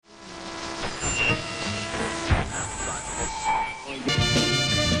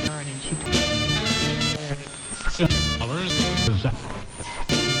Wake the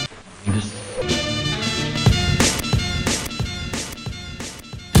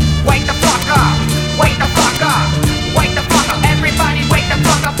fuck up, wake the fuck up, wake the fuck up. Everybody wake the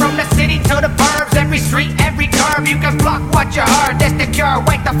fuck up. From the city to the burbs, every street, every curve. You can block what you heard, that's the cure.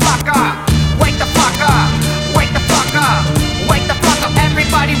 Wake the fuck up, wake the fuck up, wake the fuck up, wake the fuck up.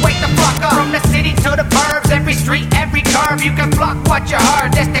 Everybody wake the fuck up. From the city to the burbs, every street, every curve. You can block what you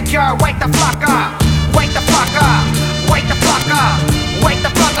heard, that's the cure. Wake the fuck up, wake the fuck up, wake the fuck up, wake the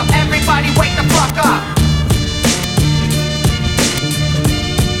fuck up. Everybody wake the fuck up.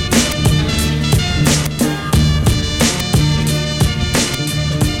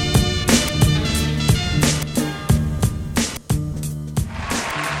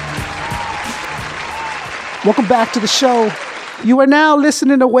 Welcome back to the show. You are now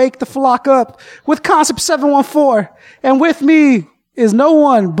listening to Wake the Flock Up with Concept 714. And with me is no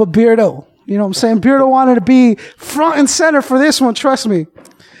one but Beardo. You know what I'm saying? Beardo wanted to be front and center for this one, trust me.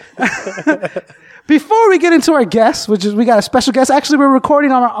 Before we get into our guests, which is we got a special guest. Actually, we're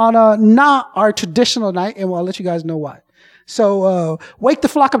recording on a not our traditional night, and I'll let you guys know why. So,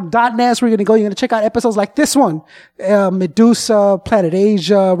 waketheflockup.net is where you're going to go. You're going to check out episodes like this one. Medusa, Planet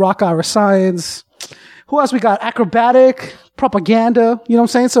Asia, Rock Hour Science. Who else we got? Acrobatic, propaganda. You know what I'm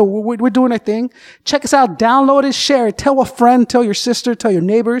saying? So we're doing a thing. Check us out. Download it. Share it. Tell a friend. Tell your sister. Tell your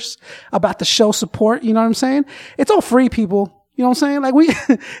neighbors about the show support. You know what I'm saying? It's all free, people. You know what I'm saying? Like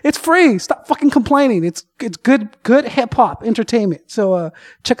it's free. Stop fucking complaining. It's good hip hop entertainment. So,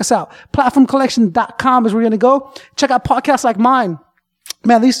 check us out. Platformcollection.com is where you're going to go. Check out podcasts like mine.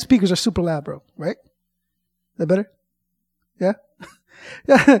 Man, these speakers are super loud, bro. Right? Is that better? Yeah?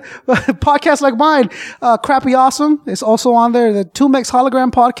 Podcasts like mine, Crappy Awesome is also on there. The 2Mex Hologram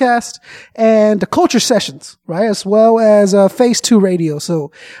podcast and the Culture Sessions, right? As well as Phase 2 Radio.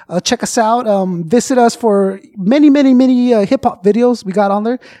 So check us out. Visit us for many hip hop videos we got on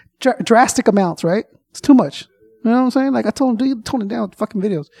there. Drastic amounts, right? It's too much. You know what I'm saying? Like I told them, dude, tone it down with fucking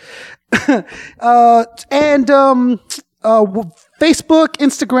videos. And Facebook,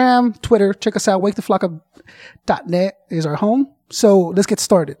 Instagram, Twitter. Check us out. waketheflockup.net is our home. So let's get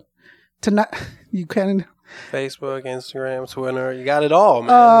started. Tonight, you can Facebook, Instagram, Twitter. You got it all,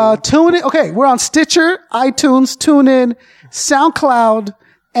 man. Tune in. Okay, we're on Stitcher, iTunes, TuneIn, SoundCloud,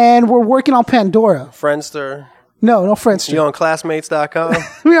 and we're working on Pandora. Friendster. No Friendster. You on Classmates.com?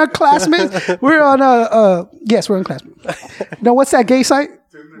 We're on Classmates. We're on yes, we're on Classmates. No, what's that gay site?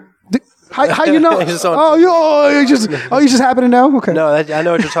 How you know? You just happen to know? Okay. No, I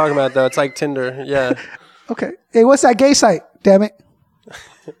know what you're talking about though. It's like Tinder. Yeah. Okay. Hey, what's that gay site? Damn it.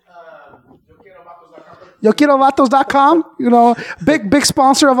 YoQuieroVatos.com, you know, big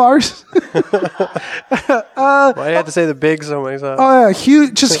sponsor of ours. Why do you have to say the big so many times? Oh yeah,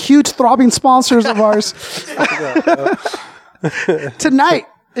 huge throbbing sponsors of ours. Tonight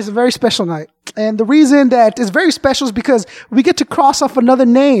is a very special night. And the reason that it's very special is because we get to cross off another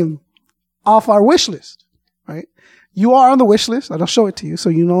name off our wish list, right? You are on the wish list. I'll show it to you so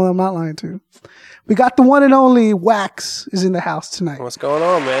you know I'm not lying to you. We got the one and only Wax is in the house tonight. What's going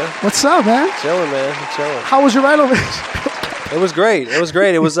on, man? What's up, man? Chilling, man. Chilling. How was your ride over? It was great. It was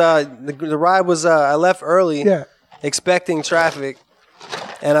the ride was I left early, expecting traffic,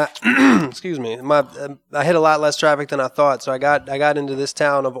 and I excuse me, I hit a lot less traffic than I thought. So I got into this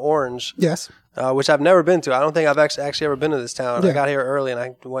town of Orange. Yes. Which I've never been to. I don't think I've actually ever been to this town. Yeah. I got here early and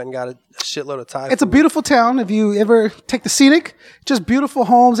I went and got a shitload of Thai food. It's a beautiful town. If you ever take the scenic, just beautiful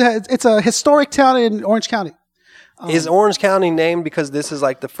homes. It's a historic town in Orange County. Is Orange County named because this is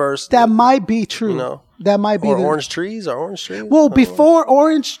like the first? That might be true. You know, that might be. Or orange trees. Well, before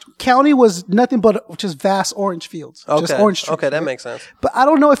Orange County was nothing but just vast orange fields. Okay. Just orange trees. Okay, that makes sense. But I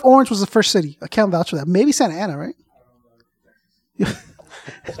don't know if Orange was the first city. I can't vouch for that. Maybe Santa Ana, right?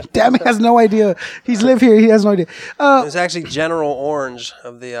 Damn, he has no idea. He's lived here. He has no idea. There's actually General Orange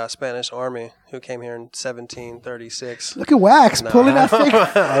of the Spanish Army who came here in 1736. Look at Wax pulling out fake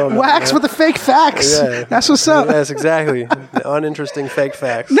Wax with the fake facts. Yeah. That's what's up. Yes, exactly. The uninteresting fake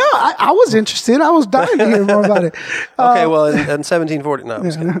facts. No, I was interested. I was dying to hear more about it. Okay, well, in 1740, no, I'm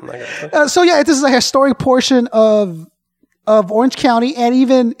just kidding. So yeah, this is a historic portion of Orange County, and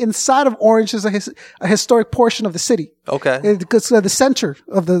even inside of Orange is a historic portion of the city. Okay. Because the center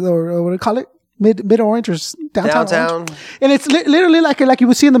of or what do you call it? Mid Orange or downtown Orange. And it's literally like you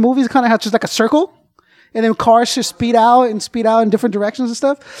would see in the movies, it kind of has just like a circle. And then cars just speed out in different directions and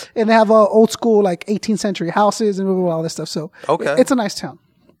stuff. And they have old school, like 18th century houses and all this stuff. So it's a nice town.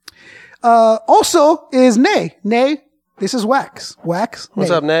 Also is Nay. Nay, this is Wax. Wax.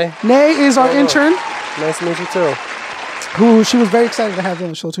 What's up, Nay? Nay is our intern. Nice to meet you too. Who she was very excited to have on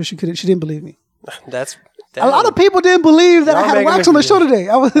the show too. She didn't believe me. That's Damn. A lot of people didn't believe that Y'all I had making wax me on the feel- show today.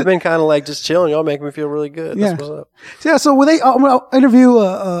 I've been kind of like just chilling. Y'all making me feel really good. That's what's up. Yeah. So when I'm going to interview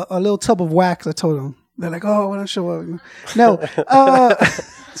a little tub of wax, I told them. They're like, oh, when I show up. No.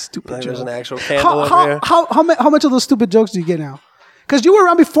 Stupid Like joke. there's an actual candle over here. How much of those stupid jokes do you get now? Because you were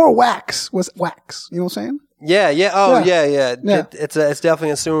around before wax was wax. You know what I'm saying? Yeah. Oh, Yeah. yeah. It's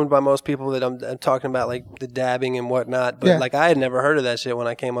definitely assumed by most people that I'm talking about like the dabbing and whatnot. But Yeah. like I had never heard of that shit when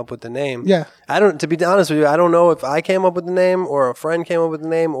I came up with the name. Yeah. To be honest with you, I don't know if I came up with the name or a friend came up with the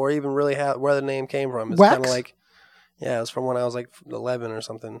name or even really where the name came from. It's Wax? kind of like, yeah, it was from when I was like 11 or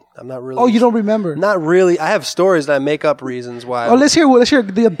something. I'm not really. Oh, you don't remember? Not really. I have stories that I make up reasons why. Oh, let's hear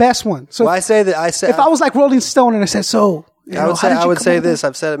the best one. So Well, I say if I was like Rolling Stone and I said, so. I would say this.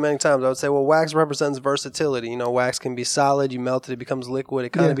 I've said it many times. I would say, well, wax represents versatility. You know, wax can be solid. You melt it, it becomes liquid.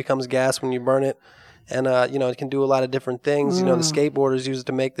 It kind of becomes gas when you burn it. And, it can do a lot of different things. You know, the skateboarders use it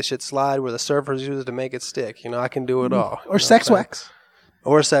to make the shit slide, where the surfers use it to make it stick. You know, I can do it all. Or sex wax.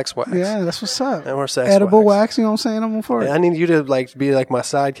 Or sex wax. Yeah, that's what's up. Or sex Edible wax. wax, you know what I'm saying? I'm for it. I need you to like be like my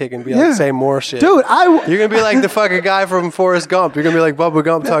sidekick and be Yeah. like say more shit. Dude, You're gonna be like the fucking guy from Forrest Gump. You're gonna be like Bubba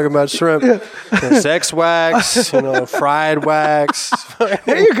Gump talking about shrimp, sex wax, fried wax.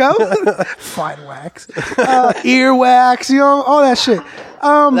 there you go. Fried wax. Ear wax, all that shit.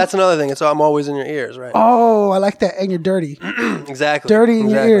 That's another thing. So I'm always in your ears, right? Oh, I like that. And you're dirty. Exactly. Dirty in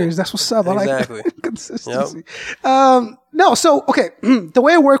your Exactly. ears. That's what's up. I Exactly. like that consistency. No, so okay. The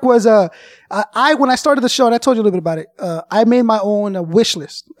way it worked was when I started the show, and I told you a little bit about it, I made my own wish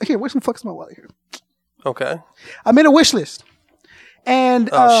list. Here, where's the fuck's my wallet here? Okay. I made a wish list. And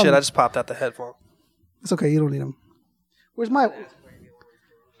Oh shit! I just popped out the headphone. it's okay, you don't need them. Where's my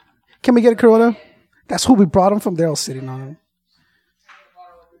Can we get a Corona? That's who we brought them from. They're all sitting on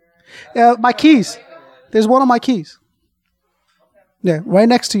them. My keys. There's one on my keys. Yeah, right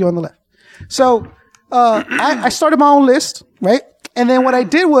next to you on the left. So I started my own list, right? And then what I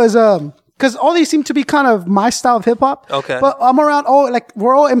did was, because all these seem to be kind of my style of hip hop. Okay. But I'm around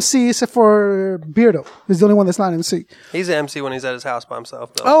we're all MC except for Beardo. He's the only one that's not MC. He's an MC when he's at his house by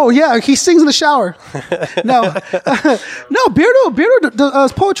himself, though. Oh yeah, he sings in the shower. No, no, Beardo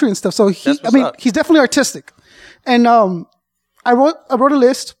does poetry and stuff. So That's what's up. he's definitely artistic. And I wrote a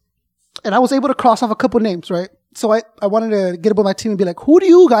list, and I was able to cross off a couple names, right? So I wanted to get up with my team and be like, who do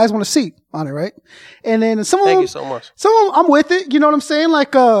you guys want to see on it, right? And then some of them, Thank you so much. some of them I'm with it. You know what I'm saying?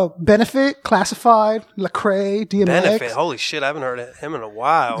 Like Benefit, Classified, Lecrae, DMX. Benefit. Holy shit! I haven't heard of him in a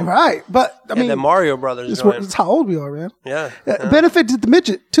while. Right, but I mean, the Mario Brothers joint. it's how old we are, man. Yeah. Benefit did the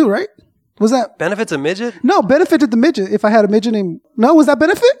midget too, right? Was that? Benefit's a midget? No, Benefit did the midget. If I had a midget named, no, was that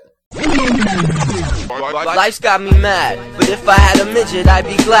Benefit? Life's got me mad, but if I had a midget, I'd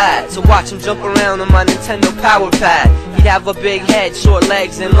be glad to watch him jump around on my Nintendo Power Pad. He'd have a big head, short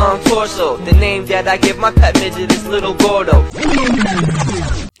legs, and long torso. The name that I give my pet midget is Little Gordo.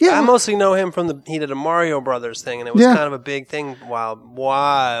 Yeah, I mostly know him from he did a Mario Brothers thing, and it was Yeah. kind of a big thing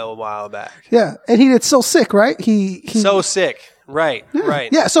while back. yeah, and he did So Sick, right? He So sick. Right.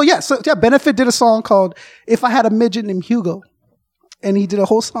 So Benefit did a song called "If I Had a Midget Named Hugo," and he did a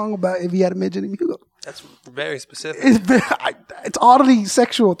whole song about if he had a midget named Hugo. That's very specific. It's oddly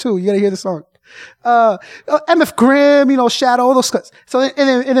sexual too. You gotta hear the song. MF Grimm, Shadow, all those guys. So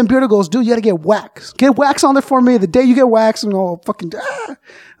and then Beardo goes, dude, you gotta get wax. Get wax on there for me. The day you get wax, I'm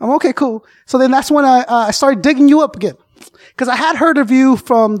okay, cool. So then that's when I started digging you up again, because I had heard of you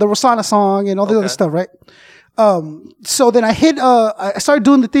from the Rosanna song and all the other stuff, right? So then I started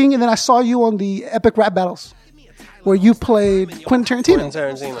doing the thing, and then I saw you on the Epic Rap Battles, where you played Quentin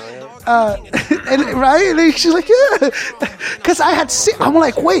Tarantino. Yeah. And right, and she's like, yeah, because I had seen. I'm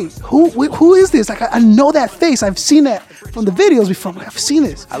like, wait, who is this? Like, I know that face. I've seen that from the videos before. I'm like, I've seen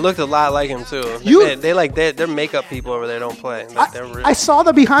this. I looked a lot like him too. They're makeup people over there don't play. Like, they're really, I saw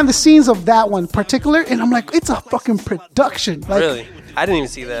the behind the scenes of that one particular, and I'm like, it's a fucking production. Like, really. I didn't even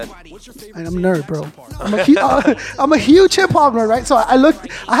see that. And I'm a nerd, bro. I'm a huge hip hop nerd, right? So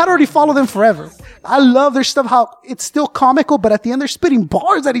I had already followed them forever. I love their stuff, how it's still comical, but at the end they're spitting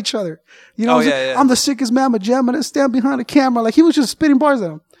bars at each other. I'm the sickest man, but I'm gonna stand behind the camera. Like, he was just spitting bars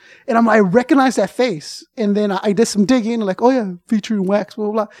at him. And I recognized that face. And then I did some digging, like, oh yeah, featuring Wax, blah,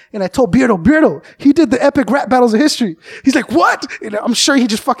 blah, blah. And I told Beardo, he did the Epic Rap Battles of History. He's like, what? And I'm sure he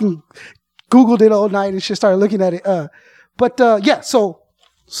just fucking Googled it all night and just started looking at it. Yeah, so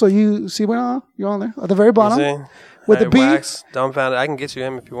you see where you're on there at the very bottom with the beat. Wax, dumbfounded. I can get you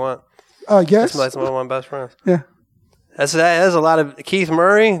him if you want. Yes. That's one of my best friends. Yeah. That's a lot of Keith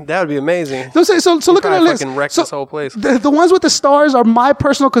Murray. That would be amazing. So look at that list. Fucking wreck this whole place. The ones with the stars are my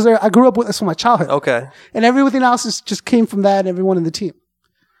personal, because I grew up with this from my childhood. Okay. And everything else just came from that and everyone in the team.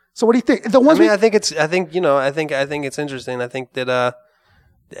 So what do you think? The ones I think it's interesting. I think that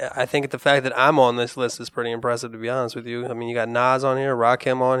I think the fact that I'm on this list is pretty impressive, to be honest with you. I mean, you got Nas on here,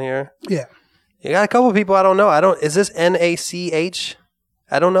 Rakim on here. Yeah. You got a couple of people I don't know. Is this NACH?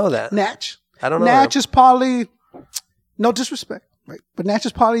 I don't know that. Natch. I don't know. Natch is probably, no disrespect, right? But Natch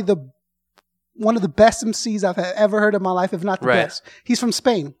is probably one of the best MCs I've ever heard in my life, if not the best. He's from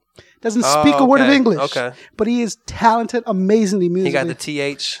Spain. Doesn't speak a word of English. Okay. But he is talented, amazingly musically. He got the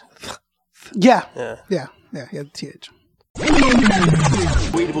TH. Yeah. He had the TH.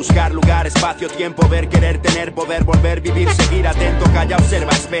 Huir, buscar lugar, espacio, tiempo, ver, querer, tener, poder, volver, vivir, seguir atento, calla,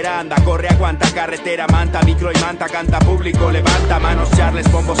 observa, espera, anda, corre, aguanta, carretera, manta, micro y manta, canta, público, levanta, manos, charles,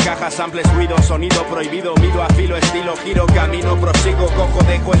 bombos, cajas, samples, ruido, sonido, prohibido, miro, afilo, estilo, giro, camino, prosigo, cojo,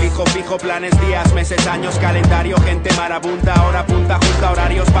 dejo, elijo, fijo, planes, días, meses, años, calendario, gente marabunta, hora punta, junta,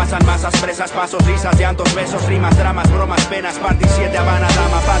 horarios, pasan masas, presas, pasos, risas, llantos, besos, rimas, dramas, bromas, penas, party 7, Habana,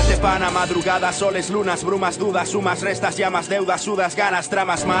 dama, parte, pana, madrugada, soles, lunas, brumas, dudas, sumas, restas, llamas, deudas, sudas, ganas,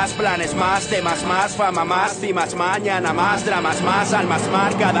 tramas, más, planes, más, temas, más, fama, más, cimas, mañana, más, dramas, más, almas,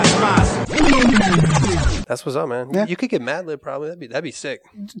 marcadas, más. That's what's up, man. Yeah. You could get Madlib probably. That'd be sick.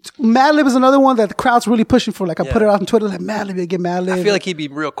 Madlib is another one that the crowd's really pushing for. Like I put it out on Twitter, like Madlib, get Madlib. I feel like he'd be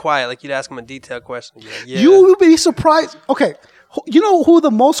real quiet. Like you'd ask him a detailed question. Like, You would be surprised. Okay. You know who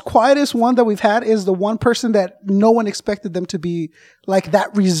the most quietest one that we've had is? The one person that no one expected them to be like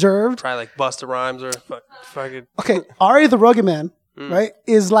that reserved. Probably like Busta Rhymes or fucking. Okay, Ari the Rugged Man, right,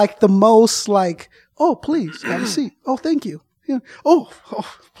 is like the most like, oh please, have a seat. Oh thank you. Yeah. Oh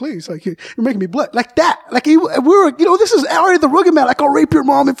please, like you're making me blood like that. Like we were, this is Ari the Rugged Man. Like I'll rape your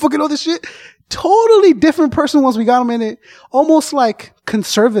mom and fucking all this shit. Totally different person once we got him in it. Almost like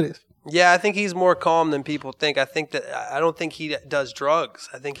conservative. Yeah, I think he's more calm than people think. I don't think he does drugs.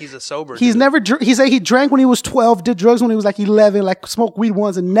 I think he's a sober He's dude. never, he said he drank when he was 12, did drugs when he was like 11, like smoked weed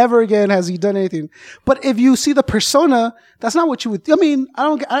once, and never again has he done anything. But if you see the persona, that's not what you would, I guess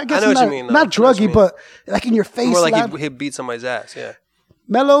I know what you mean, though. Not druggy, but like in your face. More like he'd beat somebody's ass, yeah.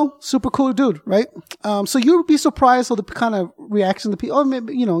 Mellow, super cool dude, right? So you would be surprised with the kind of reaction to people.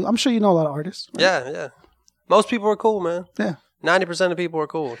 I'm sure you know a lot of artists. Right? Yeah. Most people are cool, man. Yeah. 90% of people are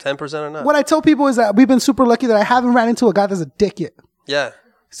cool. 10% are not. What I tell people is that we've been super lucky that I haven't ran into a guy that's a dick yet. Yeah.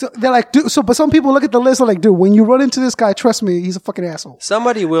 So they're like, dude. But some people look at the list and are like, dude, when you run into this guy, trust me, he's a fucking asshole.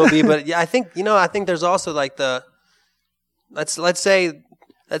 Somebody will be, but yeah, I think there's also like let's say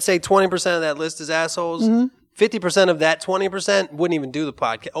 20% of that list is assholes. 50% of that 20% wouldn't even do the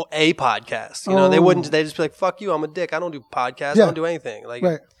podcast. Oh, a podcast. They wouldn't. They just be like, fuck you, I'm a dick. I don't do podcasts. I don't do anything. Like.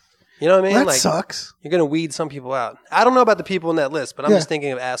 Right. You know what I mean? That sucks. You're going to weed some people out. I don't know about the people in that list, but I'm just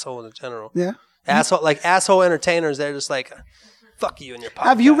thinking of assholes in general. Yeah. Asshole entertainers, they're just like, fuck you and your podcast.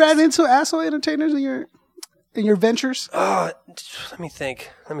 Have you ran into asshole entertainers in your ventures? Let me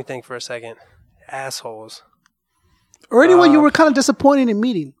think for a second. Assholes. Or anyone you were kind of disappointed in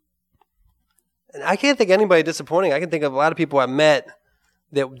meeting? I can't think of anybody disappointing. I can think of a lot of people I met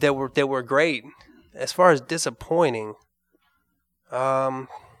that were great. As far as disappointing,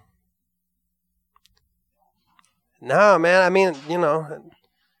 no, man. I mean,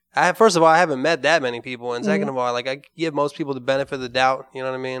 first of all, I haven't met that many people, and second of all, like I give most people the benefit of the doubt. You know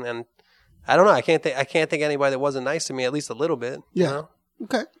what I mean? And I don't know. I can't think of anybody that wasn't nice to me at least a little bit. Yeah. You know?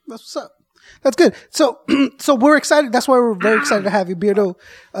 Okay, that's what's up. That's good. So we're excited. That's why we're very excited to have you. Beardo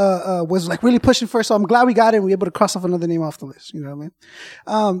was like really pushing for it, so I'm glad we got it. And we were able to cross off another name off the list. You know what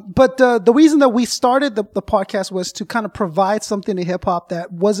I mean? But the reason that we started the podcast was to kind of provide something to hip hop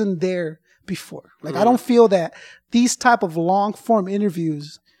that wasn't there before. Like I don't feel that these type of long form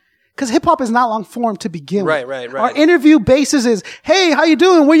interviews, because hip hop is not long form to begin with. Right. Our interview basis is, hey, how you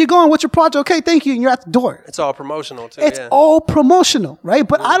doing? Where you going? What's your project? Okay, thank you. And you're at the door. It's all promotional too. It's all promotional, right?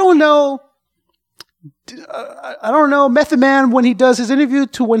 But I don't know Method Man when he does his interview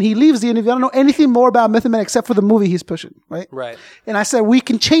to when he leaves the interview. I don't know anything more about Method Man except for the movie he's pushing, right? Right. And I said, we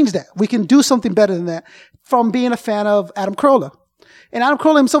can change that. We can do something better than that from being a fan of Adam Carolla. And Adam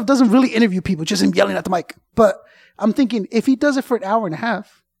Carolla himself doesn't really interview people, just him yelling at the mic. But I'm thinking, if he does it for an hour and a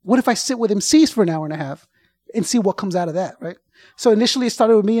half, what if I sit with MCs for an hour and a half and see what comes out of that, right? So initially it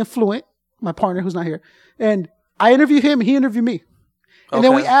started with me and Fluent, my partner who's not here. And I interview him, he interviewed me. And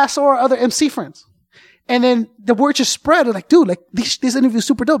then we asked our other MC friends. And then the word just spread. Like, dude, like this interview is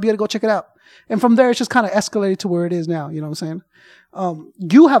super dope. You got to go check it out. And from there, it's just kind of escalated to where it is now. You know what I'm saying?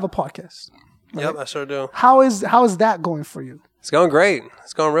 You have a podcast. Right? Yep, I sure do. How is that going for you? It's going great.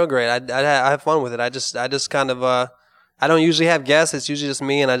 It's going real great. I have fun with it. I just kind of I don't usually have guests. It's usually just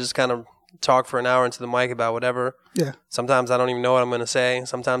me, and I just kind of talk for an hour into the mic about whatever. Yeah. Sometimes I don't even know what I'm going to say.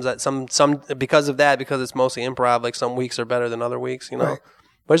 Sometimes some because of that, because it's mostly improv. Like some weeks are better than other weeks. You know. Right.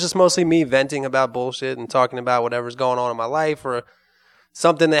 But it's just mostly me venting about bullshit and talking about whatever's going on in my life or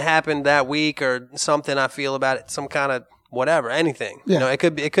something that happened that week or something I feel about it, some kind of whatever, anything. Yeah. You know,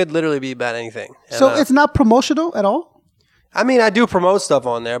 it could literally be about anything. And, So it's not promotional at all? I mean, I do promote stuff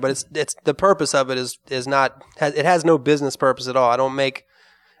on there, but it's the purpose of it is not, it has no business purpose at all.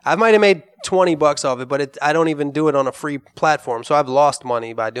 I might have made $20 off it, but I don't even do it on a free platform. So I've lost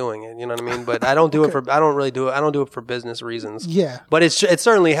money by doing it. You know what I mean? But I don't do it I don't do it for business reasons. Yeah. But it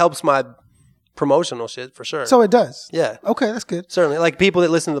certainly helps my promotional shit for sure. So it does? Yeah. Okay, that's good. Certainly. Like people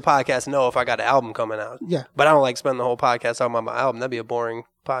that listen to the podcast know if I got an album coming out. Yeah. But I don't like spend the whole podcast talking about my album. That'd be a boring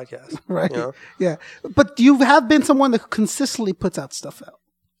podcast. Right. You know? Yeah. But you have been someone that consistently puts out stuff out.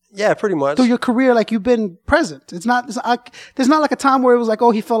 Yeah, pretty much. Through your career, like you've been present. There's not like a time where it was like,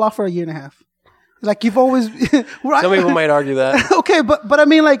 oh, he fell off for a year and a half. Like you've always, right? Some people might argue that. Okay, but I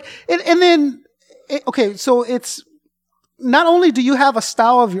mean, like, okay, so it's not only do you have a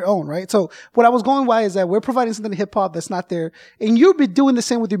style of your own, right? So what I was going by is that we're providing something to hip hop that's not there, and you've been doing the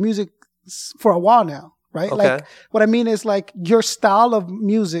same with your music for a while now, right? Okay. Like, what I mean is like your style of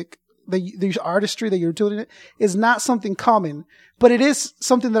music, the artistry that you're doing it is not something common, but it is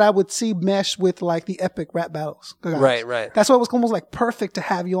something that I would see mesh with like the epic rap battles. Right. That's why it was almost like perfect to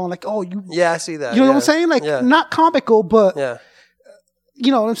have you on. Like, oh, Yeah, I see that. you know what I'm saying? Like, not comical, but Yeah.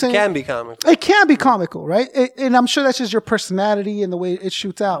 you know what I'm saying? It can be comical. It can be comical, right? And I'm sure that's just your personality and the way it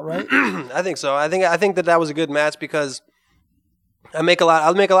shoots out, right? I think so. I think that was a good match because I'll make a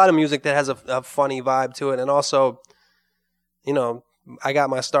lot of music that has a funny vibe to it, and also, you know, I got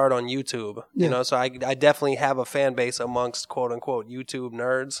my start on YouTube, you know, so I definitely have a fan base amongst quote unquote YouTube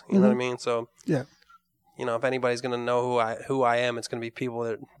nerds. You know what I mean? So Yeah. you know, if anybody's gonna know who I am, it's gonna be people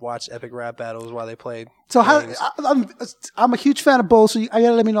that watch epic rap battles while they play. So games. I'm a huge fan of both, so I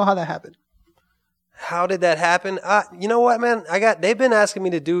gotta let me know how that happened. How did that happen? You know what, man? They've been asking me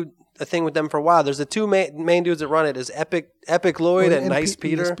to do a thing with them for a while. There's the two main dudes that run it is Epic Lloyd and Nice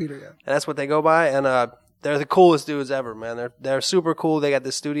Peter. Nice Peter, yeah. And that's what they go by. And they're the coolest dudes ever, man. They're super cool. They got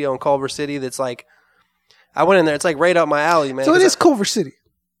this studio in Culver City that's like, I went in there. It's like right up my alley, man. So it is Culver City.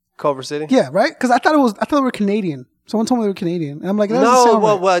 Culver City? Yeah, right? Because I thought they were Canadian. Someone told me they were Canadian. And I'm like, that doesn't No, sound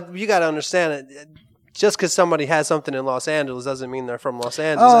right. well, you got to understand it. Just because somebody has something in Los Angeles doesn't mean they're from Los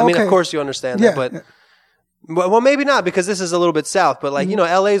Angeles. Oh, I mean, okay. of course you understand Yeah, that, but yeah. well, maybe not because this is a little bit south. But like, you know,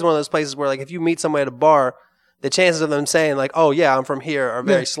 LA is one of those places where like if you meet somebody at a bar, the chances of them saying like, "Oh yeah, I'm from here," are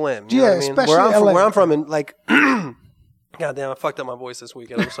very slim. You know what I mean? especially where I'm LA. from, in like, God damn, I fucked up my voice this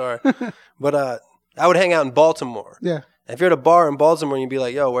weekend. I'm sorry, but I would hang out in Baltimore. Yeah. If you're at a bar in Baltimore and you'd be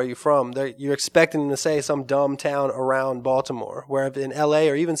like, "Yo, where are you from?" You're expecting them to say some dumb town around Baltimore. Where if in LA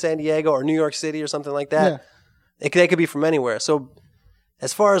or even San Diego or New York City or something like that, they could be from anywhere. So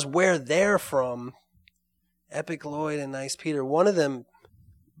as far as where they're from, Epic Lloyd and Nice Peter, one of them,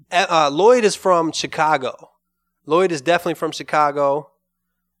 Lloyd is from Chicago. Lloyd is definitely from Chicago.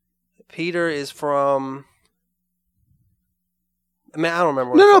 Peter is from, I mean, I don't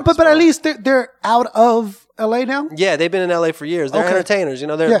remember. No, but at least they're out of LA now? Yeah, they've been in LA for years. They're Okay. entertainers. You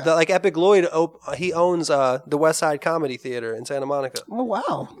know, they're like Epic Lloyd. He owns the West Side Comedy Theater in Santa Monica. Oh,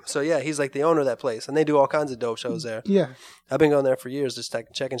 wow. So yeah, he's like the owner of that place, and they do all kinds of dope shows there. Yeah. I've been going there for years, just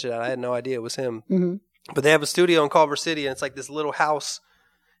checking shit out. I had no idea it was him. Mm-hmm. But they have a studio in Culver City, and it's like this little house,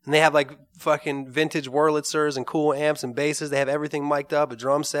 and they have like fucking vintage Wurlitzers and cool amps and basses. They have everything mic'd up, a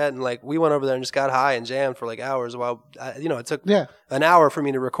drum set, and like we went over there and just got high and jammed for like hours. While it took an hour for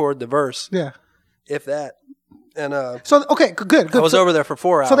me to record the verse, if that. And so okay, good. I was over there for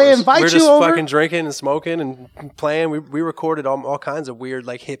 4 hours. So they invite we were you just over? fucking drinking and smoking and playing. We recorded all kinds of weird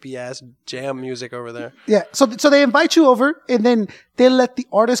like hippie ass jam music over there. Yeah. So they invite you over, and then they let the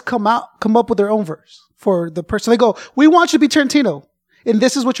artist come up with their own verse for the person. So they go, "We want you to be Tarantino, and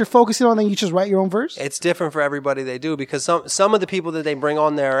this is what you're focusing on." Then you just write your own verse. It's different for everybody they do because some of the people that they bring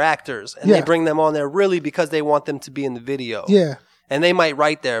on there are actors, and they bring them on there really because they want them to be in the video. Yeah. And they might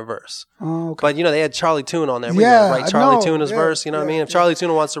write their verse. Oh, okay. But, they had Charlie Tune on there. We Yeah, gotta write Charlie I know. Tune's Yeah, verse. You know what I yeah, mean? If Charlie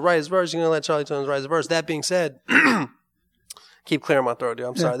Tune wants to write his verse, you're going to let Charlie Tune write his verse. That being said, keep clearing my throat, dude.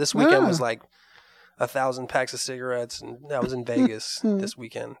 I'm sorry. This weekend was like 1,000 packs of cigarettes, and I was in Vegas this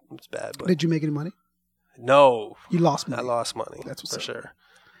weekend. It was bad. But Did you make any money? no. You lost money. I lost money. That's what's for up. sure.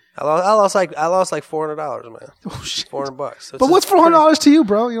 I lost like $400, man. Oh shit! $400. So But what's $400 to you,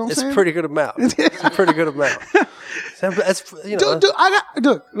 bro? You know what I'm It's saying? a pretty good amount. It's a pretty good amount. That's,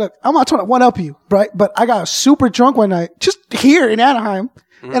 Dude, look, I'm not trying to one up you, right? But I got super drunk one night, just here in Anaheim,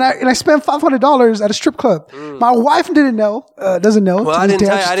 and I spent $500 at a strip club. My wife doesn't know. Well, I didn't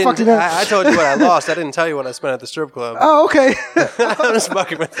tell you. I told you what I lost. I didn't tell you what I spent at the strip club. Oh, okay. I'm just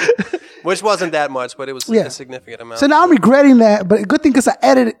fucking with you. Which wasn't that much, but it was a significant amount. So now I'm regretting that, but a good thing because I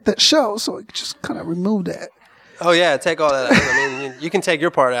edited the show, so I just kind of removed that. Oh, yeah, take all that out. I mean, you can take your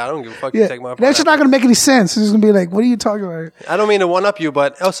part out. I don't give a fuck. You take my part That's just not going to make any sense. It's going to be like, what are you talking about? I don't mean to one-up you,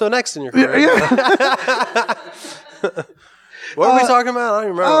 but so next in your career. Yeah. What were we talking about? I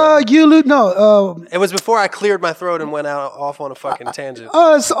don't remember. It was before I cleared my throat and went off on a fucking tangent.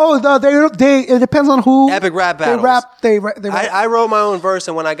 It depends on who. Epic rap battles. They rap. I wrote my own verse,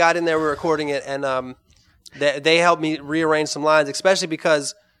 and when I got in there, we were recording it, and they helped me rearrange some lines, especially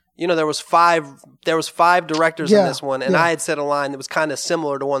because there was five directors in this one, and I had said a line that was kind of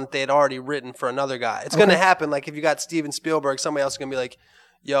similar to one that they had already written for another guy. It's going to happen. Like if you got Steven Spielberg, somebody else is going to be like,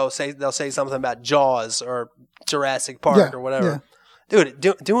 they'll say something about Jaws or Jurassic Park or whatever. Yeah.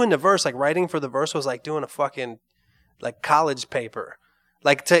 Dude, doing the verse, like writing for the verse was like doing a fucking like college paper.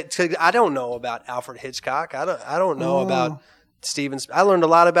 Like I don't know about Alfred Hitchcock. I don't know about Steven. I learned a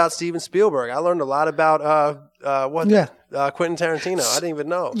lot about Steven Spielberg. I learned a lot about Quentin Tarantino. I didn't even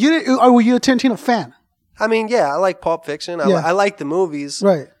know. Were you a Tarantino fan? I mean, yeah, I like Pulp Fiction. I like the movies.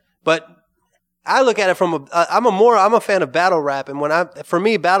 Right. But I look at it from I'm a fan of battle rap, and for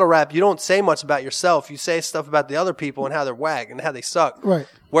me, battle rap, you don't say much about yourself. You say stuff about the other people and how they're whack and how they suck. Right.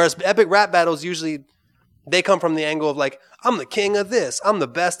 Whereas epic rap battles usually they come from the angle of like, I'm the king of this, I'm the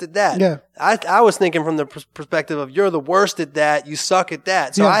best at that. Yeah. I was thinking from the perspective of you're the worst at that, you suck at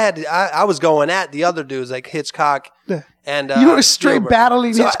that. So I was going at the other dudes like Hitchcock. Yeah. And you were straight Spielberg.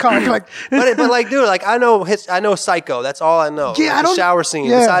 Battling Hitchcock, like, but like, dude, like I know Psycho. That's all I know. Yeah, like, the shower scene.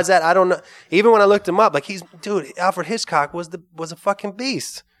 Yeah. Besides that, I don't know. Even when I looked him up, like Alfred Hitchcock was a fucking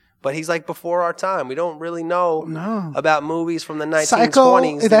beast. But he's like before our time. We don't really know about movies from the 1920s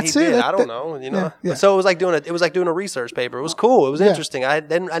Psycho, that he did. I don't know, Yeah. So it was like doing a research paper. It was cool. It was interesting. I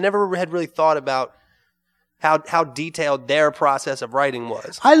never had really thought about how detailed their process of writing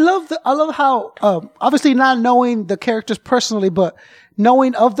was. I love how obviously not knowing the characters personally, but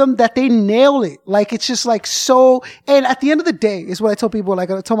knowing of them that they nail it. Like it's just like so. And at the end of the day, is what I tell people. Like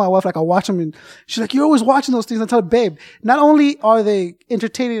I tell my wife, like I watch them, and she's like, "You're always watching those things." I tell her, "Babe, not only are they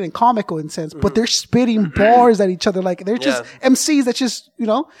entertaining and comical in sense, but they're spitting bars at each other. Like they're just MCs that just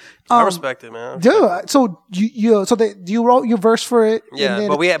I respect it, man. Dude, so you wrote your verse for it? Yeah,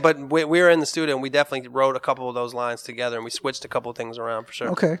 but we were in the studio and we definitely wrote a couple of those lines together and we switched a couple of things around for sure.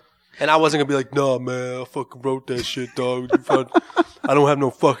 Okay. And I wasn't gonna be like, nah, man, I fucking wrote that shit, dog. I don't have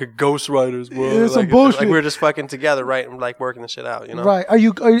no fucking ghostwriters, bro. It's some bullshit. Like we were just fucking together, right, and like working the shit out, Right. Are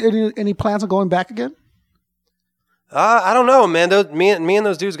you any plans on going back again? I don't know, man. Me and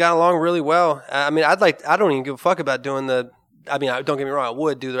those dudes got along really well. I mean, I don't even give a fuck about doing the. I mean, don't get me wrong. I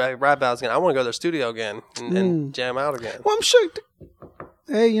would do the rap battles again. I want to go to their studio again and jam out again. Well, I'm sure.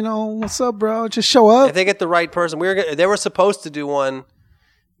 Hey, what's up, bro? Just show up. If they get the right person, they were supposed to do one.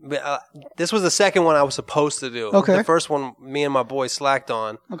 This was the second one I was supposed to do. Okay. The first one, me and my boy slacked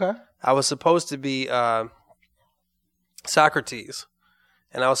on. Okay. I was supposed to be Socrates,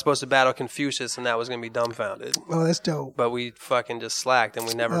 and I was supposed to battle Confucius, and that was going to be Dumbfounded. Oh, that's dope. But we fucking just slacked, and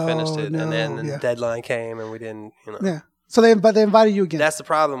we never finished it. No, and then the deadline came, and we didn't, Yeah. So they invited you again. That's the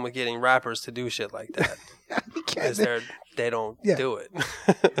problem with getting rappers to do shit like that. Because they don't do it.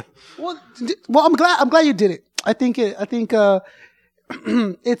 well, I'm glad you did it. I think it's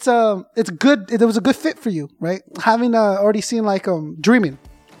good. It was a good fit for you, right? Having already seen like Dreaming,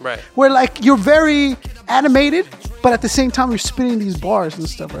 right? Where like you're very animated, but at the same time you're spitting these bars and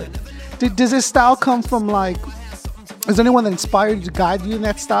stuff, right? Does this style come from like? Is there anyone that inspired you to guide you in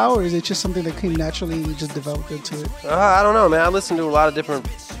that style, or is it just something that came naturally and you just developed into it? I don't know, man. I listened to a lot of different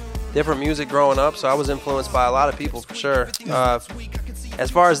music growing up, so I was influenced by a lot of people for sure. As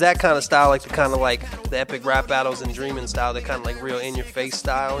far as that kind of style, like the epic rap battles and Dreaming style, the kind of like real in your face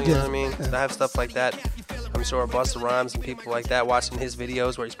style, you know what I mean? Yeah. I have stuff like that. I'm sure Busta Rhymes and people like that, watching his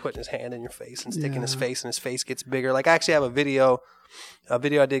videos where he's putting his hand in your face and sticking his face, and his face gets bigger. Like I actually have a video I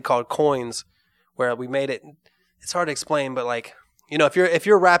did called Coins, where we made it. It's hard to explain, but like, if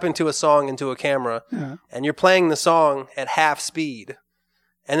you're rapping to a song into a camera and you're playing the song at half speed,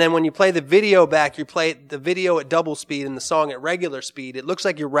 and then when you play the video back, you play the video at double speed and the song at regular speed, it looks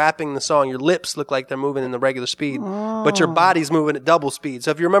like you're rapping the song. Your lips look like they're moving in the regular speed, but your body's moving at double speed.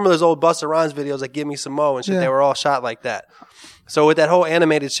 So if you remember those old Busta Rhymes videos like Give Me Some Mo and shit, they were all shot like that. So with that whole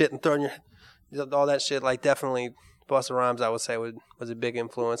animated shit and throwing all that shit, like definitely Busta Rhymes, I would say, was a big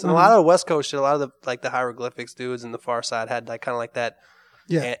influence. And a lot of the West Coast shit, a lot of the hieroglyphics dudes and the Far Side had like kind of like that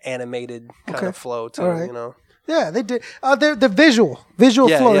animated kind of flow to it, Yeah, they did. They're visual flow.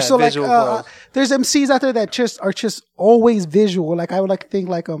 Yeah, so visual like, there's MCs out there that are always visual. Like I would like to think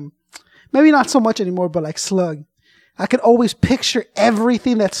like maybe not so much anymore, but like Slug. I could always picture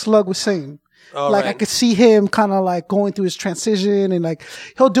everything that Slug was saying. Oh, like right. I could see him kind of like going through his transition, and like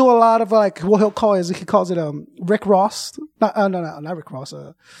he'll do a lot of like what he calls it Rick Ross. Not Rick Ross.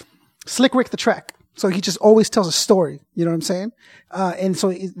 Slick Rick the Track. So he just always tells a story. You know what I'm saying? And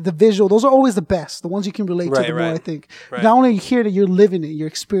so the visual, those are always the best. The ones you can relate to the more, I think. Right. Not only you hear that you're living it, you're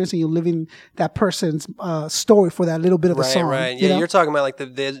experiencing, you're living that person's story for that little bit of the song. Right. Yeah, you're talking about like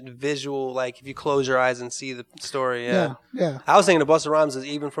the visual, like if you close your eyes and see the story. Yeah. I was thinking of Busta Rhymes as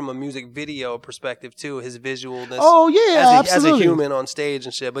even from a music video perspective too, his visualness. Oh yeah, absolutely. As a human on stage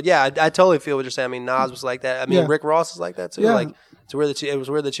and shit. But yeah, I totally feel what you're saying. I mean, Nas was like that. I mean, Rick Ross is like that too. Yeah. Like it was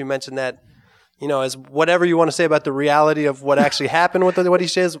weird that you mentioned that. You know, as whatever you want to say about the reality of what actually happened with what he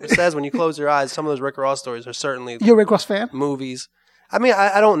says when you close your eyes, some of those Rick Ross stories are certainly. You're a Rick Ross fan? Movies. I mean,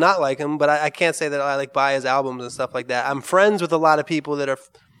 I don't not like him, but I can't say that I like buy his albums and stuff like that. I'm friends with a lot of people that are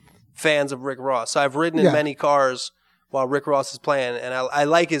fans of Rick Ross. So I've ridden in many cars while Rick Ross is playing, and I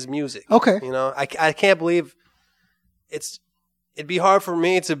like his music. Okay. You know, I can't believe it'd be hard for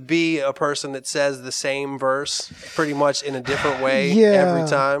me to be a person that says the same verse pretty much in a different way every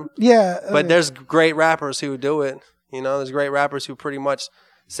time. Yeah. But there's great rappers who do it. You know, there's great rappers who pretty much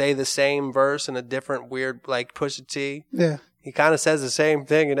say the same verse in a different weird, like Pusha T. Yeah. He kind of says the same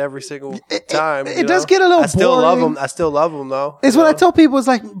thing in every single time. It does get a little boring. I still love him though. It's what I tell people is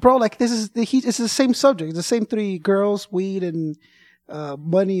like, bro, like it's the same subject. It's the same three girls, weed, and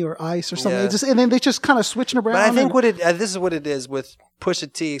money or ice or something. And then they just kind of switching around. But I think this is what it is with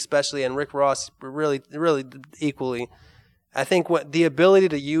Pusha T especially and Rick Ross really equally. I think the ability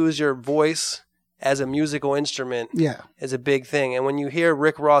to use your voice as a musical instrument is a big thing. And when you hear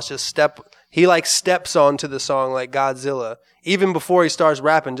Rick Ross just steps onto the song like Godzilla, even before he starts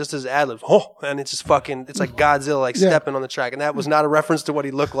rapping, just as ad-libs, and it's just it's like Godzilla stepping on the track. And that was not a reference to what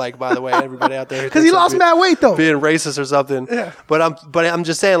he looked like, by the way, everybody out there. Because he lost mad weight though. Being racist or something. Yeah. But I'm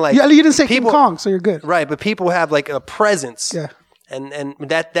just saying like. Yeah, you didn't say King Kong, so you're good. Right, but people have like a presence. Yeah. And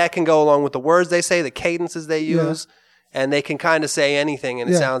that can go along with the words they say, the cadences they use. Yeah. And they can kind of say anything,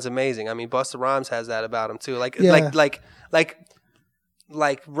 and it sounds amazing. I mean, Busta Rhymes has that about him too. Like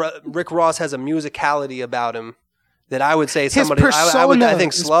Rick Ross has a musicality about him that I would say somebody. I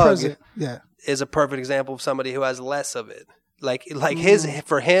think Slug is a perfect example of somebody who has less of it.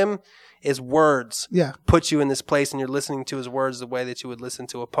 For him is words. Yeah, puts you in this place, and you're listening to his words the way that you would listen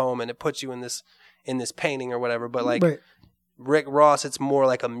to a poem, and it puts you in this painting or whatever. But Rick Ross, it's more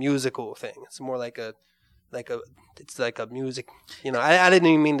like a musical thing. It's more like a music, you know. I didn't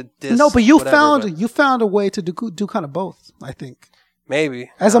even mean to diss. No, but you found a way to do kind of both. I think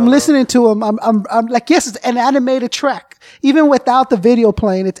maybe as I'm listening to him, I'm like, yes, it's an animated track. Even without the video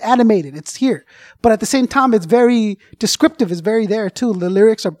playing, it's animated. It's here, but at the same time, it's very descriptive. It's very there too. The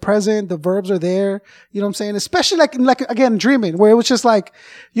lyrics are present. The verbs are there. You know what I'm saying? Especially like again, Dreaming, where it was just like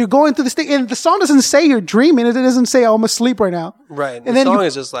you're going through this thing, and the song doesn't say you're dreaming. It doesn't say I'm asleep right now. Right. And the song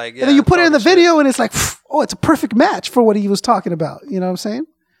is just like, and then you put it in the video, and it's like, oh, it's a perfect match for what he was talking about. You know what I'm saying?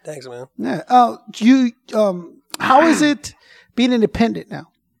 Thanks, man. Yeah. How is it being independent now?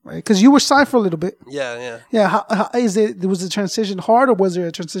 Right, because you were signed for a little bit. Yeah. How is it? Was the transition hard, or was there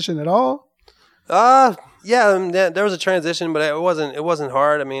a transition at all? Yeah, there was a transition, but it wasn't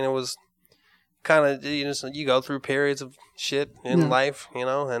hard. I mean, it was kind of you go through periods of shit in life, you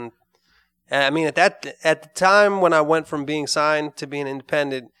know, and I mean at the time when I went from being signed to being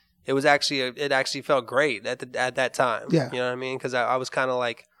independent, it actually felt great at that time. Yeah, you know what I mean? Because I was kind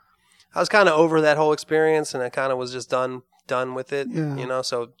of over that whole experience, and I kind of was just done with it, you know,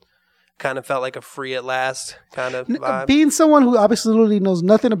 so kind of felt like a free at last kind of vibe. Being someone who absolutely knows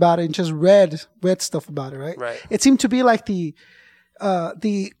nothing about it and just read stuff about it, right? Right. It seemed to be like the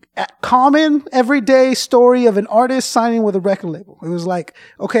common everyday story of an artist signing with a record label. It was like,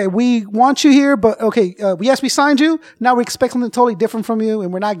 okay, we want you here, but okay, yes, we signed you. Now we expect something totally different from you,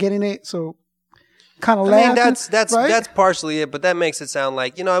 and we're not getting it. So kind of I mean, that's partially it, but that makes it sound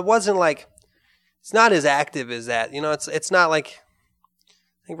like, you know, it wasn't like, it's not as active as that. You know, it's not like,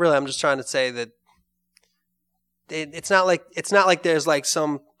 I think really I'm just trying to say that it's not like there's like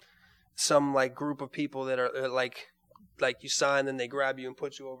some like group of people that are like you sign, then they grab you and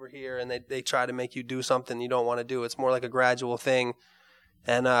put you over here, and they try to make you do something you don't want to do. It's more like a gradual thing.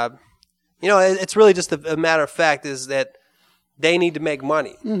 And, you know, it's really just a matter of fact is that they need to make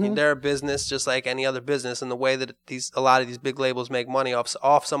money. Mm-hmm. I mean, they're a business just like any other business, and the way that a lot of these big labels make money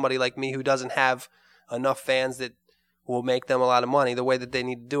off somebody like me who doesn't have enough fans that will make them a lot of money, the way that they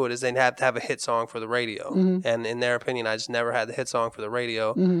need to do it is they have to have a hit song for the radio. Mm-hmm. And in their opinion, I just never had the hit song for the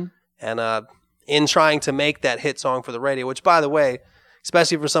radio. Mm-hmm. And in trying to make that hit song for the radio, which by the way,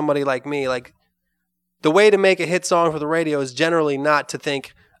 especially for somebody like me, like the way to make a hit song for the radio is generally not to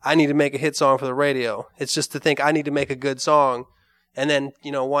think I need to make a hit song for the radio. It's just to think I need to make a good song. And then,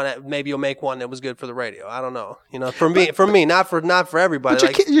 maybe you'll make one that was good for the radio. I don't know. For me, not for everybody.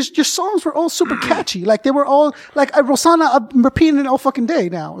 But your songs were all super catchy. Like they were all like Rosanna. I'm repeating it all fucking day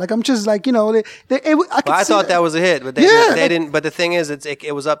now. Like I'm just like I thought that was a hit, but they didn't. But the thing is,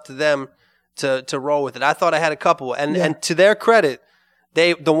 it was up to them to roll with it. I thought I had a couple, and to their credit,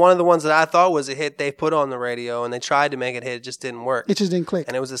 one of the ones that I thought was a hit, they put on the radio and they tried to make it hit. It just didn't work. It just didn't click.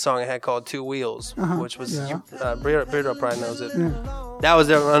 And it was a song I had called Two Wheels, which was, Beardo probably knows it. Yeah. That was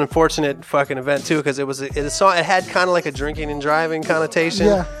an unfortunate fucking event too, because it had kind of like a drinking and driving connotation.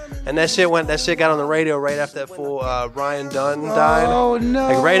 Yeah. And that shit got on the radio right after that fool, Ryan Dunn died. Oh no.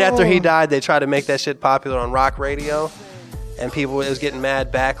 Like right after he died, they tried to make that shit popular on rock radio. And it was getting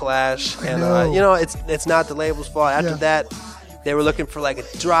mad backlash. And, it's not the label's fault. After that, they were looking for like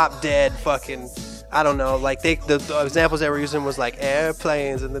a drop dead fucking, I don't know, like the examples they were using was like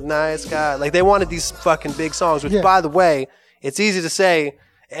airplanes in the night sky. Like they wanted these fucking big songs, which by the way, it's easy to say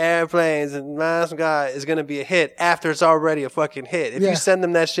airplanes in the night sky is going to be a hit after it's already a fucking hit. If you send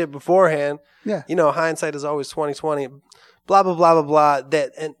them that shit beforehand, hindsight is always 20/20, blah, blah, blah, blah, blah.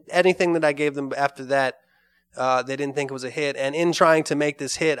 And anything that I gave them after that, they didn't think it was a hit. And in trying to make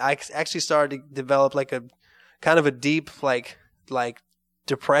this hit, I actually started to develop like a kind of a deep, like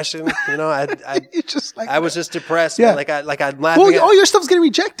depression, I was just depressed. Yeah. I'm laughing. Well, all your stuff's getting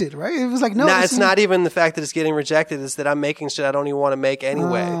rejected, right? It was like, no. Nah, it's not even the fact that it's getting rejected. It's that I'm making shit I don't even want to make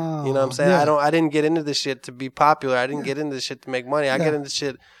anyway. You know what I'm saying? Yeah. I didn't get into this shit to be popular. I didn't get into this shit to make money. I get into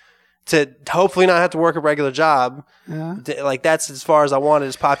shit to hopefully not have to work a regular job. Yeah. Like that's as far as I wanted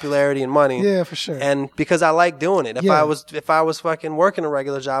is popularity and money. Yeah, for sure. And because I like doing it. If I was fucking working a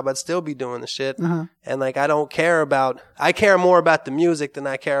regular job, I'd still be doing the shit. And like I care more about the music than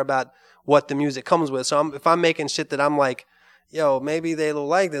I care about what the music comes with. So if I'm making shit that I'm like, yo, maybe they will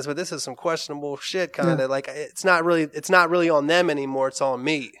like this, but this is some questionable shit kind of like it's not really on them anymore. It's on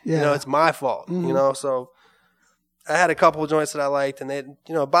me. Yeah. It's my fault. So I had a couple of joints that I liked, and they,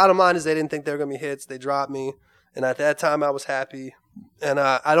 bottom line is they didn't think they were going to be hits. They dropped me. And at that time I was happy. And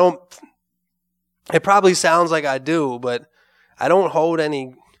it probably sounds like I do, but I don't hold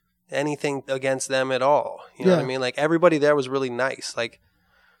anything against them at all. You know what I mean? Like everybody there was really nice. Like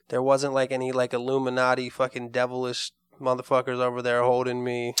there wasn't like any like Illuminati fucking devilish motherfuckers over there holding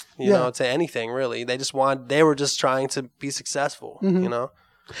me, to anything really. They were just trying to be successful,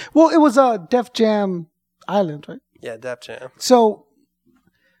 Well, it was Def Jam Island, right? Yeah, Def Jam. So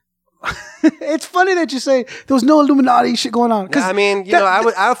it's funny that you say there was no Illuminati shit going on. I mean,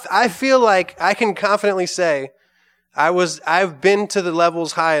 I feel like I can confidently say I've been to the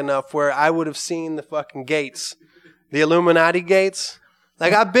levels high enough where I would have seen the fucking gates, the Illuminati gates.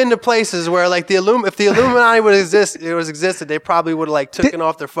 Like I've been to places where like if the Illuminati would existed, they probably would have like taken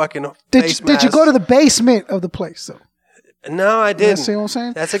off their fucking face masks. Did you go to the basement of the place though? No, I didn't. See what I'm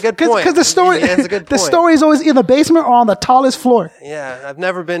saying? That's a good point. Because the story, that's a good point. The story is always in the basement or on the tallest floor. Yeah, I've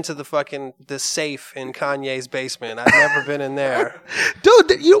never been to the safe in Kanye's basement. I've never been in there.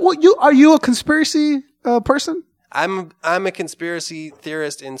 Dude, are you a conspiracy person? I'm a conspiracy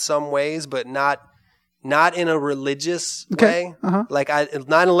theorist in some ways, but not in a religious way. Like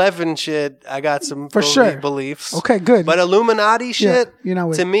 9/11 shit, I got some beliefs. Okay, good. But Illuminati shit,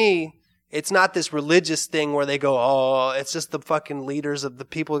 to me, it's not this religious thing where they go, oh, it's just the fucking leaders of the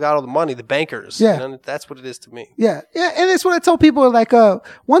people who got all the money, the bankers. Yeah. That's what it is to me. Yeah. Yeah. And it's what I tell people, like,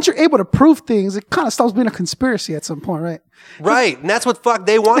 once you're able to prove things, it kind of stops being a conspiracy at some point, right? Right. And that's what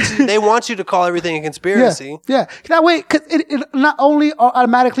they want you to call everything a conspiracy. Yeah. That way, cause it not only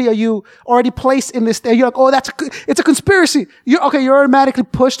automatically are you already placed in this, you're like, oh, it's a conspiracy. You're automatically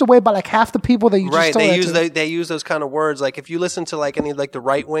pushed away by like half the people that you just told. Right. They use those kind of words. Like if you listen to like any like the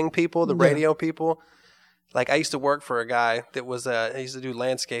right wing people, the radio people, like I used to work for a guy that was he used to do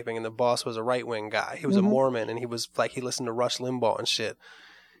landscaping, and the boss was a right wing guy. He was a Mormon, and he was like he listened to Rush Limbaugh and shit.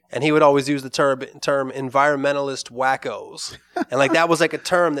 And he would always use the term environmentalist wackos. And like that was like a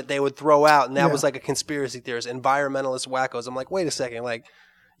term that they would throw out, and that was like a conspiracy theorist, environmentalist wackos. I'm like, wait a second, like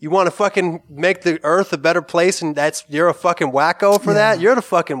you want to fucking make the earth a better place, and you're a fucking wacko for that? You're the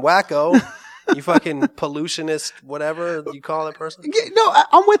fucking wacko. You fucking pollutionist, whatever you call that person. No,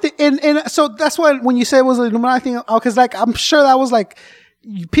 I'm with it. And so that's why when you say it was an Illuminati thing, because like I'm sure that was like,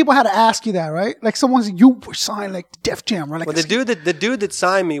 people had to ask you that, right? Like you were signed like Def Jam, right? Like well, the dude that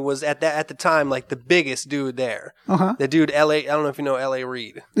signed me was at the time like the biggest dude there. The dude I don't know if you know L.A.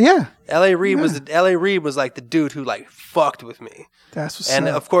 Reid. Yeah, L.A. Reid was like the dude who like fucked with me. That's what's and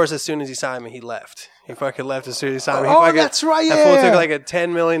of course, as soon as he signed me, he left. He fucking left as soon as he signed. Oh, that's right. That fool Yeah. took like a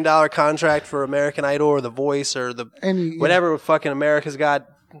 $10 million contract for American Idol or The Voice or whatever fucking America's Got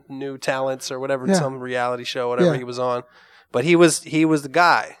New Talents or whatever, some reality show, whatever he was on. But he was the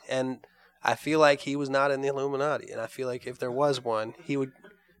guy, and I feel like he was not in the Illuminati. And I feel like if there was one,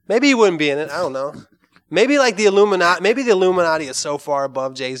 maybe he wouldn't be in it. I don't know. Maybe like the Illuminati is so far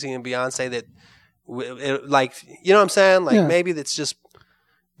above Jay-Z and Beyonce that like, you know what I'm saying? Like maybe it's just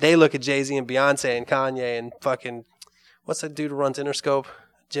they look at Jay-Z and Beyonce and Kanye and fucking what's that dude who runs Interscope?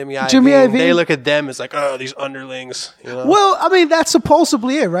 Jimmy Iovine. They look at them as like, oh, these underlings. You know? Well, I mean, that's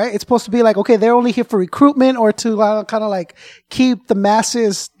supposedly it, right? It's supposed to be like, okay, they're only here for recruitment or to kind of like keep the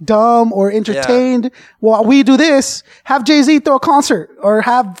masses dumb or entertained. Yeah. While we do this, have Jay-Z throw a concert or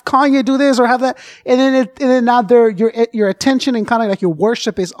have Kanye do this or have that. And then now your attention and kind of like your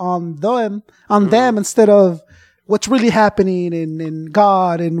worship is on them instead of what's really happening in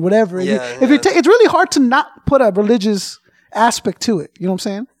God and whatever. It's really hard to not put a religious aspect to it. You know what I'm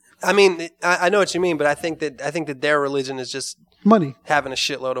saying? I mean, I know what you mean, but I think that their religion is just money, having a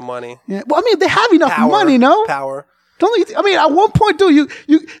shitload of money. Yeah. Well, I mean, they have enough money, no? Power. I mean, at one point, dude,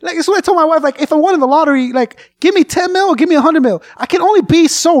 you like, it's what I told my wife, like, if I wanted the lottery, like, give me 10 mil or give me 100 mil. I can only be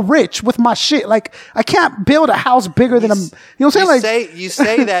so rich with my shit. Like, I can't build a house bigger than you know what I'm saying? You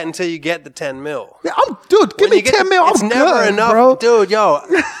say that until you get the 10 mil. Yeah, give me 10 mil. It's never enough, bro. Dude, yo,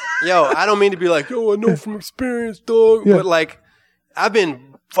 I don't mean to be like, yo, I know from experience, dog. Yeah. But like, I've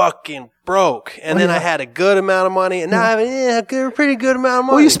been fucking broke, and then I had a good amount of money, and now I have a pretty good amount of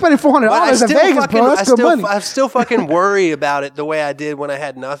money. Well, you're spending $400 in Vegas, bro. That's good money. I still fucking worry about it the way I did when I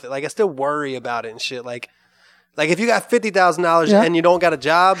had nothing. Like, I still worry about it and shit. Like if you got $50,000 and you don't got a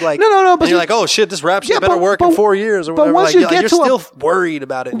job, like, no, but you're like, oh shit, this rap shit better work in 4 years or whatever. But you're still worried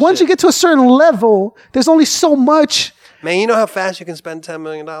about it. Once you get to a certain level, there's only so much. Man, you know how fast you can spend $10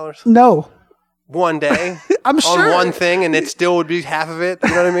 million? No. One day I'm sure. on one thing, and it still would be half of it. You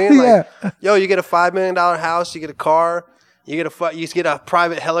know what I mean? Like, yo, you get a $5 million house, you get a car, you get a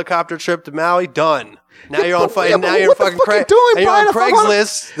private helicopter trip to Maui. Done. Now you're on fucking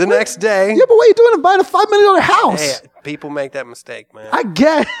Craigslist the next day. Yeah, but what are you doing buying a $5 million house? Hey, people make that mistake, man. I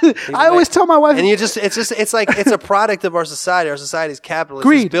get it. I always tell my wife, and it's like it's a product of our society. Our society is capitalist.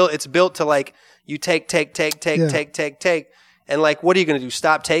 Greed. It's built to like you take. And like, what are you going to do?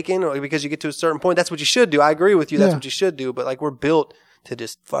 Stop taking? Or because you get to a certain point, that's what you should do. I agree with you. That's what you should do. But like, we're built to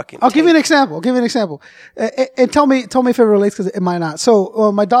just fucking. I'll give you an example. And tell me if it relates, because it might not.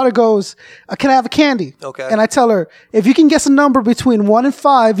 So my daughter goes, "Can I have a candy?" Okay. And I tell her, if you can guess a number between 1 and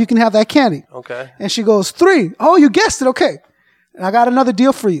 5, you can have that candy. Okay. And she goes, 3. Oh, you guessed it. Okay. And I got another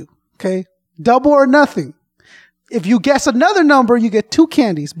deal for you. Okay. Double or nothing. If you guess another number, you get 2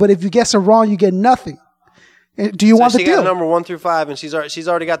 candies. But if you guess it wrong, you get nothing. Do you want the deal? She got number 1 through 5, and she's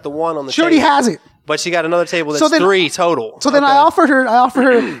already got the 1 on the table. She already has it. But she got another table that's 3 total. So then I offered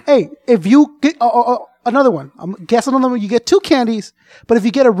her, hey, if you get another one, guess another one, you get 2 candies. But if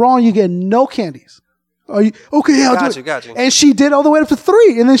you get it wrong, you get no candies. Are you okay? Yeah, I'll do it. Got you. And she did all the way up to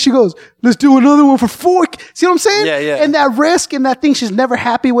 3, and then she goes, "Let's do another one for 4." See what I'm saying? Yeah. And that risk and that thing, she's never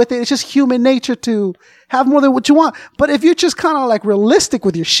happy with it. It's just human nature to have more than what you want. But if you're just kind of like realistic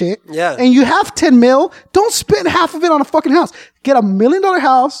with your shit, and you have 10 mil, don't spend half of it on a fucking house. Get $1 million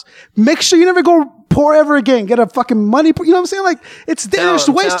house. Make sure you never go poor ever again. Get a fucking money. You know what I'm saying? Like, there's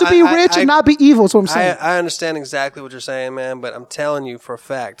ways to be rich and not be evil. That's what I'm saying. I understand exactly what you're saying, man. But I'm telling you for a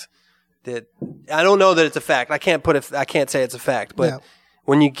fact that I don't know that it's a fact. I can't say it's a fact. But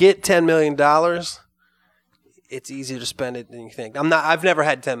when you get $10 million, it's easier to spend it than you think. I've never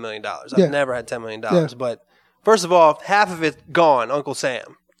had $10 million. I've never had $10 million. But first of all, half of it gone, Uncle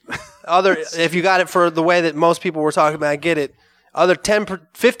Sam. If you got it for the way that most people were talking about, I get it. Other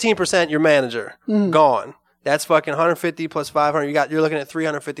 15% your manager gone. That's fucking 150 plus 500. You're looking at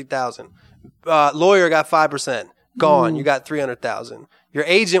 350,000. Lawyer got 5% gone. You got 300,000. Your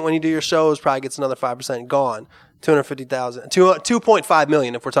agent, when you do your shows, probably gets another 5% gone. 250,000. 2.5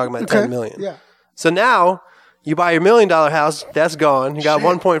 million if we're talking about 10 million. Yeah. So now you buy your $1 million house, that's gone. You got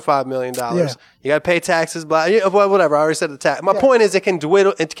 $1.5 million. You got to pay taxes, whatever. I already said the tax. My point is, it can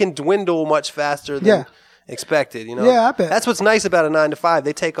dwindle much faster than expected. You know. Yeah, I bet. That's what's nice about a 9-to-5.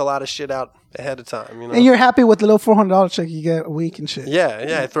 They take a lot of shit out ahead of time. You know. And you're happy with the little $400 check you get a week and shit.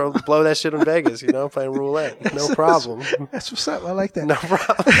 Yeah. Blow that shit in Vegas. You know, playing roulette. No problem. That's what's up. I like that. No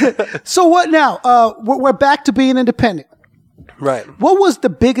problem. So what now? We're back to being independent. Right. What was the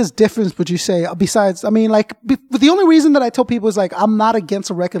biggest difference, would you say, besides, I mean, like, the only reason that I tell people is, like, I'm not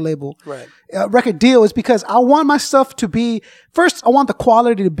against a record label, record deal, is because I want my stuff to be, first, I want the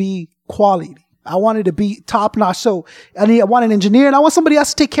quality to be quality. I wanted to be top notch. So I want an engineer and I want somebody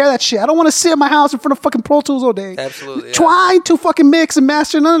else to take care of that shit. I don't want to sit in my house in front of fucking Pro Tools all day. Absolutely. Yeah. Trying to fucking mix and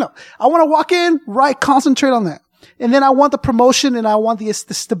master. No. I want to walk in, concentrate on that. And then I want the promotion and I want the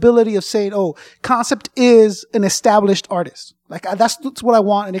stability of saying, oh, Concept is an established artist. Like that's what I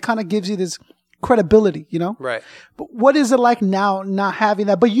want. And it kind of gives you this credibility, you know? Right. But what is it like now not having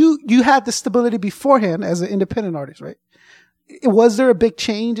that? But you had the stability beforehand as an independent artist, right? Was there a big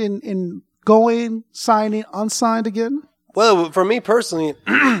change in going, signing, unsigned again? Well, for me personally,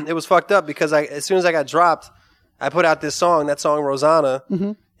 it was fucked up because as soon as I got dropped, I put out that song Rosanna,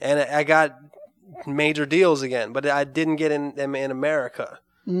 and I got major deals again, but I didn't get them in America.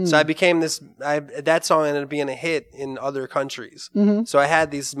 So I became that song ended up being a hit in other countries. So I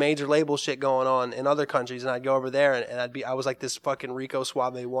had these major label shit going on in other countries, and I'd go over there and I was like this fucking Rico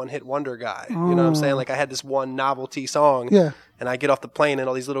Suave one-hit wonder guy. You know what I'm saying? Like I had this one novelty song. Yeah. And I get off the plane and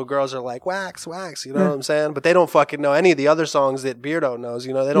all these little girls are like, wax, you know what I'm saying? But they don't fucking know any of the other songs that Beardo knows,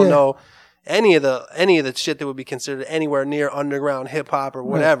 you know? They don't know any of the shit that would be considered anywhere near underground hip hop or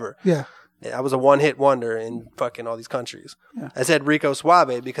whatever. Yeah. I was a one-hit wonder in fucking all these countries. Yeah. I said Rico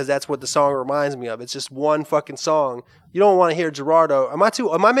Suave because that's what the song reminds me of. It's just one fucking song. You don't want to hear Gerardo. Am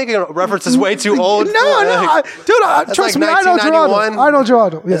I making references way too old? Dude, trust me, I know Gerardo. I know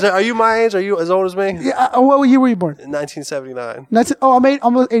Gerardo. Yeah. Are you my age? Are you as old as me? Yeah. What year were you born? 1979.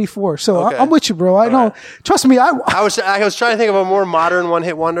 I'm 84. So okay. I'm with you, bro. I know. Right. Trust me. I was trying to think of a more modern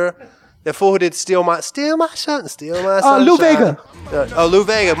one-hit wonder. The fool who did Steal My Sunshine. Lou Vega. Lou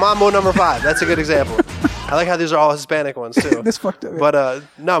Vega, Mambo No. 5. That's a good example. I like how these are all Hispanic ones too. This fucked up. But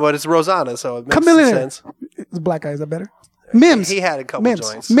but it's Rosanna, so it makes sense. It's a black guy. Is that better? Mims. He had a couple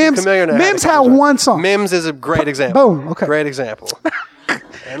joints. Mims had one song. Mims is a great example. Boom. Okay. Great example.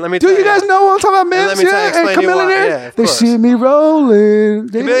 And let me do you guys know what I'm talking about, Mims? They see me rolling.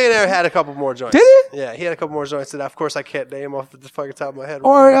 Chamillionaire had a couple more joints. Did he? Yeah, he had a couple more joints that, of course, I can't name off the fucking top of my head.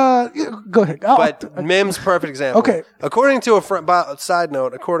 Or go ahead. But Mims, perfect example. Okay. According to a friend, side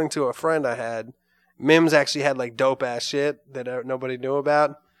note, according to a friend I had, Mims actually had like dope ass shit that nobody knew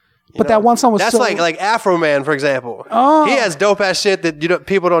about. But that one song was that's like Afro Man, for example. Oh. He has dope ass shit that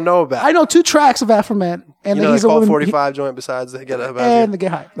people don't know about. I know 2 tracks of Afro Man, and he's a Colt 45 joint besides the Get Up and the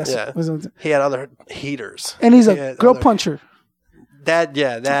Get High. He had other heaters, and he's a girl puncher. That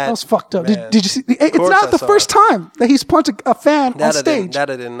was fucked up. Did you see? It's not the first time that he's punched a fan on stage. That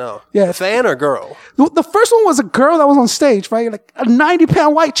I didn't know. Yeah, a fan or girl? The first one was a girl that was on stage, right? Like a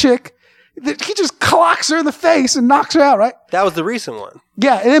 90-pound white chick. He just clocks her in the face and knocks her out, right? That was the recent one.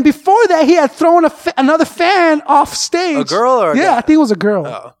 Yeah, and then before that, he had thrown another fan off stage. A girl or a guy? Yeah, I think it was a girl.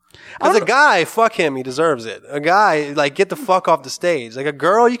 Oh. Because a guy, fuck him, he deserves it. A guy, like, get the fuck off the stage. Like a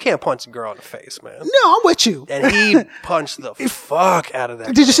girl, you can't punch a girl in the face, man. No, I'm with you. And he punched the fuck out of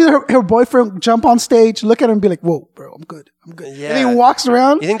that. Did you see her boyfriend jump on stage, look at him and be like, whoa, bro, I'm good. Yeah. And he walks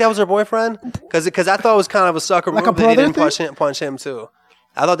around. You think that was her boyfriend? Because I thought it was kind of a sucker move that he didn't punch him too.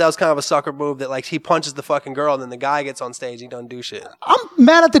 I thought that was kind of a sucker move that like he punches the fucking girl and then the guy gets on stage, he doesn't do shit. I'm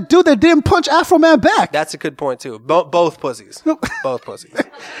mad at the dude that didn't punch Afro Man back. That's a good point too. Both pussies. Both pussies.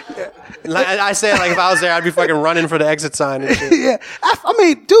 Like, I say like if I was there, I'd be fucking running for the exit sign and shit. Yeah. I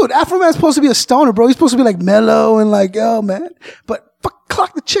mean, dude, Afro Man's supposed to be a stoner, bro. He's supposed to be like mellow and like, yo, man. But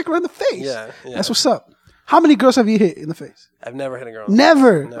clock the chick right in the face. Yeah. That's what's up. How many girls have you hit in the face? I've never hit a girl.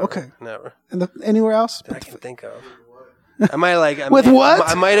 Never? Okay. Never. Anywhere else? That I can think of. I might what?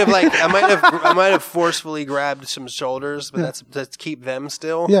 I might have forcefully grabbed some shoulders, but that's to keep them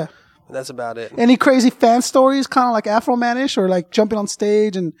still. Yeah. That's about it. Any crazy fan stories, kind of like Afro Man-ish, or like jumping on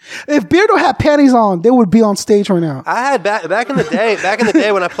stage? And if Beardo had panties on, they would be on stage right now. I had back in the day. Back in the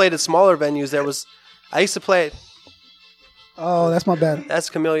day when I played at smaller venues, I used to play. Oh, that's my bad. That's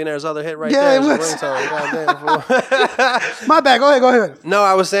Chamillionaire's other hit right there. Yeah, it was. My bad. Go ahead. No,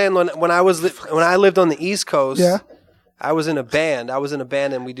 I was saying when I lived on the East Coast. Yeah. I was in a band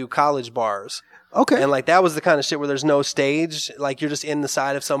and we do college bars. Okay. And like that was the kind of shit where there's no stage. Like you're just in the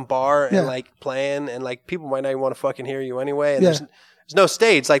side of some bar and like playing and like people might not even want to fucking hear you anyway. And there's no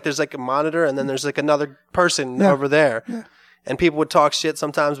stage. Like there's like a monitor and then there's like another person over there. Yeah. And people would talk shit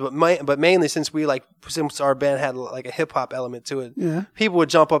sometimes, but mainly since our band had like a hip hop element to it, people would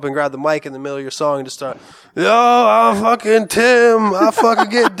jump up and grab the mic in the middle of your song and just start, yo, I'm fucking Tim, I fucking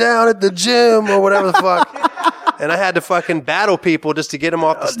get down at the gym or whatever the fuck. And I had to fucking battle people just to get them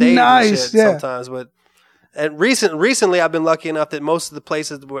off the stage and shit sometimes. And recently I've been lucky enough that most of the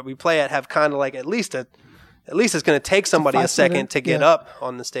places where we play at have kind of like at least it's going to take somebody a second to get up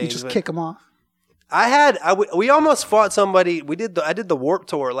on the stage. You just kick them off. We almost fought somebody. I did the Warped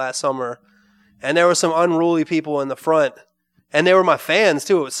Tour last summer, and there were some unruly people in the front, And they were my fans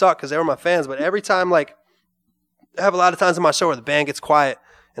too. It would suck because they were my fans. But every time, like, I have a lot of times in my show where the band gets quiet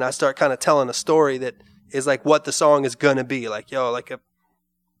and I start kind of telling a story that is like what the song is gonna be. Like, yo, like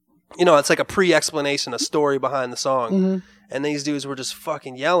it's like a pre-explanation, a story behind the song. Mm-hmm. And these dudes were just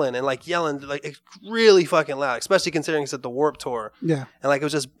fucking yelling like really fucking loud, especially considering it's at the Warped Tour. Yeah. And like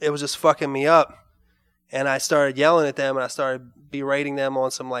it was just fucking me up. And I started yelling at them and I started berating them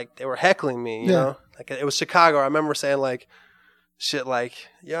on some, like, they were heckling me, you know? Like, it was Chicago. I remember saying, like, shit like,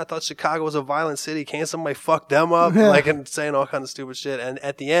 yeah, I thought Chicago was a violent city. Can't somebody fuck them up? Yeah. Like, and saying all kinds of stupid shit. And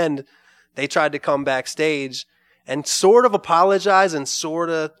at the end, they tried to come backstage and sort of apologize and sort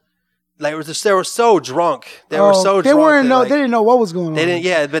of, like, they were so drunk. They were so drunk. They didn't know what was going on. They didn't,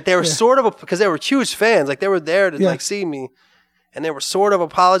 yeah, but they were sort of, because they were huge fans. Like, they were there to, like, see me. And they were sort of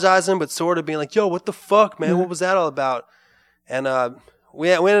apologizing, but sort of being like, yo, what the fuck, man? What was that all about? And we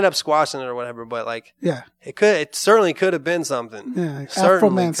ended up squashing it or whatever, but, like, it certainly could have been something. Yeah,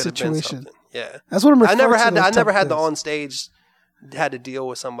 Afro-Man situation. Yeah. That's what I'm referring to. I never had the on-stage, had to deal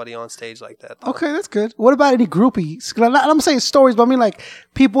with somebody on stage like that, though. Okay, that's good. What about any groupies? I'm saying stories, but I mean, like,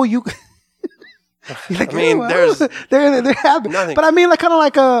 people you... Like, I mean, they're happy. Nothing. But I mean, like, kind of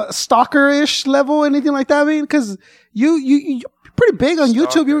like a stalker-ish level, anything like that. I mean, because you're pretty big on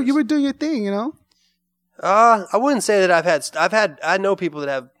YouTube. You were doing your thing, you know. I wouldn't say that I know people that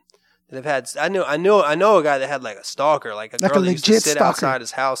have had. I know a guy that had like a stalker, like a girl that used to sit outside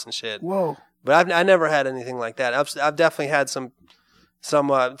his house and shit. Whoa. But I never had anything like that. I've definitely had some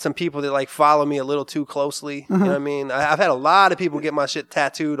people that like follow me a little too closely. You know what I mean? I've had a lot of people get my shit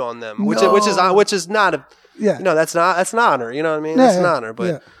tattooed on them, which is not a, that's an honor. You know what I mean? That's an honor.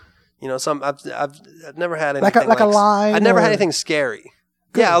 But you know, I've never had anything like a line. I've never had anything scary.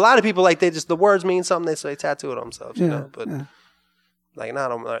 Good. Yeah, a lot of people like the words mean something. They tattoo it on themselves. You know, but like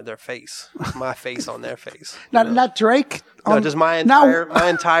not on their face, my face on their face. Not Drake. No, just my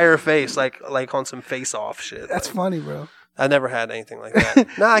entire face, like on some face off shit. That's funny, bro. I never had anything like that.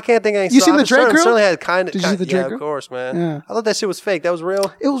 No, I can't think of anything. You seen the Drake girl? Certainly had kind of. Did you see the Drake girl? Of course, man. Yeah. I thought that shit was fake. That was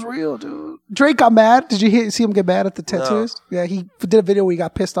real. It was real, dude. Drake got mad. Did you see him get mad at the tattoos? No. Yeah, he did a video where he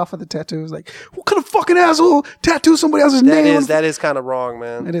got pissed off at the tattoos. Like, what kind of fucking asshole tattoo somebody else's name? That is kind of wrong,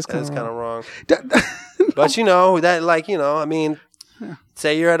 man. It is kind of wrong. But you know that, like, you know, I mean. Yeah.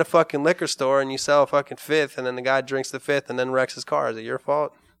 Say you're at a fucking liquor store and you sell a fucking fifth, and then the guy drinks the fifth and then wrecks his car. Is it your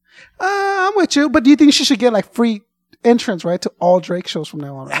fault? I'm with you, but do you think she should get like free entrance, right, to all Drake shows from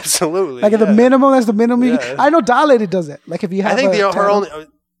now on? Right? Absolutely. Like at the minimum, that's the minimum. Yeah. I know Dilated does it. Like if you have, I think her only.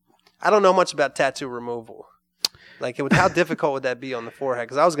 I don't know much about tattoo removal. Like, how difficult would that be on the forehead?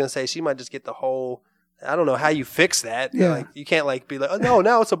 Because I was gonna say she might just get the whole. I don't know how you fix that. Yeah. Like, you can't like be like, oh no,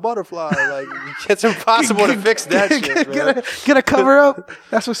 now it's a butterfly. Like, it's impossible to fix that shit. Get a cover up.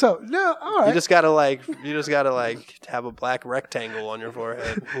 That's what's up. No, all right. You just gotta have a black rectangle on your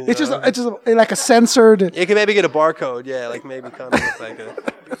forehead. It's just like a censored. You can maybe get a barcode. Yeah, like maybe kind of look like a.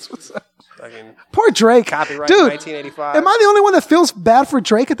 That's what's up. Poor Drake. Copyright dude, 1985. Am I the only one that feels bad for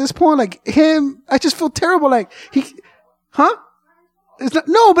Drake at this point? Like him, I just feel terrible. Like It's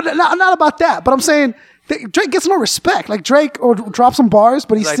not about that. But I'm saying Drake gets no respect. Like Drake or drops some bars,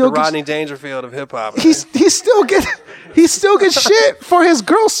 but he like still the Rodney Dangerfield of hip hop. He still gets shit for his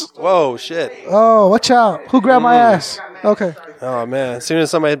girls. Whoa, shit! Oh, watch out! Who grabbed my ass? Okay. Oh man! As soon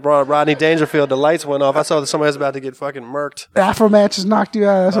as somebody brought Rodney Dangerfield, the lights went off. I saw that somebody was about to get fucking murked. Afro-Man just knocked you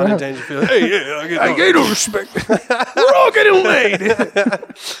out. Rodney Dangerfield. Hey, I get no respect. We're all getting laid.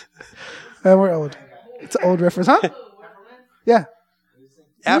 And we're old. It's an old reference, huh? Yeah.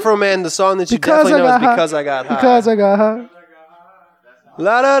 Afro-Man, the song that you definitely know is Because I Got High. Because I Got High.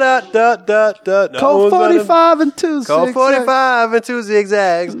 La da da da da da. Code 45 and 2 zigzags. Code 45 and 2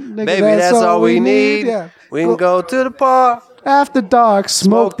 zigzags. Baby, that's all we need. Yeah. We can go to the park. After dark,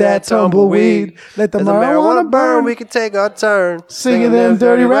 smoke that tumbleweed. Let the marijuana burn. We can take our turn. Singing them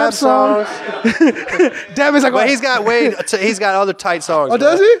dirty rap songs. Damn, it's like, but he's got other tight songs. Oh,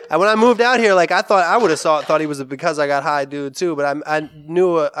 does he? And when I moved out here, like I would have thought he was a Because I Got High dude too. But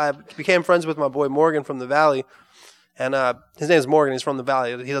I became friends with my boy Morgan from the Valley. And his name's Morgan. He's from the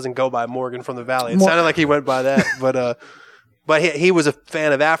Valley. He doesn't go by Morgan from the Valley. It sounded like he went by that. But he was a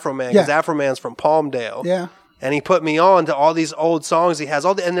fan of Afro-Man because Afro-Man's from Palmdale. Yeah. And he put me on to all these old songs he has.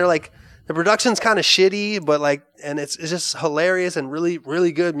 And they're like, the production's kind of shitty, but like, and it's just hilarious and really,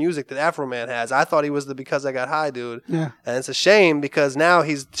 really good music that Afro-Man has. I thought he was the Because I Got High dude. Yeah. And it's a shame because now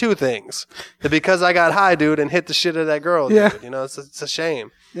he's two things. The Because I Got High dude and hit the shit out of that girl dude. You know, it's a shame.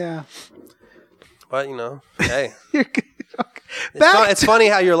 Yeah. But, you know, hey. You're good. Okay. It's funny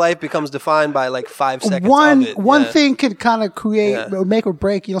how your life becomes defined by like 5 seconds of it. One thing could kind of create, make or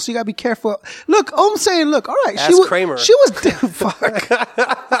break, so you gotta be careful. Look, I'm saying, all right. Ask Kramer. She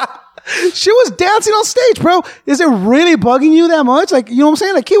was dancing on stage, bro. Is it really bugging you that much? Like, you know what I'm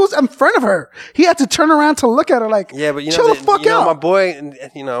saying? Like, he was in front of her. He had to turn around to look at her like, yeah, but chill the fuck out. My boy,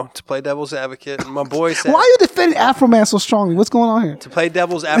 to play devil's advocate, my boy said, why are you defending Afro Man so strongly? What's going on here? To play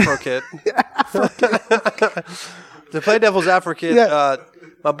devil's advocate. To play devil's advocate,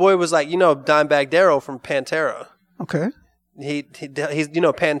 my boy was like, Dimebag Darrell from Pantera. Okay. He's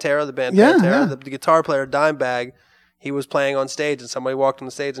Pantera, the band Pantera, the guitar player Dimebag. He was playing on stage and somebody walked on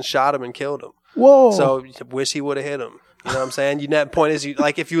the stage and shot him and killed him. Whoa. So wish he would have hit him. You know what I'm saying? That point is,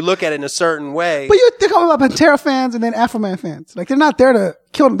 if you look at it in a certain way. But you think about Pantera fans and then Afro Man fans. Like, they're not there to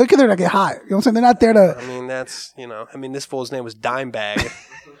kill them. They're there to get high. You know what I'm saying? They're not there to. This fool's name was Dimebag.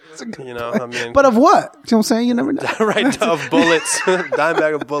 But of what? You know what I'm saying? You never know. Right, of bullets.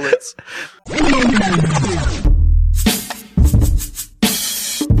 Dimebag of bullets.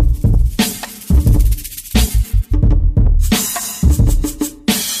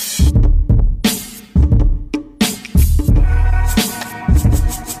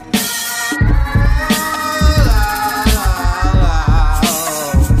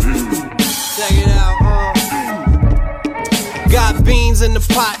 In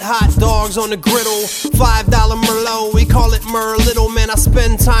the pot, hot dogs on the griddle, $5 Merlot, we call it Merlittle. Man, I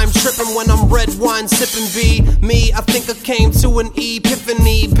spend time tripping when I'm red wine sipping. Me, I think I came to an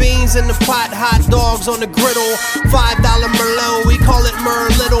epiphany. Beans in the pot, hot dogs on the griddle, $5 Merlot, we call it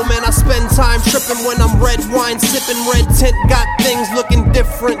Merlittle. Man, I spend time tripping when I'm red wine sipping. Red tint got things looking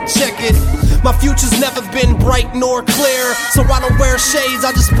different, check it. My future's never been bright nor clear, so I don't wear shades, I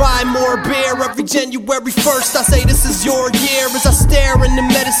just buy more beer. Every January 1st I say this is your year, as I stare in the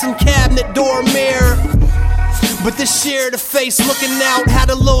medicine cabinet door mirror. But this year the face looking out had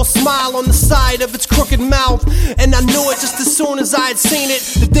a little smile on the side of its crooked mouth, and I knew it just as soon as I had seen it,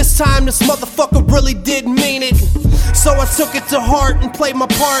 that this time this motherfucker really did mean it. So I took it to heart and played my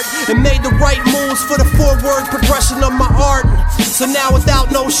part and made the right moves for the forward progression of my art. So now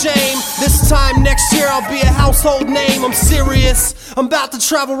without no shame, this time next year I'll be a household name. I'm serious, I'm about to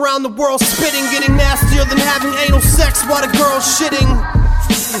travel around the world spitting, getting nastier than having anal sex while the girl's shitting.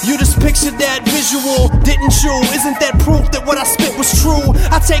 You just pictured that visual, didn't you? Isn't that proof that what I spit was true?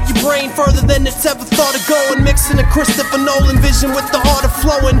 I take your brain further than it's ever thought of going, mixing a Christopher Nolan vision with the art of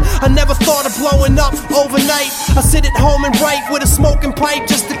flowing. I never thought of blowing up overnight. I sit at home and write with a smoking pipe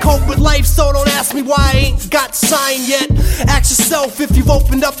just to cope with life, so don't ask me why I ain't got signed yet. Ask yourself if you've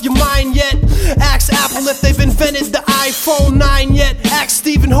opened up your mind yet. Ask Apple if they've invented the iPhone 9 yet. Ask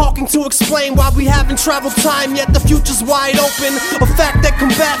Stephen Hawking to explain why we haven't traveled time yet. The future's wide open, a fact that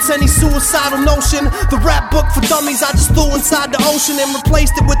combats any suicidal notion. The rap book for dummies I just threw inside the ocean and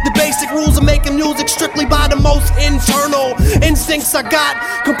replaced it with the basic rules of making music strictly by the most internal instincts I got.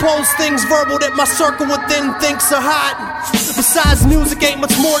 Compose things verbal that my circle within thinks are hot. Besides music ain't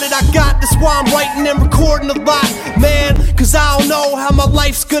much more that I got. That's why I'm writing and recording a lot, man, cause I don't know how my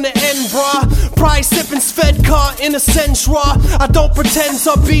life's gonna end, bruh. Probably sipping Svedka in a Sentra. I don't pretend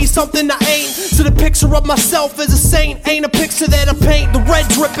to be something I ain't, so the picture of myself as a saint ain't a picture that I paint. The red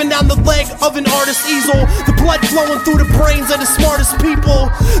dripping down the leg of an artist's easel, the blood flowing through the brains of the smartest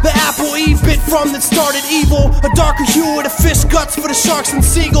people. The apple Eve bit from that started evil, a darker hue of the fish guts for the sharks and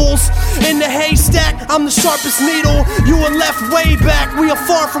seagulls. In the haystack, I'm the sharpest needle. You are left way back, we are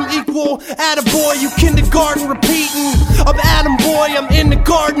far from equal. Attaboy, you kindergarten repeating. I'm Adam Boy, I'm in the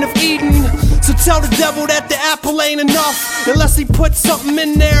Garden of Eden. So tell the devil that the apple ain't enough, unless he puts something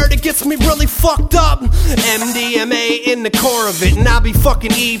in there that gets me really fucked up. MDMA in the core of it, and I'll be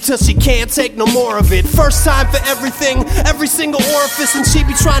fucking Eve till she can't take no more of it. First time for everything, every single orifice, and she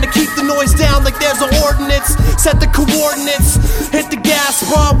be trying to keep the noise down like there's an ordinance. Set the coordinates, hit the gas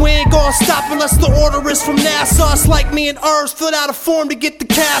bar, we ain't gonna stop unless the order is from NASA. It's like me and Herbs filled out a form to get the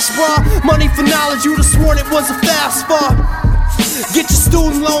cash, bruh. Money for knowledge, you'd have sworn it was a FAFSA. Get your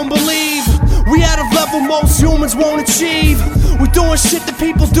student loan, believe we at a level most humans won't achieve. We doing shit that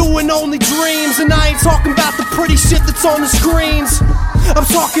people do in only dreams, and I ain't talking about the pretty shit that's on the screens. I'm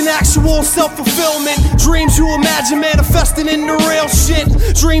talking actual self-fulfillment. Dreams you imagine manifesting into real shit.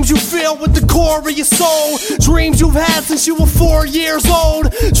 Dreams you feel with the core of your soul. Dreams you've had since you were 4 years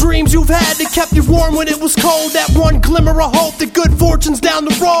old. Dreams you've had that kept you warm when it was cold. That one glimmer of hope that good fortune's down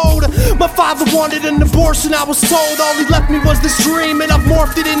the road. My father wanted an abortion, I was told. All he left me was this dream, and I've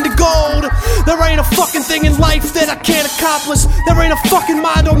morphed it into gold. There ain't a fucking thing in life that I can't accomplish. There ain't a fucking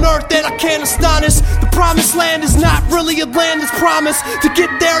mind on earth that I can't astonish. The promised land is not really a land that's promised. To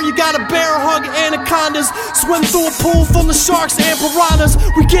get there, you gotta bear hug anacondas. Swim through a pool full of sharks and piranhas.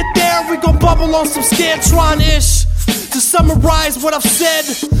 We get there, we gon' bubble on some Scantron-ish. To summarize what I've said,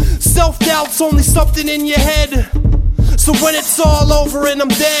 self-doubt's only something in your head. So when it's all over and I'm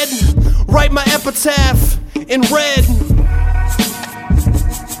dead, write my epitaph in red.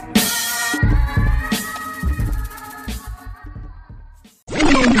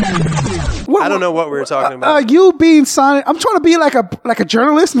 I don't know what we were talking about. You being Sonic. I'm trying to be like a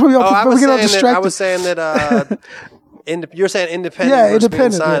journalist. I was saying that you're saying independent. Yeah, versus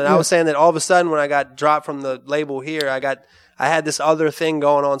independent. Being signed. Yeah. I was saying that all of a sudden when I got dropped from the label here, I had this other thing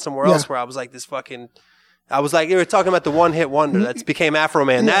going on somewhere else where I was like this fucking. I was like, you were talking about the one-hit wonder that became Afro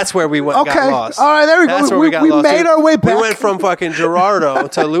Man. Yeah. That's where we got lost. All right, there we go. That's where we got lost. Made our way back. We went from fucking Gerardo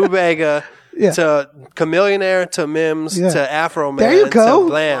to Lou Bega to Chameleonaire to Mims to Afro Man there you go. to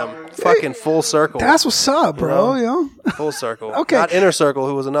Blam. Fucking full circle. That's what's up, bro. You know? Full circle. Okay. Not Inner Circle,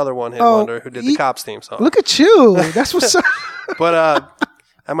 who was another one-hit wonder who did the Cops theme song. Look at you. That's what's up. But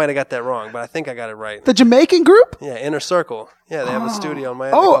I might have got that wrong, but I think I got it right. The Jamaican group? Yeah, Inner Circle. Yeah, they have a studio in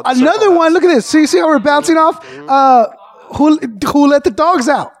Miami. Oh, another one. Look at this. See how we're bouncing off? Who let the dogs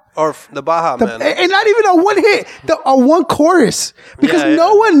out? Or the Baja Man. And not even a one hit, a one chorus. Because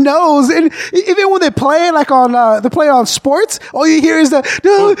no one knows. And even when they play it, like on, they play it on sports, all you hear is the,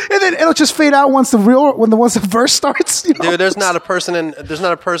 and then it'll just fade out once the verse starts. You know? Dude, there's not a person in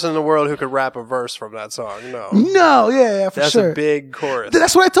the world who could rap a verse from that song. No. No, yeah, for That's sure. That's a big chorus.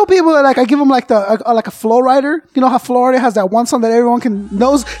 That's what I tell people. Like, I give them like a flow rider. You know how Flow Rider has that one song that everyone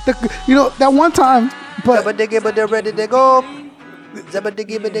knows, that one time. But ready to go.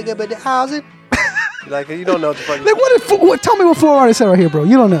 How's it? Like, you don't know what the fuck. Like, tell me what Flow Rider said right here, bro.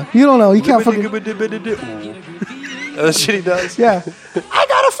 You don't know. You can't fucking. That's shit he does. Yeah. I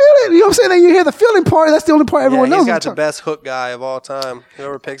gotta feel it. You know what I'm saying? Then you hear the feeling part. That's the only part everyone knows. He's got the best hook guy of all time.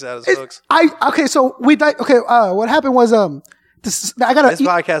 Whoever picks out his hooks. So what happened was this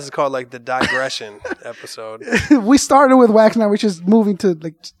podcast is called like the digression episode. We started with Wax Now, which is moving to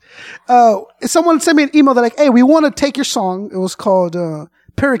like. Someone sent me an email. They're like, "Hey, we want to take your song. It was called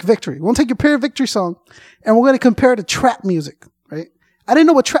Pyrrhic Victory. We want to take your Pyrrhic Victory song, and we're going to compare it to trap music." Right? I didn't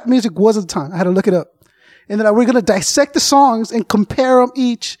know what trap music was at the time. I had to look it up. And then we're going to dissect the songs and compare them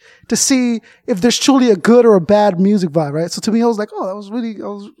each to see if there's truly a good or a bad music vibe, right? So to me, I was like, oh, that was really,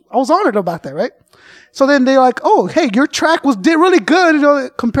 I was honored about that, right? So then they're like, oh, hey, your track did really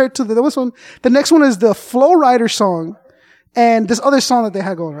good, compared to this one. The next one is the Flow Rider song and this other song that they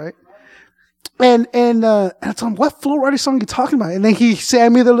had going, right? And I told him, what Flow Rider song are you talking about? And then he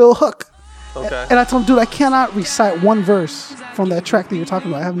sang me the little hook. Okay. And I told him, dude, I cannot recite one verse from that track that you're talking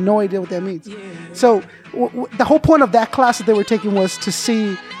about. I have no idea what that means. So the whole point of that class that they were taking was to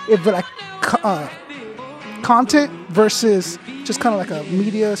see if like content versus just kind of like a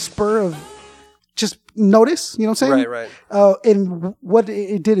media spur of just notice, you know what I'm saying? Right. And what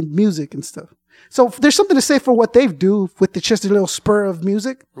it did in music and stuff. So there's something to say for what they do with just a little spur of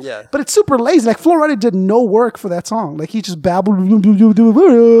music. Yeah. But it's super lazy. Like Flow Rider did no work for that song. Like he just babbled and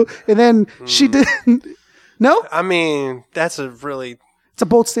then she did. No? I mean, that's a really... It's a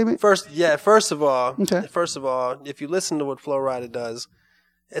bold statement. First of all, if you listen to what Flow Rider does,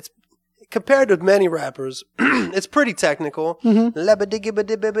 it's compared to many rappers, it's pretty technical. And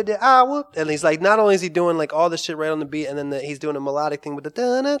he's like, not only is he doing like all this shit right on the beat, and then he's doing a melodic thing with the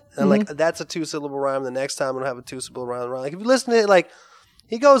da-na, and like that's a 2-syllable rhyme. The next time it'll have a 2-syllable rhyme. Like if you listen to it, like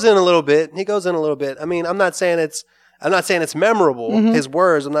he goes in a little bit. I mean, I'm not saying it's memorable. His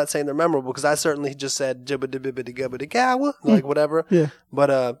words, I'm not saying they're memorable because I certainly just said like whatever. Yeah.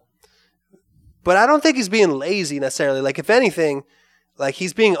 But I don't think he's being lazy necessarily. Like if anything, like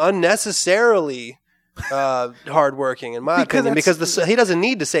he's being unnecessarily hardworking in my opinion because he doesn't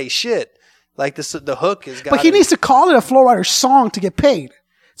need to say shit. Like the hook is. But he needs to call it a Flow Rider song to get paid.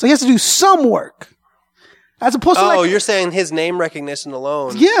 So he has to do some work. As opposed to you're saying his name recognition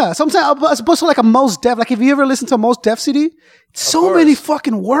alone. Yeah, sometimes as opposed to like a Mos Def. Like if you ever listen to a Mos Def CD, so many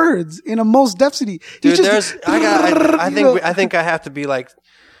fucking words in a Mos Def CD. Dude, I think I have to be like,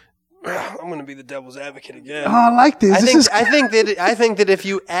 I'm going to be the devil's advocate again. Oh, I like this. I think that if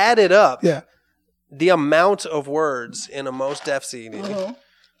you add it up, yeah, the amount of words in a Mos Def CD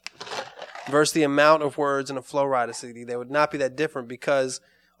versus the amount of words in a Flow Rider CD, they would not be that different because.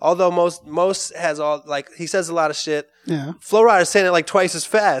 Although most has all like he says a lot of shit. Yeah. Flow Rider's saying it like twice as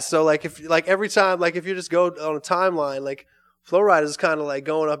fast. So like if every time like if you just go on a timeline, like Flow Rider is kind of like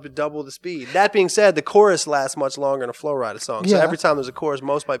going up to double the speed. That being said, the chorus lasts much longer in a Flow Rider song. So every time there's a chorus,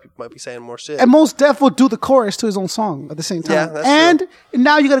 most might be saying more shit. And Mos Def will do the chorus to his own song at the same time. Yeah, that's true. And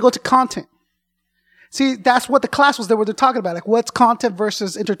now you got to go to content. See, that's what the class was. They were talking about, like, what's content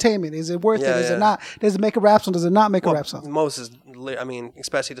versus entertainment? Is it worth it? Is it not? Does it make a rap song? Does it not make a rap song? Most is, I mean,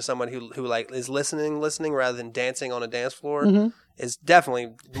 especially to someone who like is listening rather than dancing on a dance floor, is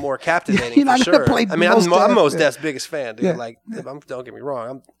definitely more captivating for sure. I mean, I'm Mos Def's biggest fan, dude. Like, don't get me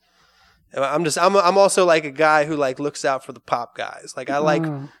wrong, I'm also like a guy who like looks out for the pop guys. Like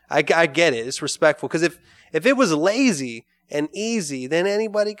I get it. It's respectful because if it was lazy and easy, then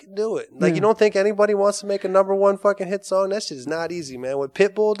anybody could do it. Like, you don't think anybody wants to make a number one fucking hit song? That shit is not easy, man. What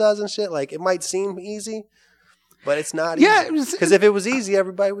Pitbull does and shit, like, it might seem easy, but it's not easy. Because if it was easy,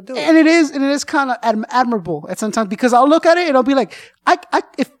 everybody would do it. And it is kind of admirable at some times, because I'll look at it and I'll be like,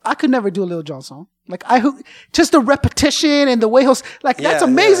 if I could never do a Lil Jon song. Like, just the repetition and the way he'll, like, that's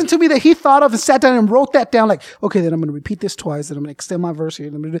amazing to me that he thought of and sat down and wrote that down. Like, okay, then I'm going to repeat this twice, then I'm going to extend my verse here.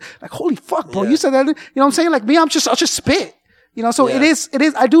 And I'm gonna do, like, holy fuck, bro, you said that. You know what I'm saying? Like, me, I'll just spit. You know, so it is,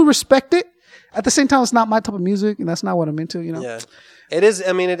 I do respect it. At the same time, it's not my type of music, and that's not what I'm into, you know? Yeah. It is,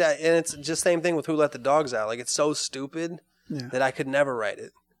 I mean, and it's just same thing with Who Let the Dogs Out. Like, it's so stupid that I could never write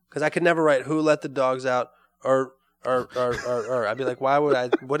it. Because I could never write Who Let the Dogs Out or I'd be like, why would I,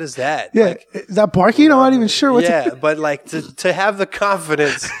 what is that? Yeah. Like, is that barking? I'm not even sure what but like to have the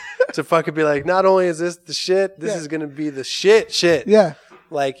confidence to fucking be like, not only is this the shit, this is going to be the shit. Yeah.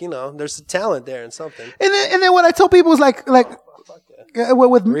 Like, you know, there's a talent there and something. And then what I tell people is like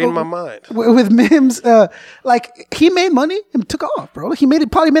with reading my mind with Mims, like, he made money and took off, bro. Like, he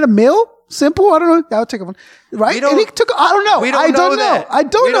probably made $1 million. Simple. I don't know. I'll take one. Right? And he took, I don't know. I don't know. I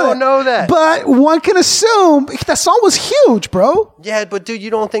don't know that. But one can assume that song was huge, bro. Yeah, but dude, you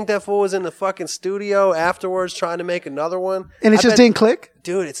don't think that fool was in the fucking studio afterwards trying to make another one? And it just didn't click?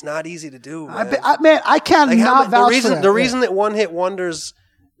 Dude, it's not easy to do, man. I can't not vouch for that. The reason that one-hit wonders,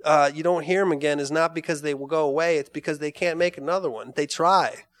 you don't hear them again, is not because they will go away. It's because they can't make another one. They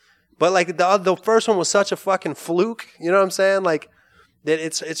try. But like the first one was such a fucking fluke. You know what I'm saying? Like, that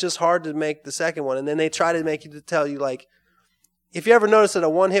it's just hard to make the second one. And then they try to make you to tell you, like, if you ever notice that a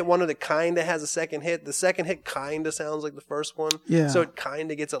one-hit wonder that kind of has a second hit, the second hit kind of sounds like the first one. Yeah. So it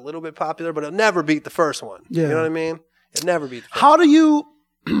kind of gets a little bit popular, but it'll never beat the first one. Yeah. You know what I mean? It'll never beat the first one. How do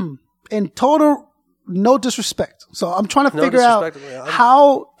you, in total, no disrespect. So I'm trying to figure out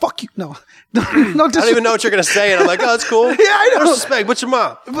how, fuck you, no disrespect. I don't even know what you're going to say, and I'm like, oh, that's cool. Yeah, I know. No disrespect, what's your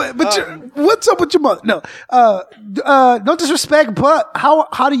mom? But what's up with your mother? No, no disrespect, but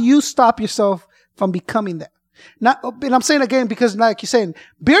how do you stop yourself from becoming that? And I'm saying again, because like you're saying,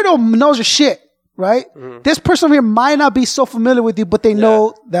 Beardo knows your shit, right? Mm-hmm. This person over here might not be so familiar with you, but they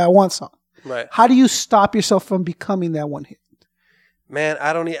know that one song. Right. How do you stop yourself from becoming that one hit? Man,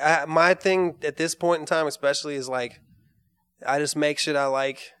 my thing at this point in time especially is like, I just make shit I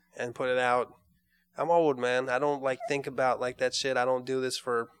like and put it out. I'm old, man. I don't like think about like that shit. I don't do this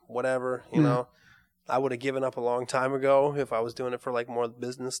for whatever, you know. I would have given up a long time ago if I was doing it for like more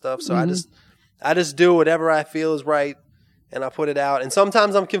business stuff. So I just do whatever I feel is right and I put it out. And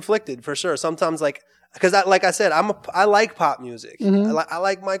sometimes I'm conflicted for sure. Sometimes like, because like I said, I like pop music. I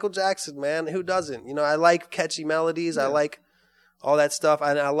like Michael Jackson, man. Who doesn't? You know, I like catchy melodies. I like all that stuff.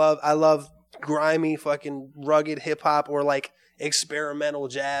 And I love grimy fucking rugged hip hop or like experimental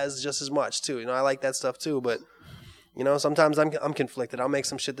jazz just as much too. You know, I like that stuff too. But you know, sometimes I'm conflicted. I'll make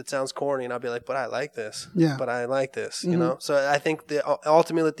some shit that sounds corny and I'll be like, but I like this. Yeah. But I like this. You know. So I think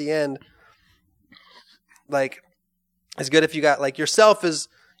ultimately at the end, like, it's good if you got like yourself is.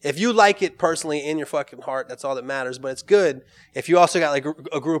 If you like it personally in your fucking heart, that's all that matters. But it's good if you also got like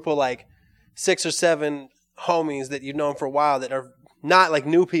a group of like 6 or 7 homies that you've known for a while that are not like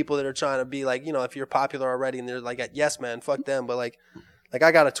new people that are trying to be like, you know, if you're popular already and they're like at Yes Man, fuck them. But like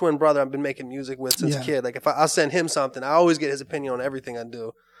I got a twin brother I've been making music with since a kid. Like if I'll send him something, I always get his opinion on everything I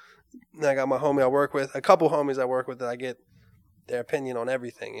do. And I got my homie I work with, a couple homies I work with that I get their opinion on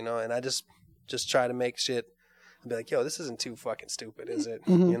everything, you know, and I just try to make shit. I'd be like, yo, this isn't too fucking stupid, is it?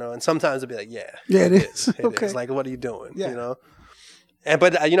 You know, and sometimes I'd be like, yeah, it is. It is. Like, what are you doing? You know,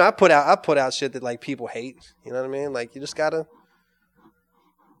 but you know, I put out shit that like people hate. You know what I mean? Like, you just gotta,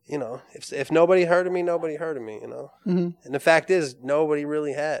 you know, if nobody heard of me, nobody heard of me. You know, and the fact is, nobody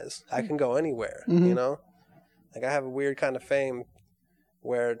really has. I can go anywhere. You know, like I have a weird kind of fame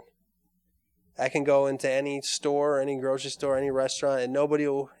where I can go into any store, any grocery store, any restaurant, and nobody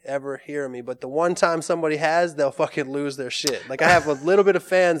will ever hear me. But the one time somebody has, they'll fucking lose their shit. Like I have a little bit of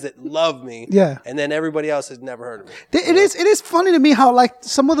fans that love me, and then everybody else has never heard of me. It is funny to me how like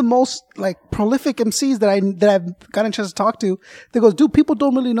some of the most like prolific MCs that I've gotten a chance to talk to, they go, dude, people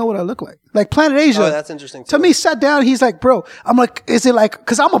don't really know what I look like. Like Planet Asia. Oh, that's interesting too. To me, sat down, he's like, bro, I'm like, is it like,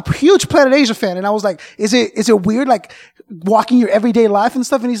 cause I'm a huge Planet Asia fan. And I was like, is it weird like walking your everyday life and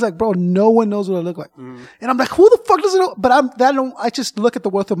stuff? And he's like, bro, no one knows what I look like. And I'm like, who the fuck does it know? But I just look at the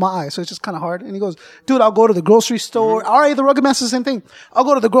worth of my eyes. So it's just kind of hard. And he goes, dude, I'll go to the grocery store. R.A. the Rugged Master's the same thing. I'll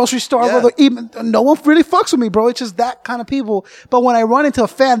go to the grocery store. I'll go to no one really fucks with me, bro. It's just that kind of people. But when I run into a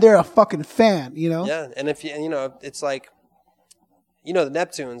fan, they're a fucking fan, you know? Yeah. And if you know, it's like, you know, the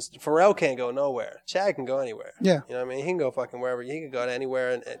Neptunes, Pharrell can't go nowhere. Chad can go anywhere. Yeah. You know what I mean? He can go fucking wherever. He can go to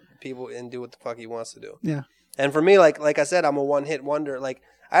anywhere and people and do what the fuck he wants to do. Yeah. And for me, like I said, I'm a one-hit wonder. Like,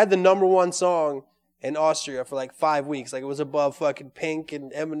 I had the #1 song in Austria for like 5 weeks. Like, it was above fucking Pink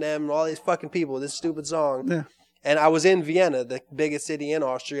and Eminem and all these fucking people, this stupid song. Yeah. And I was in Vienna, the biggest city in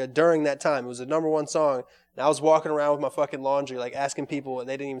Austria, during that time. It was the #1 song. And I was walking around with my fucking laundry, like asking people, and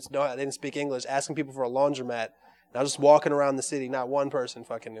they didn't even know, they didn't speak English, asking people for a laundromat. And I was just walking around the city. Not one person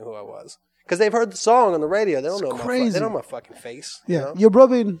fucking knew who I was. Because they've heard the song on the radio. They don't know they don't know my fucking face. Yeah. You know? You're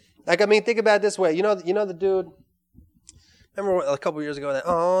rubbing. Like, I mean, think about it this way. You know the dude. Remember a couple years ago that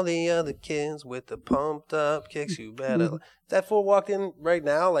all the other kids with the pumped up kicks you better. If that fool walked in right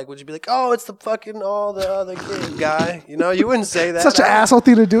now, like, would you be like, oh, it's the fucking all the other kid guy? You know, you wouldn't say that. Such an asshole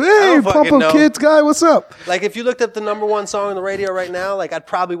thing to do. Hey, pump up kids guy, what's up? Like, if you looked up the #1 song on the radio right now, like, I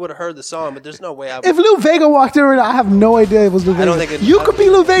probably would have heard the song, but there's no way I would. If Lou Vega walked in right now, I have no idea it was Lou Vega. I don't think you could be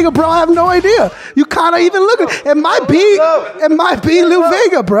Lou Vega, bro. I have no idea. You kind of even look at it. Might be Lou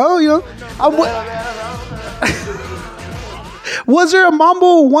Vega, bro. You know, was there a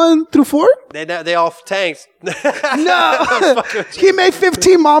Mambo 1 through 4? They all tanked. No, he made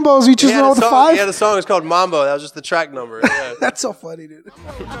 15 Mambos. You just know the 5. Yeah, the song is called Mambo. That was just the track number. Yeah. That's so funny, dude.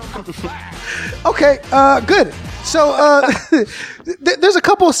 Okay, good. So there's a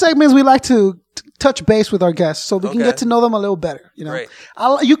couple of segments we like to touch base with our guests, so we can get to know them a little better. You know, Great.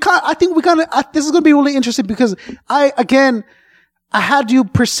 I think this is going to be really interesting because I had you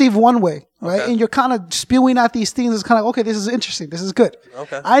perceive one way, right? And you're kind of spewing out these things. It's kind of, okay, this is interesting. This is good.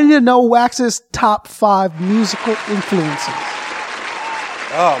 Okay. I need to know Wax's top 5 musical influences.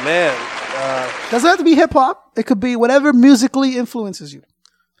 Oh, man. Doesn't have to be hip hop. It could be whatever musically influences you.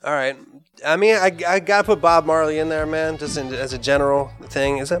 All right. I mean, I got to put Bob Marley in there, man, just as a general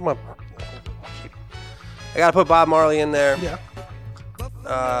thing. Is that my... I got to put Bob Marley in there. Yeah.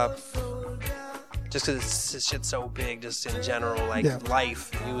 Just because this shit's so big, just in general, like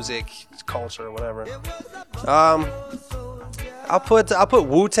life, music, culture, whatever. I'll put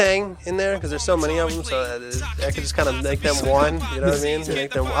Wu-Tang in there because there's so many of them, so I could just kind of make them one. You know what I mean?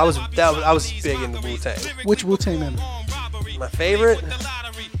 Make them. I was big into Wu-Tang. Which Wu-Tang member? My favorite.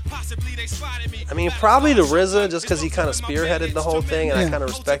 I mean, probably the RZA, just because he kind of spearheaded the whole thing, and I kind of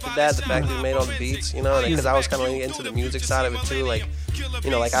respected that. The fact that he made all the beats, you know, because I was kind of into the music side of it too. Like, you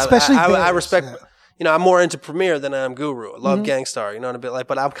know, like I respect. Yeah. You know, I'm more into Premier than I am Guru. I love Gangstar, you know, and a bit like,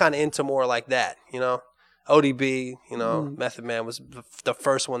 but I'm kind of into more like that, you know. ODB, you know, Method Man was the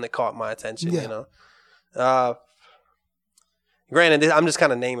first one that caught my attention, you know. Granted, I'm just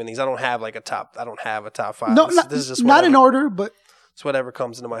kind of naming these. I don't have a top 5. No, this is just not in order, but it's whatever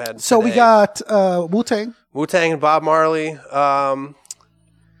comes into my head. So today. We got Wu-Tang. Wu-Tang and Bob Marley.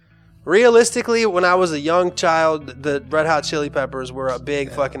 Realistically, when I was a young child, the Red Hot Chili Peppers were a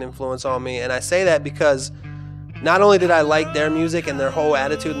big fucking influence on me. And I say that because not only did I like their music and their whole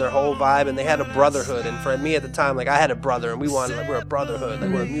attitude and their whole vibe, and they had a brotherhood. And for me at the time, like, I had a brother, and we're a brotherhood.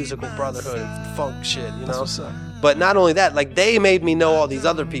 Like, we're a musical brotherhood and funk shit, you know? That's what's up. But not only that, like, they made me know all these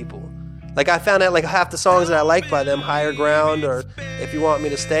other people. Like, I found out, like, half the songs that I liked by them, Higher Ground or If You Want Me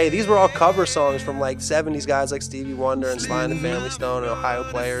to Stay, these were all cover songs from, like, 70s guys like Stevie Wonder and Sly and the Family Stone and Ohio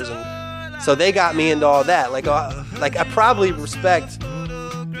Players. And so they got me into all that. Like I probably would,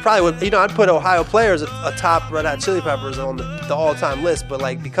 you know, I'd put Ohio Players atop Red Hot Chili Peppers on the all-time list. But,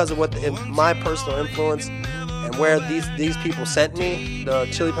 like, because of my personal influence and where these people sent me, the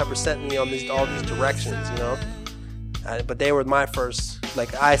Chili Peppers sent me on all these directions, you know. But they were my first,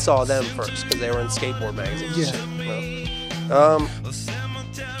 like, I saw them first because they were in skateboard magazines and shit, you know?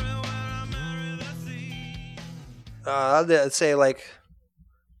 I'd say, like,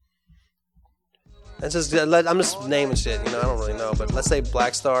 I'm just naming shit, you know, I don't really know, but let's say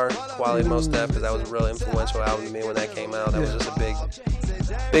Black Star, Wally Mos Def, because that was a really influential album to me when that came out. That was just a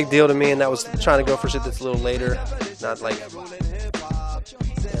big deal to me, and that was trying to go for shit that's a little later, not like,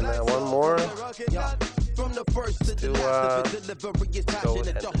 and one more. Let's go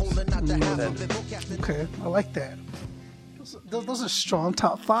with Hendrix. Okay, I like that. Those are strong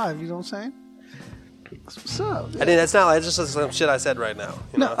top 5, you know what I'm saying? That's what's up. Yeah. I mean, that's not like, it's just some shit I said right now.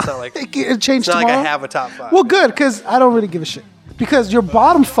 You know, it's not like it changed. It's not tomorrow. like I have a top 5. Well, good, because I don't really give a shit. Because your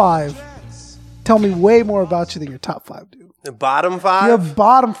bottom 5 tell me way more about you than your top 5 do. The bottom 5? Your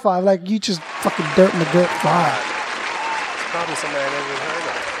bottom 5, like you just fucking dirt in the dirt 5. It's probably somebody I never even heard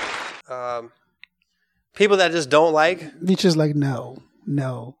of. People that just don't like. Nietzsche's like, no.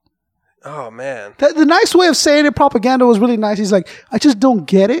 Oh man. The nice way of saying it, propaganda, was really nice. He's like, I just don't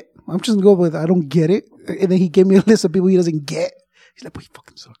get it. I'm just gonna go with I don't get it. And then he gave me a list of people he doesn't get. He's like, but he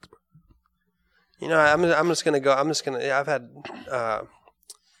fucking sucks, bro. You know, I'm just gonna go. I've had.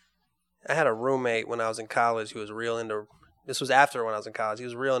 I had a roommate when I was in college who was real into. This was after when I was in college. He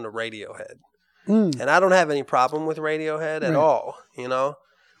was real into Radiohead, and I don't have any problem with Radiohead at all. You know,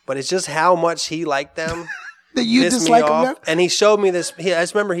 but it's just how much he liked them. That you dislike them. And he showed me this. I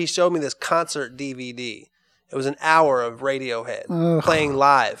just remember he showed me this concert DVD. It was an hour of Radiohead playing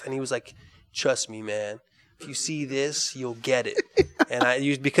live, and he was like, "Trust me, man. If you see this, you'll get it." And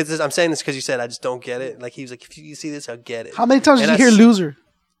I'm saying this because you said I just don't get it. Like he was like, "If you see this, I'll get it." How many times did you hear "Loser"?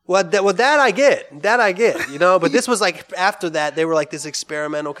 Well, that I get, you know. But this was like after that, they were like this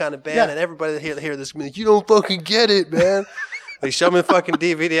experimental kind of band, and everybody that hear this, like, you don't fucking get it, man. They showed me the fucking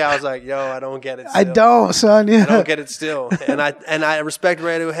DVD. I was like, yo, I don't get it still. I don't, son. Yeah. I don't get it still. And I respect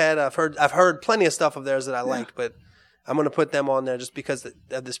Radiohead. I've heard plenty of stuff of theirs that I liked, but I'm gonna put them on there just because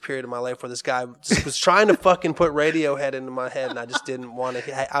of this period of my life where this guy was trying to fucking put Radiohead into my head, and I just didn't want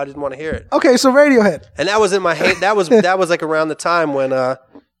to. I didn't want to hear it. Okay, so Radiohead, and that was in my head. That was like around the time when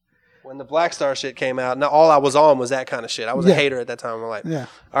the Black Star shit came out. Now all I was on was that kind of shit. I was a hater at that time in my life. Yeah.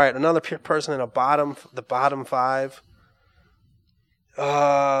 All right, another person in the bottom five.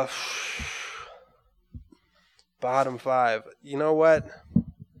 Bottom five. You know what?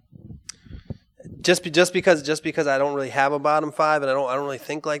 Just because I don't really have a bottom five, and I don't really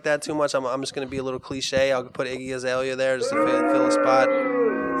think like that too much. I'm just gonna be a little cliche. I'll put Iggy Azalea there just to fill a spot.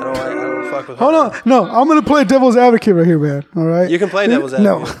 I don't fuck with her. Hold on, no, I'm gonna play devil's advocate right here, man. All right, you can play devil's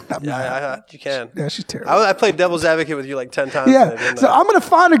advocate. No, yeah, you can. Yeah, she's terrible. I played devil's advocate with you like 10 times. Yeah, so I'm gonna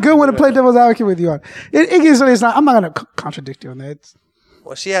find a good one to play devil's advocate with you on. Iggy Azalea's not. I'm not gonna contradict you on that.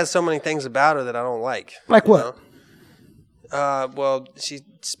 Well, she has so many things about her that I don't like. Like what? Well, she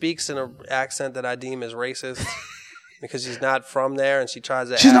speaks in an accent that I deem as racist because she's not from there, and she tries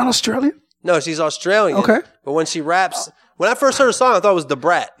to. She's not Australian? No, she's Australian. Okay. But when she raps, when I first heard her song, I thought it was Da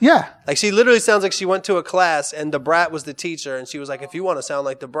Brat. Yeah. Like she literally sounds like she went to a class, and Da Brat was the teacher, and she was like, "If you want to sound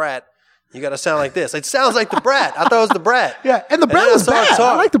like Da Brat, you got to sound like this." It sounds like Da Brat. I thought it was Da Brat. Yeah, and Da Brat was bad.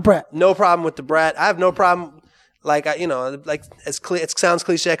 I like Da Brat. No problem with Da Brat. I have no problem. Like, it sounds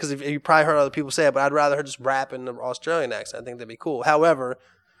cliche because you probably heard other people say it, but I'd rather her just rap in the Australian accent. I think that'd be cool. However,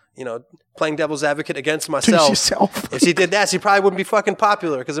 playing devil's advocate against myself. If she did that, she probably wouldn't be fucking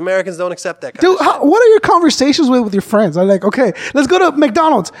popular because Americans don't accept that kind of shit. What are your conversations with your friends? I'm like, okay, let's go to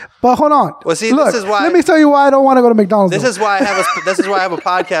McDonald's. But hold on. Well, see, look, this is why. Let me tell you why I don't want to go to McDonald's. This is why I have a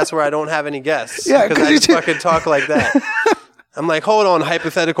podcast where I don't have any guests. Yeah, because I just fucking talk like that. I'm like, hold on,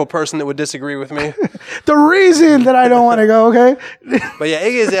 hypothetical person that would disagree with me. The reason that I don't want to go, okay? But yeah,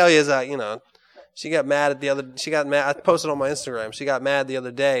 Iggy Azalea is, she got mad I posted on my Instagram. She got mad the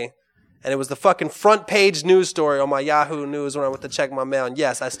other day, and it was the fucking front page news story on my Yahoo News when I went to check my mail. And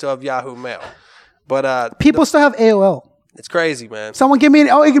yes, I still have Yahoo Mail. But people still have AOL. It's crazy, man. Someone give me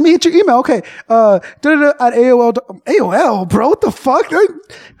give me your email. Okay. At AOL. AOL, bro. What the fuck?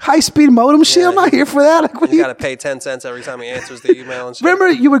 High speed modem shit. I'm not here for that. Like, you got to pay 10 cents every time he answers the email and shit. Remember,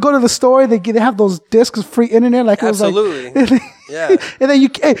 you would go to the store. They have those discs, free internet. Like absolutely. It was like, yeah. And then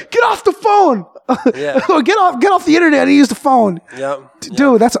get off the phone. Yeah. get off the internet and use the phone. Yep.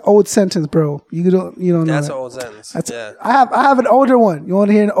 Dude, that's an old sentence, bro. You don't know. That's that. an old sentence. Yeah. I have an older one. You want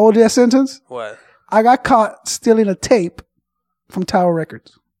to hear an older sentence? What? I got caught stealing a tape from Tower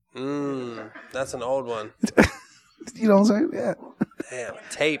Records. That's an old one. You know what I'm saying? Yeah. Damn,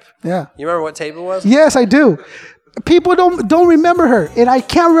 tape. Yeah. You remember what tape it was? Yes, I do. People don't remember her, and I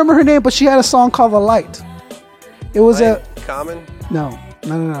can't remember her name, but she had a song called "The Light." It was Common. No.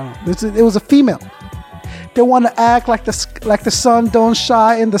 It was a female. They want to act like the sun don't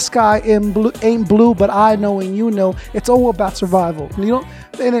shine and the sky ain't blue, but I know and you know it's all about survival. You know.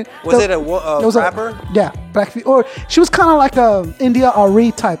 Was it a rapper? Black. Or she was kind of like a India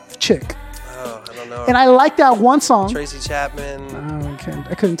Ari type chick. Oh, I don't know. And I like that one song. Tracy Chapman.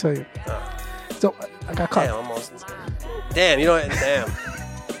 I couldn't tell you. Oh. So I got caught. Damn, almost. Damn, you know what? Damn.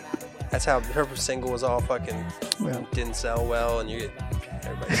 That's how her single was all fucking didn't sell well, and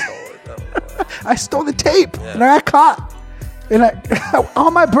everybody stole it. I stole the tape, and I got caught. And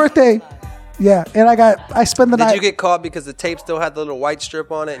on my birthday, and I spent the night. Did you get caught because the tape still had the little white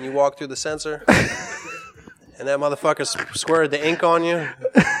strip on it, and you walked through the sensor, and that motherfucker squirted the ink on you?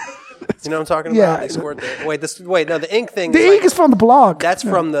 You know what I'm talking about? Yeah. They squirt the ink thing. The ink is from the blog. That's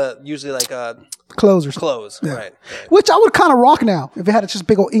from usually like clothes. Yeah. Right. Which I would kind of rock now. If it had just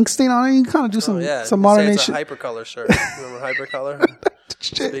big old ink stain on it, you can kind of do some modern shit. shit. It's a Hypercolor shirt. Remember Hypercolor?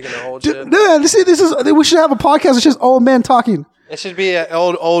 Speaking of old shit. This is. We should have a podcast. It's just old men talking. It should be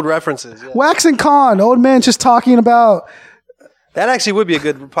old references. Yeah. Wax and con. Old men just talking about. That actually would be a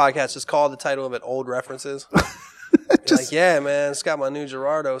good podcast. Just call the title of it "Old References." Like, yeah, man, it's got my new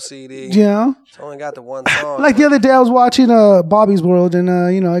Gerardo CD. Yeah, it's only got the one song. Like the other day, I was watching Bobby's World, and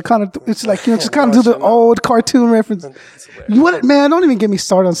it kind of it's like just kind of do the old cartoon reference. What, man? Don't even get me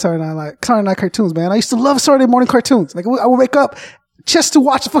started on Saturday Night cartoons, man. I used to love Saturday morning cartoons. Like I would wake up just to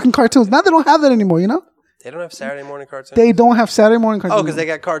watch the fucking cartoons. Now they don't have that anymore. They don't have Saturday morning cartoons? They don't have Saturday morning cartoons. Oh, because they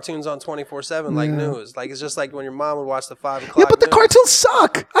got cartoons on 24/7 like news. Like, it's just like when your mom would watch the 5 o'clock Yeah, but the cartoons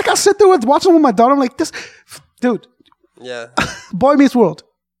suck. Like, I sit there watching with my daughter. I'm like, this... Dude. Yeah. Boy Meets World.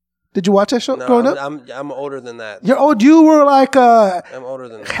 Did you watch that show growing up? I'm older than that. You're old. You were like... I'm older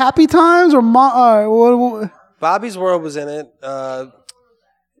than that. Happy Times or... Bobby's World was in it.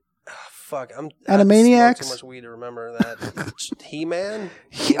 Fuck, Animaniacs. Too much weed to remember that. He-Man.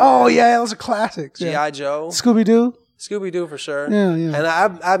 Oh yeah, those are classics. G.I. Joe. Scooby Doo for sure. Yeah. And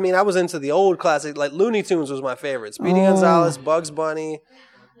I mean, I was into the old classic. Like Looney Tunes was my favorite. Speedy Gonzales, Bugs Bunny,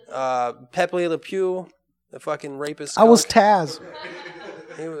 Pepe Le Pew, the fucking rapist. Skunk. I was Taz.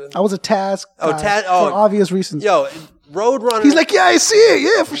 I was a Taz. Taz. For obvious reasons. Yo, Roadrunner. He's like, yeah, I see it.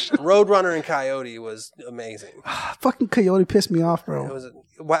 Yeah, for sure. Roadrunner and Coyote was amazing. Fucking Coyote pissed me off, bro. It was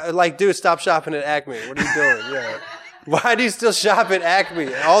like, dude, stop shopping at Acme. What are you doing? Yeah. Why do you still shop at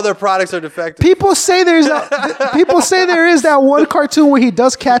Acme? All their products are defective. People say there is that one cartoon where he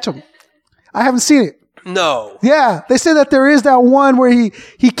does catch them. I haven't seen it. No. Yeah, they say that there is that one where he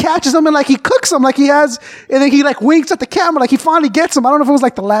catches them and like he cooks them like he has, and then he like winks at the camera like he finally gets them. I don't know if it was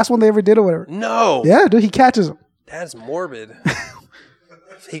like the last one they ever did or whatever. No. Yeah, dude, he catches them. That's morbid.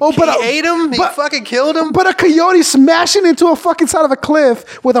 He ate him? He fucking killed him? But a coyote smashing into a fucking side of a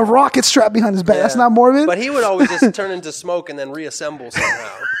cliff with a rocket strapped behind his back. Yeah. That's not morbid? But he would always just turn into smoke and then reassemble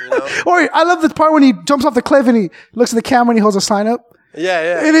somehow. Or I love the part when he jumps off the cliff and he looks at the camera and he holds a sign up.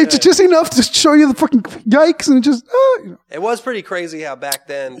 Yeah. And it's just enough to show you the fucking yikes and just... It was pretty crazy how back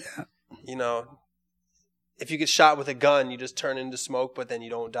then, if you get shot with a gun, you just turn into smoke, but then you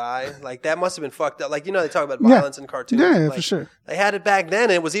don't die. Like, that must have been fucked up. Like, they talk about violence in cartoons. Yeah, like, for sure. They had it back then,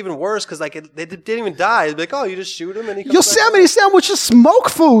 and it was even worse because, like, they didn't even die. It'd be like, oh, you just shoot him, and he comes Yosemite Sam was just smoke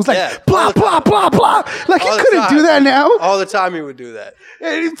fools. Like, blah, blah, blah, blah. Like, he couldn't do that now. All the time he would do that.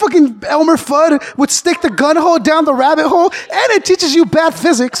 And fucking Elmer Fudd would stick the gun hole down the rabbit hole, and it teaches you bad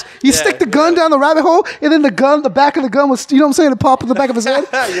physics. You stick the gun down the rabbit hole, and then the back of the gun was, it pop in the back of his head.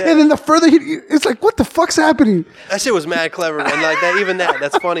 And then the further it's like, what the fuck's happening? That shit was mad clever, and like that,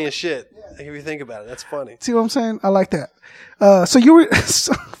 that's funny as shit. Like, if you think about it, that's funny. See what I'm saying? I like that. So you were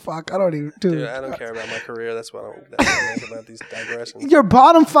fuck. I don't even dude. I don't care about my career. That's what I don't think about these digressions. Your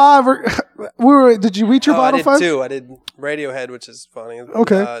bottom five. Did you reach your bottom five? I did two. I did Radiohead, which is funny.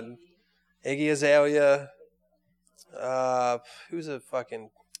 Okay. Iggy Azalea. Who's a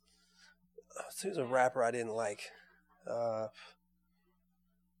rapper I didn't like?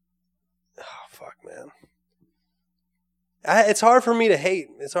 Fuck, man. It's hard for me to hate.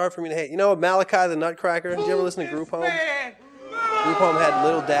 You know Malachi the Nutcracker? Did you ever listen to Group Home? Group Home had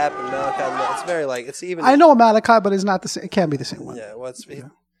Little Dap and Malachi the Nutcracker. It's very like, it's even... I know Malachi, but it's not the same. It can't be the same one. Yeah, well,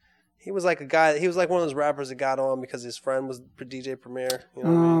 he was like a guy, he was like one of those rappers that got on because his friend was DJ Premier. You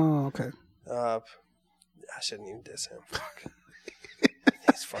know what I mean? Okay. I shouldn't even diss him. Fuck.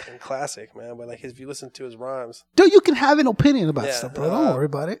 He's fucking classic, man. But like, if you listen to his rhymes... Dude, you can have an opinion about stuff, bro. Don't worry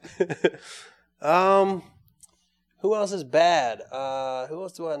about it. Who else is bad? Who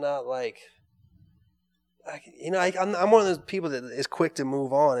else do I not like? I'm one of those people that is quick to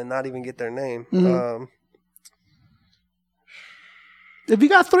move on and not even get their name. Mm-hmm. If you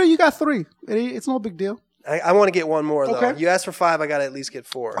got three, you got three. It's no big deal. I want to get one more, though. Okay. You asked for five, I got to at least get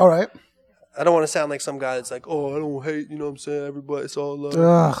four. All right. I don't want to sound like some guy that's like, oh, I don't hate, you know what I'm saying? Everybody, it's all love.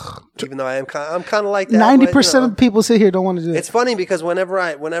 Ugh. Even though I'm kind of like that. 90% of people sit here don't want to do that. It's funny because whenever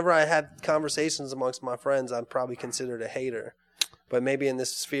I have conversations amongst my friends, I'm probably considered a hater. But maybe in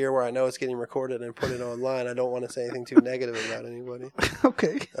this sphere where I know it's getting recorded and put it online, I don't want to say anything too negative about anybody.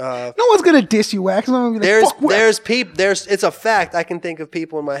 Okay. No one's gonna diss you, Wax. It's a fact. I can think of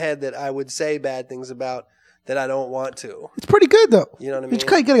people in my head that I would say bad things about that I don't want to. It's pretty good though. You know what I mean? You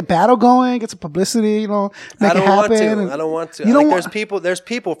just get a battle going, get some publicity, make it happen. I don't want to. You don't there's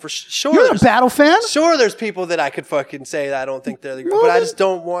people for sure. You're a battle fan? Sure, there's people that I could fucking say that I don't think they're but I just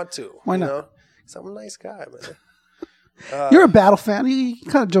don't want to. Why not? Because I'm a nice guy, man. You're a battle fan. You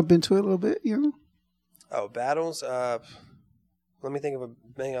kind of jump into it a little bit, Oh, battles? Let me think of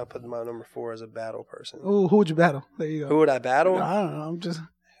maybe I'll put my number 4 as a battle person. Oh, who would you battle? There you go. Who would I battle? I don't know. I'm just...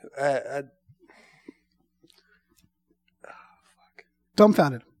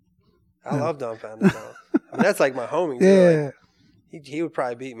 Dumbfounded. I love Dumbfounded. Though. I mean, that's like my homie. Yeah. Like, he would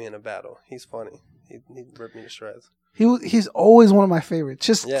probably beat me in a battle. He's funny. He'd rip me to shreds. He's always one of my favorites.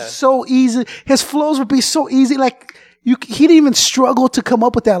 Just so easy. His flows would be so easy. Like he didn't even struggle to come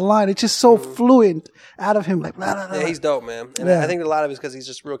up with that line. It's just so fluent out of him. Like blah, blah, blah. Yeah, he's dope, man. And I think a lot of it's because he's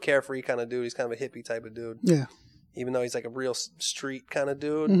just real carefree kind of dude. He's kind of a hippie type of dude. Yeah. Even though he's like a real street kind of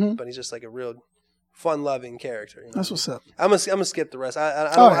dude, but he's just like a real fun-loving character. You know? That's what's up. I'm gonna skip the rest.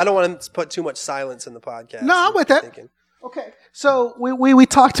 I don't want to put too much silence in the podcast. No, I'm with that. Okay, so we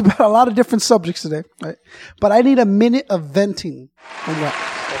talked about a lot of different subjects today, right? But I need a minute of venting on that.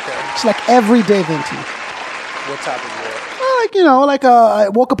 Okay. It's like everyday venting. What topic you want? I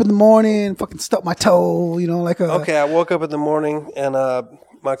woke up in the morning, fucking stubbed my toe, Okay, I woke up in the morning and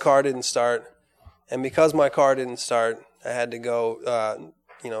my car didn't start. And because my car didn't start, I had to go,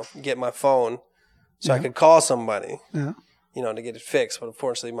 get my phone so I could call somebody. Yeah. To get it fixed. But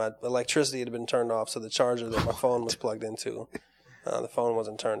unfortunately, my electricity had been turned off, so the charger that my phone was plugged into, the phone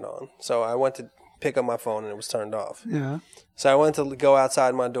wasn't turned on. So I went to pick up my phone, and it was turned off. Yeah. So I went to go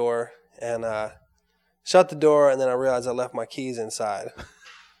outside my door and shut the door, and then I realized I left my keys inside.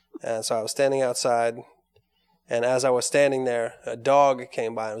 And so I was standing outside, and as I was standing there, a dog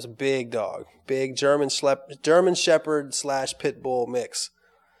came by. It was a big dog, big German Shepherd / Pit Bull mix.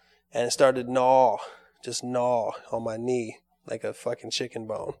 And it started gnaw on my knee like a fucking chicken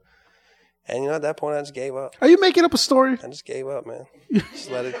bone. And at that point I just gave up. Are you making up a story? I just gave up, man. Just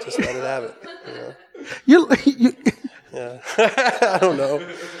let it have it. Yeah. I don't know.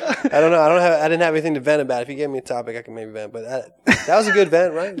 I didn't have anything to vent about. If you gave me a topic, I could maybe vent. But that was a good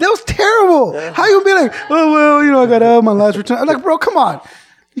vent, right? That was terrible. Yeah. How you be like, I got my last return. I'm like, bro, come on.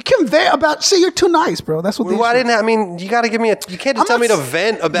 You can't vent about shit. You're too nice, bro. That's what they you got to give me you can't just tell me to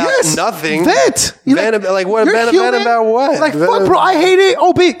vent about nothing. Vent. Vent about what? Like, fuck, bro, I hate it.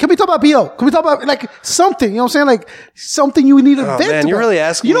 Oh, can we talk about BO? Can we talk about, like, something? You know what I'm saying? Like, something you need to vent man, about. You're really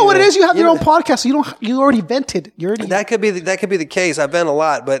asking You know what it is? You have your own podcast, so you already vented. That could be the case. I vent a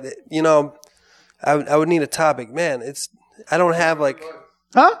lot, but, I would need a topic. Man, I don't have, like...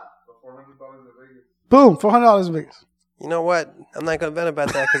 Huh? Boom, $400 in Vegas. You know what? I'm not going to vent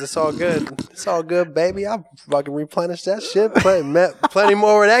about that because it's all good. It's all good, baby. I'll fucking replenish that shit. Plenty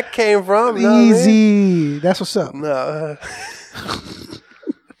more where that came from. Easy. I mean? That's what's up. No.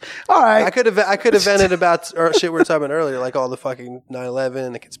 All right. I could have vented about shit we were talking about earlier, like all the fucking 9/11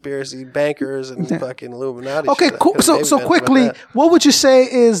 and the conspiracy bankers and fucking Illuminati. Okay, shit. cool. So quickly, what would you say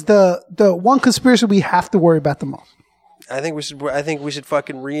is the one conspiracy we have to worry about the most? I think we should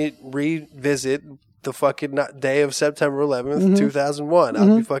fucking revisit the fucking day of September 11th, 2001.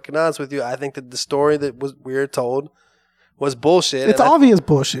 I'll be fucking honest with you. I think that the story that we were told was bullshit. It's obvious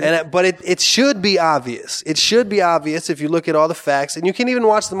bullshit. But it should be obvious. It should be obvious if you look at all the facts. And you can even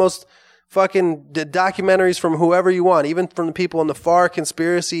watch the most fucking documentaries from whoever you want, even from the people in the far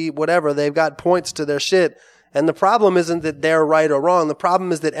conspiracy, whatever. They've got points to their shit. And the problem isn't that they're right or wrong. The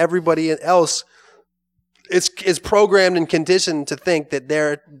problem is that everybody else is programmed and conditioned to think that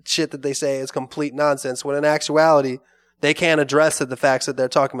their shit that they say is complete nonsense, when in actuality, they can't address the facts that they're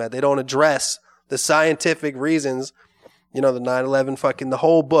talking about. They don't address the scientific reasons. The 9/11 fucking, the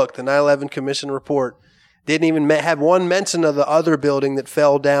whole book, the 9/11 Commission report, didn't even have one mention of the other building that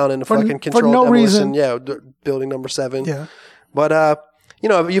fell down in a fucking controlled demolition. Yeah, building number 7. Yeah. But,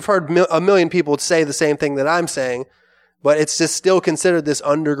 you've heard a million people say the same thing that I'm saying. But it's just still considered this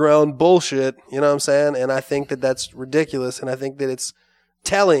underground bullshit, you know what I'm saying? And I think that that's ridiculous, and I think that it's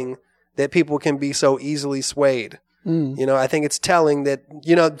telling that people can be so easily swayed. I think it's telling that,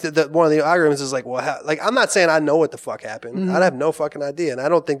 one of the arguments is like, well, I'm not saying I know what the fuck happened. I have no fucking idea. And I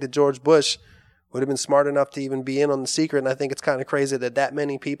don't think that George Bush would have been smart enough to even be in on the secret. And I think it's kind of crazy that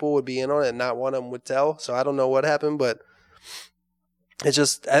many people would be in on it and not one of them would tell. So I don't know what happened, but it's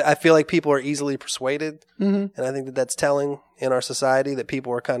just, I feel like people are easily persuaded. And I think that that's telling in our society, that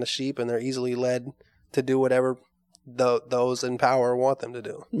people are kind of sheep and they're easily led to do whatever those in power want them to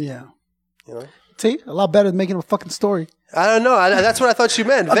do. Yeah. See, a lot better than making a fucking story. I don't know. That's what I thought you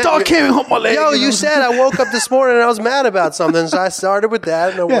meant. A dog came and humped my leg. Yo, you said I woke up this morning and I was mad about something, so I started with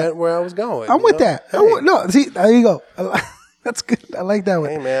that and I went where I was going. I'm with that. Hey. No, see, there you go. That's good. I like that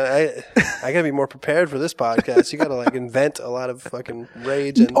one. Hey, man, I got to be more prepared for this podcast. You got to invent a lot of fucking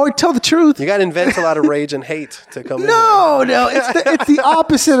rage. Or tell the truth. You got to invent a lot of rage and hate to come in. No, it's the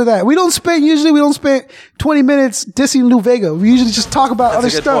opposite of that. We don't spend 20 minutes dissing Lou Vega. We usually just talk about other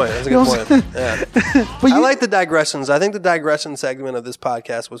stuff. That's a good point. Yeah. But I like the digressions. I think the digression segment of this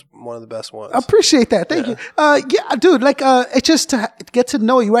podcast was one of the best ones. I appreciate that. Thank you. Yeah, dude, it's just to get to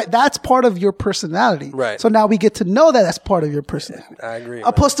know you, right? That's part of your personality. Right. So now we get to know that that's part of your person. I agree.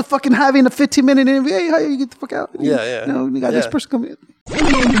 Opposed to fucking having a 15-minute interview. Hey, how you get the fuck out? Yeah. You know, you got this person coming in.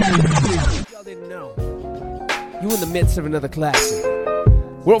 Y'all didn't know. You in the midst of another classic.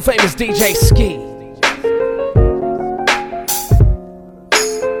 World famous DJ Ski.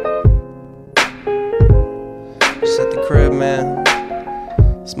 Just at the crib, man.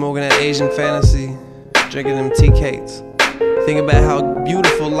 Smoking that Asian fantasy. Drinking them tea cakes. Thinking about how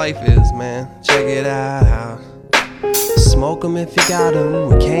beautiful life is, man. Check it out. Smoke 'em if you got 'em.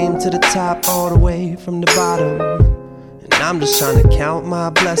 We came to the top all the way from the bottom. And I'm just trying to count my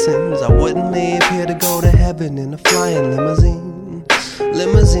blessings. I wouldn't live here to go to heaven in a flying limousine.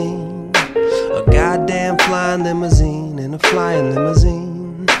 Limousine. A goddamn flying limousine. In a flying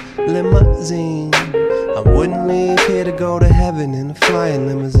limousine. Limousine. I wouldn't live here to go to heaven in a flying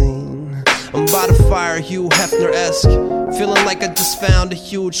limousine. I'm by the fire, Hugh Hefner-esque. Feeling like I just found a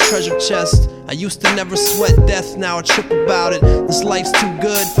huge treasure chest. I used to never sweat death, now I trip about it. This life's too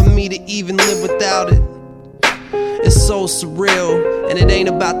good for me to even live without it. It's so surreal, and it ain't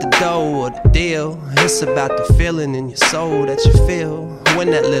about the dough or the deal. It's about the feeling in your soul that you feel.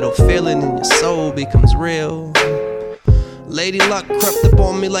 When that little feeling in your soul becomes real. Lady Luck crept up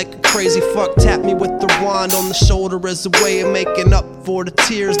on me like a crazy fuck. Tapped me with the wand on the shoulder as a way of making up for the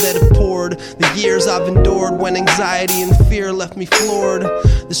tears that have poured. The years I've endured when anxiety and fear left me floored.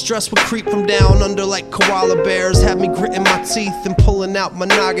 The stress would creep from down under like koala bears. Had me gritting my teeth and pulling out my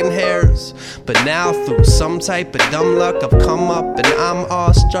noggin hairs. But now through some type of dumb luck I've come up and I'm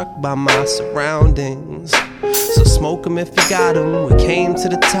awestruck by my surroundings. So smoke 'em if you got 'em. We came to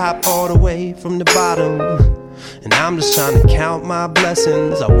the top all the way from the bottom. And I'm just trying to count my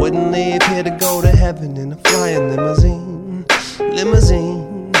blessings. I wouldn't live here to go to heaven in a flying limousine.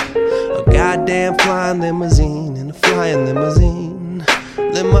 Limousine. A goddamn flying limousine. In a flying limousine.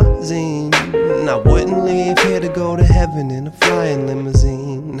 Limousine. And I wouldn't live here to go to heaven in a flying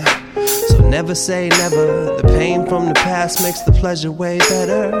limousine. So never say never. The pain from the past makes the pleasure way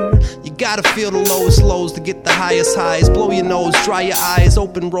better. You gotta feel the lowest lows to get the highest highs. Blow your nose, dry your eyes,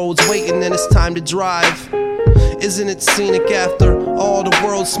 open roads, waiting and it's time to drive. Isn't it scenic after all the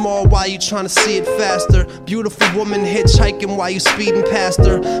world's small? Why you trying to see it faster? Beautiful woman hitchhiking while you speeding past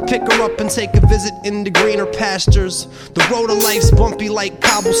her. Pick her up and take a visit in the greener pastures. The road of life's bumpy like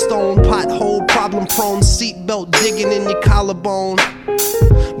cobblestone. Pothole, problem prone, seatbelt digging in your collarbone.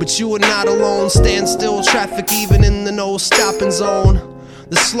 But you are not alone. Stand still, traffic even in the no stopping zone.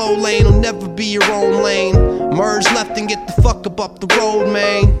 The slow lane will never be your own lane. Merge left and get the fuck up the road,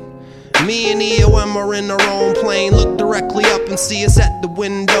 man. Me and EOM are in our own plane. Look directly up and see us at the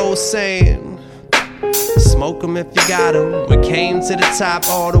window saying, smoke 'em if you got 'em. We came to the top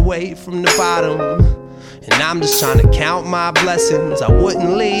all the way from the bottom. And I'm just trying to count my blessings. I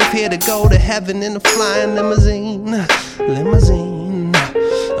wouldn't leave here to go to heaven in a flying limousine. Limousine.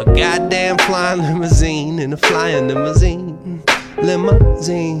 A goddamn flying limousine. In a flying limousine.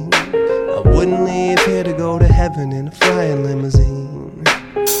 Limousine. I wouldn't leave here to go to heaven in a flying limousine.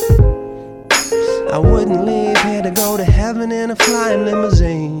 I wouldn't leave here to go to heaven in a flying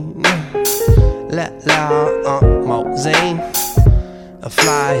limousine. Limousine. A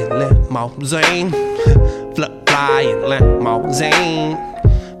flying limousine. Flying limousine.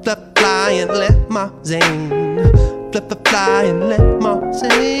 Flying limousine. Flying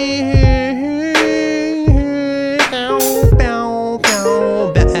limousine.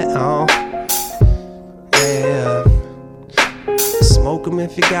 Yeah. Smoke 'em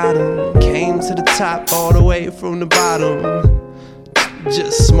if you got 'em. Came to the top all the way from the bottom.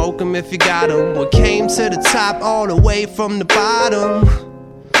 Just smoke 'em if you got 'em. We came to the top all the way from the bottom.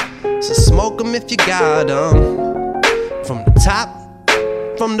 So smoke 'em if you got 'em. From the top,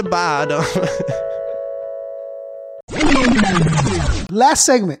 from the bottom. Last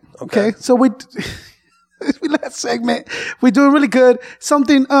segment. Okay. So last segment. We're doing really good.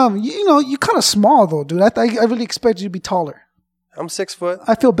 Something, you're kind of small though, dude. I really expected you to be taller. I'm 6 foot.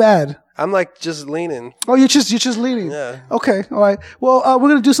 I feel bad. I'm like just leaning. Oh, you're just leaning. Yeah. Okay. All right. Well, we're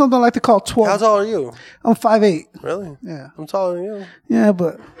gonna do something I like to call 12. How tall are you? I'm 5'8". Really? Yeah. I'm taller than you. Yeah,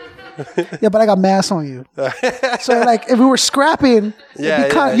 but I got mass on you. So like, if we were scrapping, you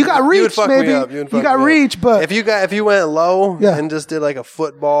got reach, maybe. You got reach, but if you went low and just did like a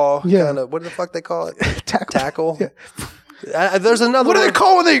football kind of, what the fuck they call it? Tackle. Yeah. There's another. What do they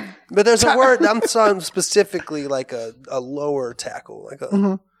call when they? But there's a word. I'm talking specifically like a lower tackle, like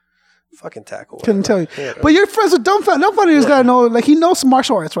a fucking tackle. Couldn't tell you. Yeah. But you're friends with Dumbfunny. Dumbfunny has got to know. Like he knows some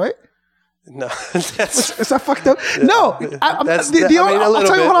martial arts, right? No, that's Is that fucked up? No, I'll tell you.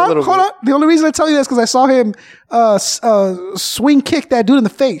 bit. Hold on. The only reason I tell you this because I saw him swing kick that dude in the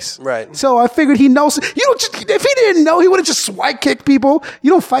face. Right. So I figured he knows. You don't. Just, if he didn't know, he would have just swipe kicked people.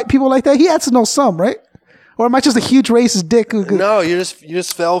 You don't fight people like that. He had to know some, right? Or am I just a huge racist dick? No, you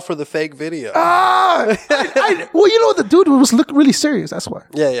just fell for the fake video. Well, you know the dude was look really serious. That's why.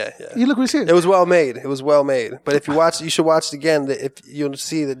 Yeah. He looked really serious. It was well made. But if you watch, you should watch it again. If you'll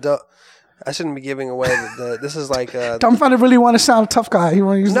see that. I shouldn't be giving away this is like. Dumbfounded really want to sound a tough guy. He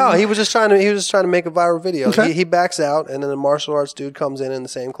was just trying to make a viral video. Okay. He backs out, and then the martial arts dude comes in the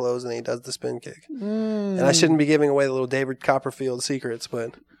same clothes, and he does the spin kick. And I shouldn't be giving away the little David Copperfield secrets,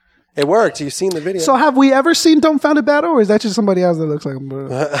 but. It worked. You've seen the video. So have we ever seen Dumbfounded battle, or is that just somebody else that looks like him?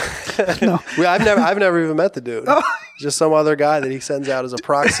 No. I've never even met the dude. Just some other guy that he sends out as a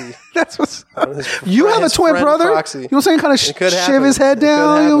proxy. That's what's you have a twin brother. Proxy. You know what I'm saying? Kind of shiv his head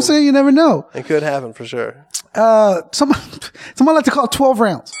down. You know what I'm saying? You never know. It could happen for sure. Someone like to call it 12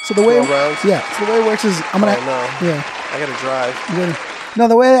 rounds. So the way 12 rounds? Yeah. So the way it works is I'm gonna I gotta drive. No,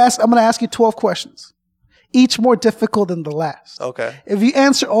 the way I'm gonna ask you 12 questions. Each more difficult than the last. Okay. If you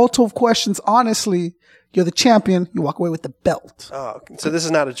answer all 12 questions honestly, you're the champion. You walk away with the belt. Oh, so this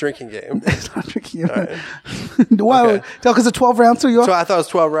is not a drinking game. It's not a drinking game. Right. Why? Okay. Because it's 12 rounds. So I thought it was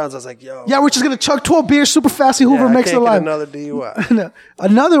 12 rounds. I was like, yo. Yeah, we're just going to chug 12 beers super fast. See whoever makes it alive. Another DUI.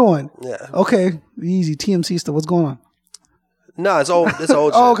 Another one. Yeah. Okay. Easy. TMC stuff. What's going on? No, it's old. It's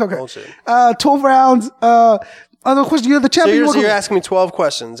old shit. Okay. Old shit. 12 rounds. Other question. You're the champion. So you're asking me 12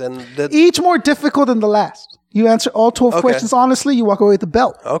 questions. And each more difficult than the last. You answer all 12 questions honestly, you walk away with the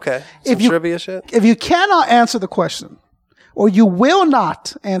belt. Okay. Some trivia shit? If you cannot answer the question, or you will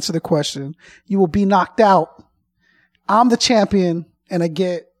not answer the question, you will be knocked out. I'm the champion, and I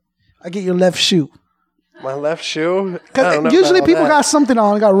get your left shoe. My left shoe? Usually people got something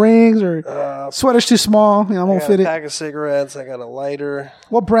on. Got rings or sweater's too small. You know, I won't fit it. I got a pack of cigarettes. I got a lighter.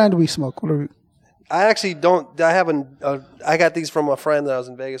 What brand do we smoke? What are we? I actually don't. I got these from a friend that I was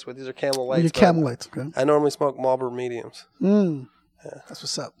in Vegas with. These are Camel Lights. Your Camel Lights. Okay. I normally smoke Marlboro mediums. Yeah. That's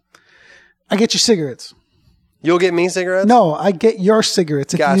what's up. I get your cigarettes. You'll get me cigarettes? No, I get your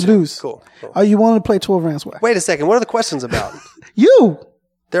cigarettes if you lose. Cool. Are you willing to play 12 rounds? Wait a second. What are the questions about? You.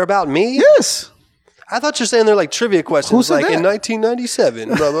 They're about me? Yes. I thought you're saying they're like trivia questions. Who said like that? In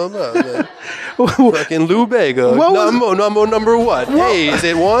 1997, blah, blah, blah. Fucking Lou Bega. Number what? A, is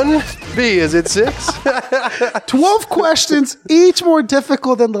it 1? B, is it 6? 12 questions, each more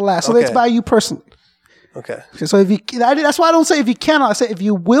difficult than the last. So that's by you personally. Okay. So that's why I don't say if you cannot. I say if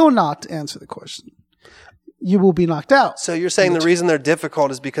you will not answer the question, you will be knocked out. So you're saying the reason they're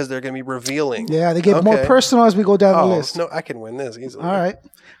difficult is because they're going to be revealing. Yeah, they get more personal as we go down the list. No, I can win this easily. All right.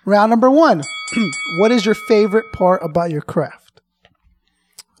 Round number 1. What is your favorite part about your craft?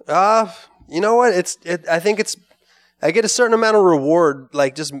 You know what? I think I get a certain amount of reward.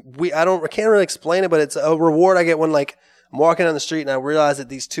 Like I can't really explain it, but it's a reward I get when like I'm walking down the street and I realize that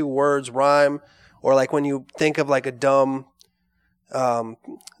these two words rhyme, or like when you think of like a dumb,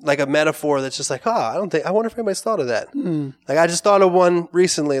 like a metaphor that's just like, I wonder if anybody's thought of that. Like I just thought of one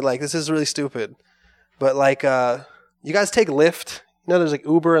recently. Like this is really stupid, but like, you guys take Lyft. You know, there's like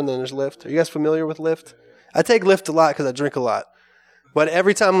Uber and then there's Lyft. Are you guys familiar with Lyft? I take Lyft a lot because I drink a lot. But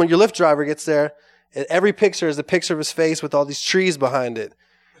every time when your Lyft driver gets there, every picture is the picture of his face with all these trees behind it.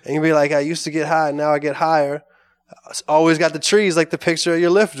 And you'll be like, I used to get high, now I get higher. Always got the trees like the picture of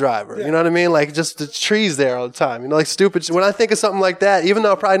your Lyft driver. You know what I mean? Like just the trees there all the time. You know, like stupid. When I think of something like that, even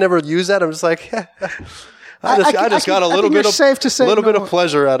though I probably never use that, I'm just like, I just got a little bit of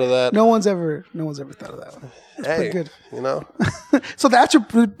pleasure out of that. No one's ever thought of that one. That's pretty good. You know. So that's it's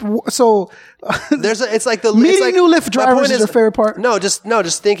like the meeting new Lyft drivers is your favorite part. No,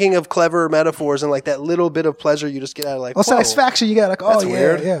 just thinking of clever metaphors and like that little bit of pleasure you just get out of like satisfaction you get like that's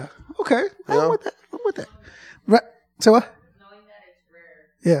weird. Yeah. Okay, I'm with that. Right. So what? Knowing that it's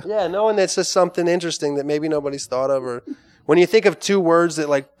rare. Yeah, knowing that's just something interesting that maybe nobody's thought of, or when you think of two words that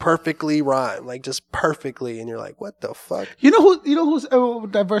like perfectly rhyme, like just perfectly, and you're like, what the fuck? You know who's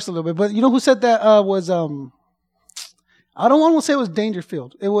diverse a little bit, but you know who said that was I don't want to say it was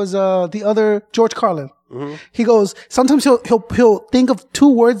Dangerfield. It was the other George Carlin. Mm-hmm. He goes, sometimes he'll think of two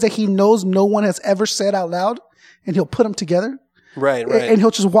words that he knows no one has ever said out loud, and he'll put them together. Right. And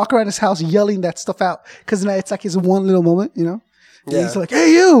he'll just walk around his house yelling that stuff out because it's like his one little moment, you know. And he's like,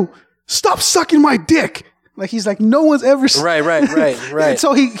 "Hey, you, stop sucking my dick." Like he's like, no one's ever. Right. And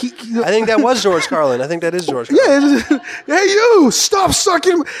so he I think that was George Carlin. I think that is George Carlin. Yeah. Hey, you, stop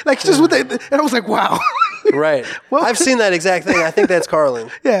sucking. Like just with that, and I was like, wow. Right. Well, I've seen that exact thing. I think that's Carlin.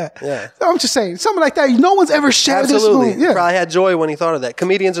 Yeah. Yeah. I'm just saying, something like that. No one's ever shared Absolutely. this. Yeah. Probably had joy when he thought of that.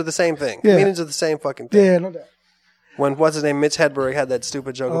 Comedians are the same thing. Yeah. Comedians are the same fucking thing. Yeah, no doubt. When, what's his name, Mitch Hedberg had that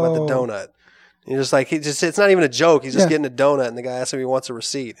stupid joke about the donut. You're just like, it's not even a joke. He's just getting a donut, and the guy asks him if he wants a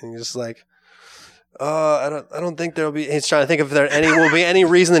receipt. And he's just like, I don't think there'll be, he's trying to think if there will be any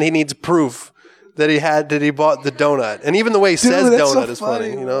reason that he needs proof that he bought the donut. And even the way he says donut is funny,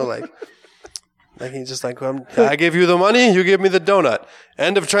 you know, like he's just like, I give you the money, you give me the donut.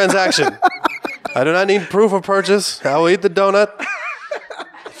 End of transaction. I do not need proof of purchase. I will eat the donut.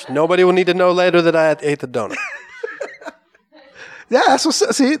 Nobody will need to know later that I ate the donut. Yeah, that's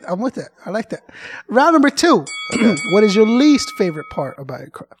what's, see, I'm with that. I like that. Round number 2. What is your least favorite part about your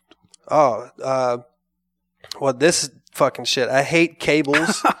craft? Oh, well, this fucking shit. I hate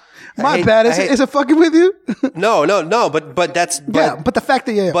cables. My bad. Is it fucking with you? No, but that's, but the fact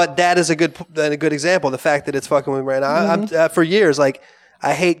that, but that is a good example. The fact that it's fucking with me right now. I'm for years, like,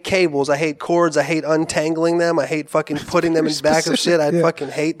 I hate cables. I hate cords. I hate untangling them. I hate fucking putting them in the back of shit. I fucking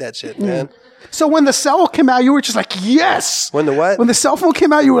hate that shit, man. So when the cell came out, you were just like, yes. When the what? When the cell phone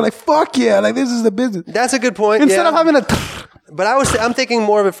came out, you were like, fuck yeah. Like, this is the business. That's a good point. Instead of having a... But I'm thinking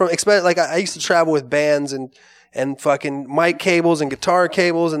more of it from, like, I used to travel with bands and fucking mic cables and guitar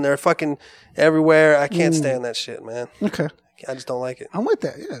cables, and they're fucking everywhere. I can't stand that shit, man. Okay. I just don't like it. I'm with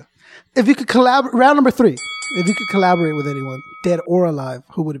that, yeah. If you could collaborate, round number 3, if you could collaborate with anyone, dead or alive,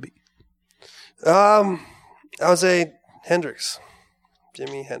 who would it be? I would say Hendrix.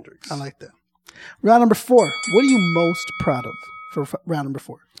 Jimi Hendrix. I like that. Round number 4, what are you most proud of for round number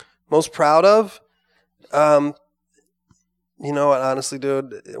 4? Most proud of? You know what, honestly,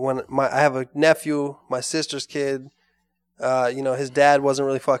 dude, I have a nephew, my sister's kid, you know, his dad wasn't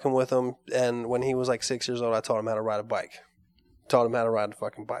really fucking with him, and when he was like 6 years old, I taught him how to ride a bike. Taught him how to ride a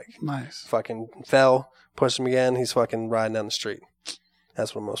fucking bike. Nice. Fucking fell, pushed him again, he's fucking riding down the street.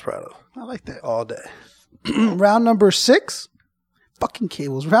 That's what I'm most proud of. I like that. All day. Round number 6? Fucking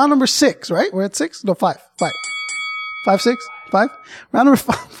cables. Round number 6, right? We're at 6? No, 5. 5, 6? 5? Round number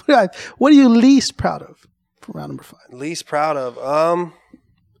 5. What are you least proud of for round number 5? Least proud of?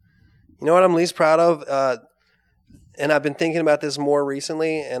 You know what I'm least proud of? And I've been thinking about this more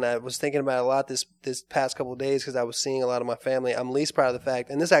recently, and I was thinking about it a lot this past couple of days because I was seeing a lot of my family. I'm least proud of the fact,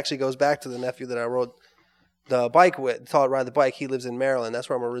 and this actually goes back to the nephew that I rode the bike with, taught ride the bike. He lives in Maryland. That's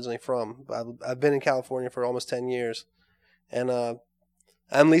where I'm originally from. I've been in California for almost 10 years. And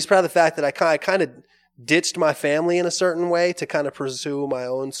I'm least proud of the fact that I kind of ditched my family in a certain way to kind of pursue my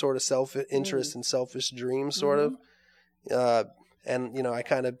own sort of self-interest and selfish dreams, sort of. And, you know, I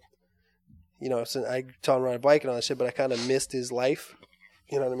kind of, you know, so I taught him to ride a bike and all that shit, but I kind of missed his life.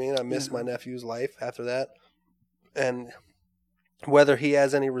 You know what I mean? I missed my nephew's life after that. And whether he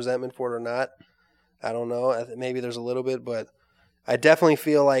has any resentment for it or not, I don't know. Maybe there's a little bit, but I definitely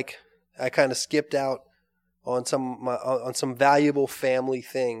feel like I kind of skipped out on some valuable family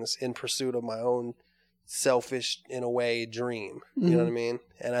things in pursuit of my own selfish, in a way, dream. You know what I mean?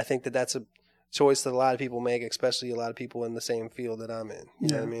 And I think that that's a choice that a lot of people make, especially a lot of people in the same field that I'm in. You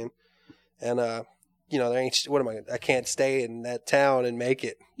know what I mean? And you know, there ain't I can't stay in that town and make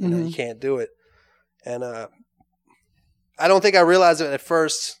it. You know, you can't do it. And I don't think I realized it at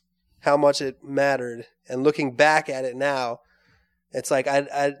first how much it mattered. And looking back at it now, it's like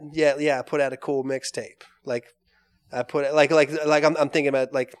I put out a cool mixtape. Like I put it like I'm thinking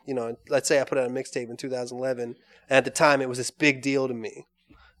about, like, you know, let's say I put out a mixtape in 2011, and at the time it was this big deal to me.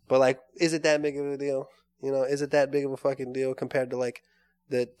 But like, is it that big of a deal? You know, is it that big of a fucking deal compared to like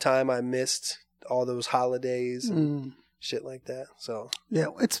the time I missed all those holidays and shit like that? So yeah,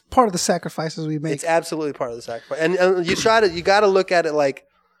 it's part of the sacrifices we make. It's absolutely part of the sacrifice, and you got to look at it like,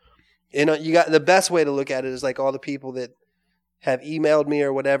 you know, you got the best way to look at it is like all the people that have emailed me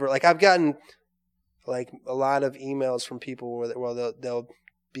or whatever. Like I've gotten like a lot of emails from people where they'll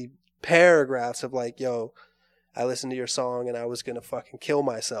be paragraphs of like, yo, I listened to your song and I was going to fucking kill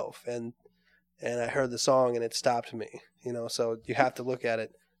myself. And I heard the song and it stopped me, you know? So you have to look at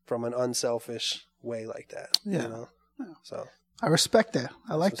it from an unselfish way like that. Yeah. You know? So I respect that.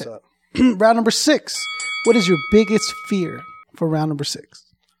 I like that. Round number 6. What is your biggest fear for round number 6?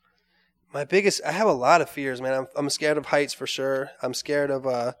 I have a lot of fears, man. I'm scared of heights for sure. I'm scared of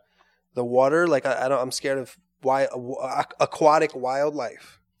the water. Like I'm scared of aquatic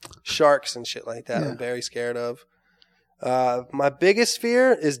wildlife, sharks and shit like that. Yeah. I'm very scared of. My biggest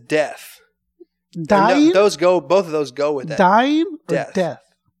fear is death. Dying? Both of those go with that. Dying or death?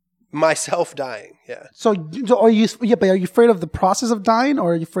 Myself dying. Yeah. So are you? Yeah, but are you afraid of the process of dying,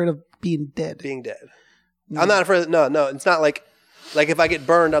 or are you afraid of being dead? Being dead. I'm not afraid. No. It's not like if I get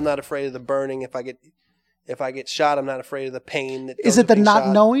burned, I'm not afraid of the burning. If If I get shot, I'm not afraid of the pain. That is it the not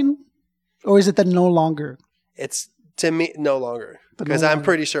knowing, or is it the no longer? It's to me no longer because I'm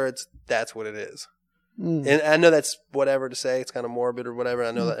pretty sure that's what it is. And I know that's whatever to say. It's kind of morbid or whatever.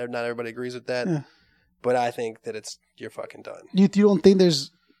 I know that not everybody agrees with that, but I think that you're fucking done. You don't think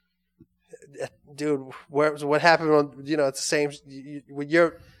there's, dude? What happened? It's the same. When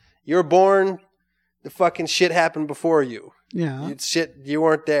you're born, the fucking shit happened before you. Yeah. You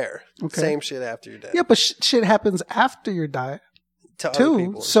weren't there. Okay. Same shit after you're dead. Yeah, but shit happens after you die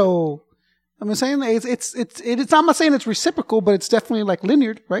too. So I'm saying it's. I'm not saying it's reciprocal, but it's definitely like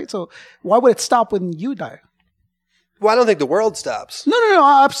linear, right? So why would it stop when you die? Well, I don't think the world stops. No,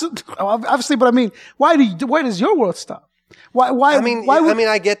 obviously, but I mean, why does your world stop? Why?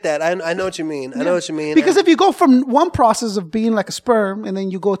 I get that. I know what you mean. I know what you mean. Because if you go from one process of being like a sperm and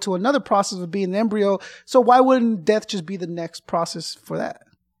then you go to another process of being an embryo, so why wouldn't death just be the next process for that?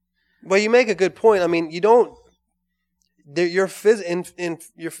 Well, you make a good point. I mean, you don't. In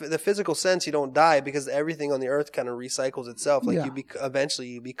the physical sense, you don't die because everything on the earth kind of recycles itself. Like eventually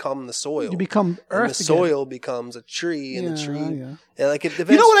you become the soil. You become earth. And the soil becomes a tree, and the tree. Yeah, like you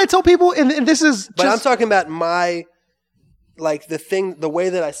know what I tell people, and this is. But I'm talking about my. Like the way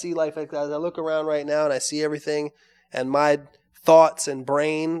that I see life, like as I look around right now and I see everything, and my thoughts and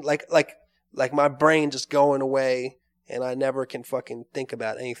brain, like my brain just going away, and I never can fucking think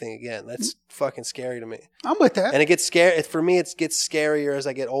about anything again. That's fucking scary to me. I'm with that. And it gets scary for me. It gets scarier as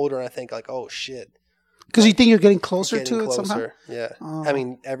I get older, and I think like, oh shit. Because you think you're getting closer to it somehow. Yeah, I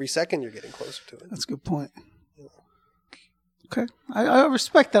mean, every second you're getting closer to it. That's a good point. Okay, I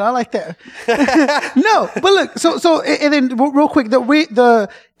respect that. I like that. No, but look, so, and then real quick, the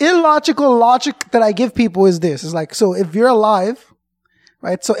illogical logic that I give people is this: is like, so if you're alive,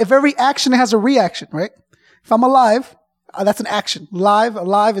 right? So if every action has a reaction, right? If I'm alive, that's an action.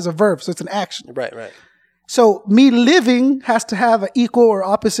 Alive is a verb, so it's an action. Right. So me living has to have an equal or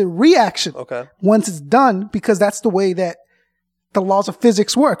opposite reaction. Okay. Once it's done, because that's the way that the laws of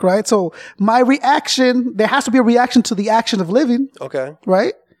physics work, right? So my reaction, there has to be a reaction to the action of living. Okay.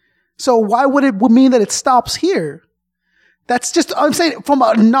 Right? So why would it mean that it stops here? That's just, I'm saying from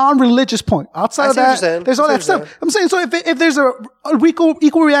a non-religious point. Outside of that, there's all that stuff. I'm saying, so if there's a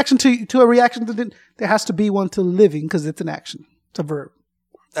equal reaction to a reaction, then there has to be one to living because it's an action. It's a verb.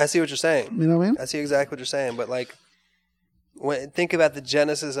 I see what you're saying. You know what I mean? I see exactly what you're saying. But like, think about the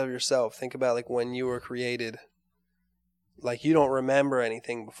genesis of yourself. Think about like when you were created. Like you don't remember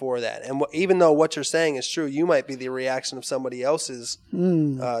anything before that, and even though what you're saying is true, you might be the reaction of somebody else's.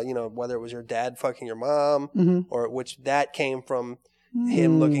 Whether it was your dad fucking your mom, or which that came from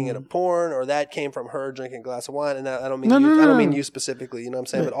him looking at a porn, or that came from her drinking a glass of wine. And I don't mean I don't mean you specifically. You know what I'm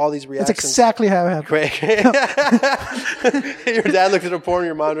saying? But all these reactions. That's exactly how it happened. Your dad looked at a porn,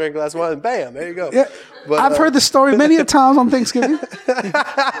 your mom drank a glass of wine, and bam, there you go. Yeah. But, I've heard this story many a times on Thanksgiving.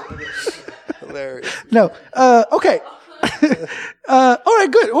 Hilarious. No. Okay. All right,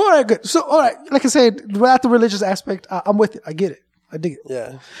 good. So, all right, like I said, without the religious aspect, I'm with it. I get it. I dig it.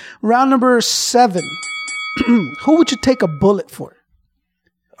 Yeah. Round number 7. Who would you take a bullet for?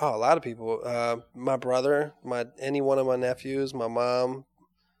 Oh, a lot of people. My brother, any one of my nephews, my mom,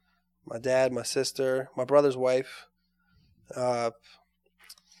 my dad, my sister, my brother's wife. I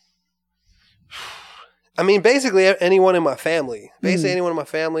mean, basically anyone in my family. Anyone in my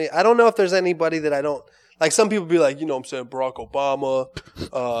family. I don't know if there's anybody that I don't. Like some people be like, you know what I'm saying, Barack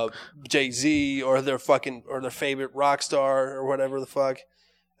Obama, Jay-Z, or their favorite rock star or whatever the fuck.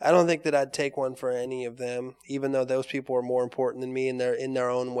 I don't think that I'd take one for any of them, even though those people are more important than me in their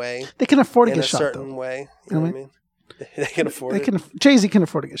own way. They can afford to get shot, in a certain way. You know what I mean? They can afford it. Jay-Z can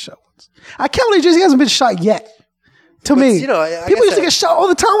afford to get shot once. I can't believe Jay-Z hasn't been shot yet. To me, people used to get shot all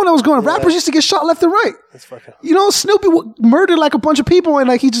the time when I was growing up. Rappers used to get shot left and right. That's fucking. Snoopy murdered like a bunch of people and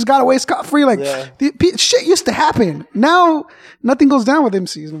like he just got away scot-free. Like shit used to happen. Now nothing goes down with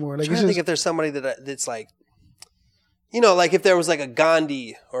MCs anymore. Like, I'm trying to think if there's somebody that's like, like if there was like a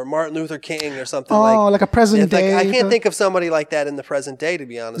Gandhi or Martin Luther King or something. Like a present day. I can't think of somebody like that in the present day, to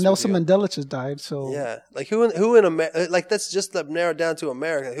be honest. Nelson Mandela just died. So yeah, like who in America? Like that's just narrowed down to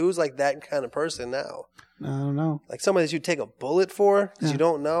America. Who's like that kind of person now? I don't know. Like somebody that you take a bullet for that you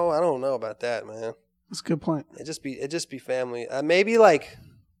don't know? I don't know about that, man. That's a good point. It just be family. Maybe like,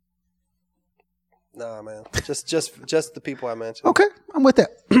 nah, man. Just the people I mentioned. Okay, I'm with that.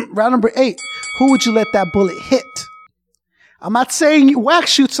 Round number 8. Who would you let that bullet hit? I'm not saying you whack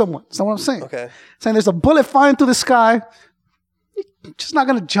shoot someone. That's not what I'm saying. Okay. I'm saying there's a bullet flying through the sky. You're just not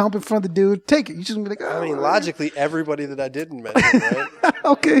going to jump in front of the dude. Take it. You're just going to be like, logically, everybody that I didn't mention, right?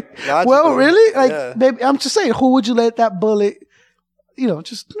 Okay. Logically, well, really? Like, maybe, I'm just saying, who would you let that bullet,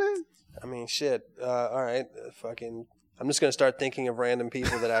 I mean, shit. All right, fucking. I'm just gonna start thinking of random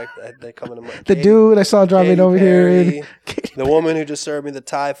people that come into my. The dude I saw driving over here. The woman who just served me the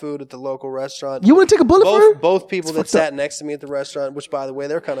Thai food at the local restaurant. You want to take a bullet for her? Both people that sat next to me at the restaurant, which by the way,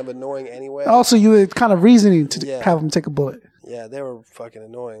 they're kind of annoying anyway. Also, you were kind of reasoning to have them take a bullet. Yeah, they were fucking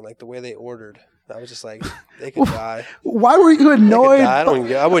annoying. Like the way they ordered. I was just like, they could die. Why were you annoyed? I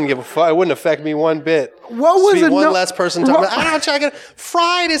wouldn't give a fuck. It wouldn't affect me one bit. What was it? One less person talking about, I don't check it.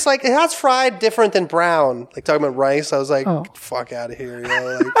 Fried is like, how's fried different than brown? Like talking about rice. I was like, get the fuck out of here. You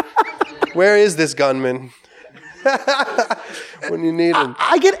know, like, where is this gunman? When you need him.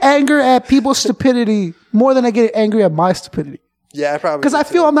 I get angry at people's stupidity more than I get angry at my stupidity. Yeah, I probably because I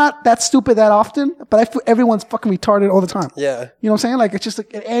feel I'm not that stupid that often, but I feel everyone's fucking retarded all the time. Yeah, you know what I'm saying? Like it's just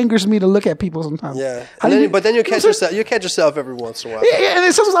like, it angers me to look at people sometimes. Yeah, but then you catch yourself. You catch yourself every once in a while. Yeah, and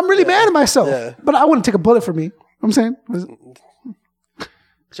then sometimes I'm really mad at myself. Yeah. But I wouldn't take a bullet for me. You know what I'm saying?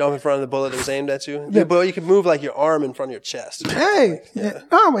 Jump in front of the bullet that was aimed at you. Yeah, but you could move like your arm in front of your chest. Hey,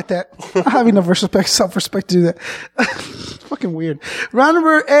 I'm with that. I have enough self-respect to do that. Fucking weird. Round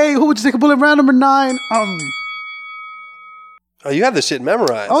number 8. Who would you take a bullet? Round number 9. Oh, you have this shit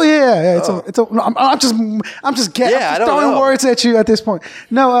memorized. Oh yeah. No, I'm just throwing words at you at this point.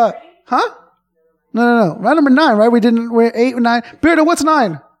 No, huh? No. Round number 9, right? We're 8 or 9. Beardo, what's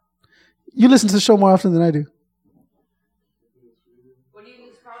 9? You listen to the show more often than I do. What do you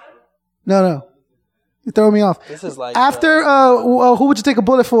use, Carter? No. You're throwing me off. This is like after. Who would you take a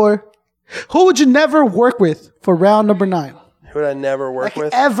bullet for? Who would you never work with for round number 9? Who would I never work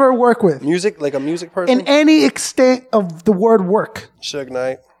with? Ever work with? Music, like a music person? In any extent of the word work. Suge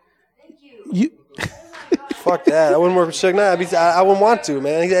Knight. Thank you. Fuck that. I wouldn't work with Suge Knight. I wouldn't want to,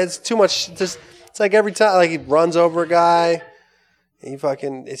 man. It's too much. It's like every time, like he runs over a guy. He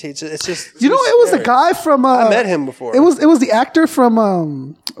fucking, it's just. You know, it was the guy from. I met him before. It was the actor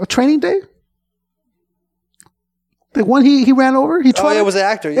from Training Day. The one he ran over. It was the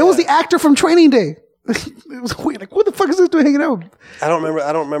actor. Yeah. It was the actor from Training Day. It was weird. Like, what the fuck is this dude hanging out? I don't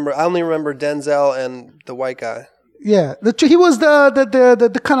remember. I only remember Denzel and the white guy. Yeah, he was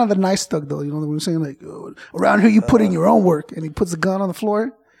the kind of the nice thug though. You know what I'm saying? Like around here, you put in your own work, and he puts the gun on the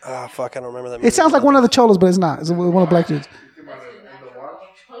floor. Oh fuck! I don't remember that movie. It sounds like one of the cholos, but it's not. It's one of the black dudes.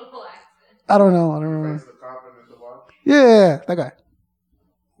 I don't know. I don't remember. Yeah, that guy.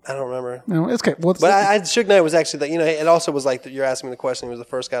 I don't remember. No, it's okay. Well, but Suge Knight was actually, it also was like you're asking me the question. He was the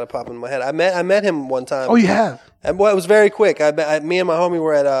first guy to pop into my head. I met him one time. Oh, you have? And it was very quick. Me and my homie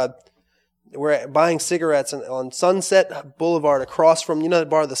were buying cigarettes on Sunset Boulevard across from the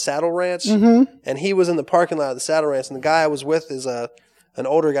bar, the Saddle Ranch. Mm-hmm. And he was in the parking lot of the Saddle Ranch, and the guy I was with is an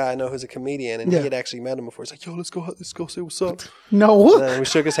older guy I know who's a comedian, and he had actually met him before. He's like, "Yo, let's go say what's up." No, and then we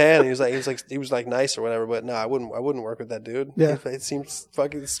shook his hand. And he was like nice or whatever. But no, I wouldn't work with that dude. Yeah, it seems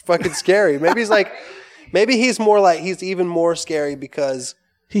fucking scary. Maybe he's more like he's even more scary because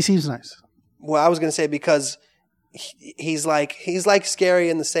he seems nice. Well, I was gonna say because he's like scary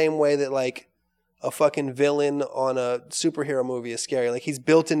in the same way that like a fucking villain on a superhero movie is scary. Like he's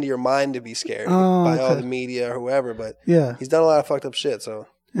built into your mind to be scary by all the media or whoever. But he's done a lot of fucked up shit. So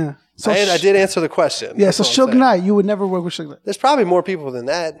so I did answer the question. Yeah. So Suge Knight, you would never work with Suge Knight. There's probably more people than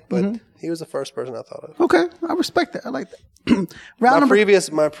that, but he was the first person I thought of. Okay, I respect that. I like that.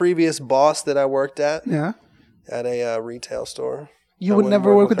 My previous boss that I worked at. Yeah. At a retail store. You would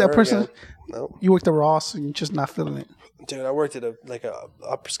never work with that person. No. You worked at Ross and you're just not feeling it. Dude, I worked at a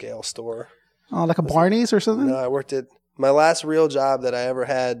upscale store. Oh, like a Barney's or something? No, I worked at my last real job that I ever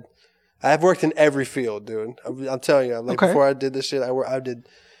had. I've worked in every field, dude. I'm telling you. Before I did this shit, I was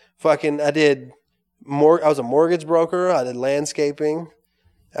a mortgage broker. I did landscaping.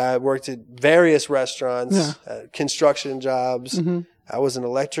 I worked at various restaurants, construction jobs. Mm-hmm. I was an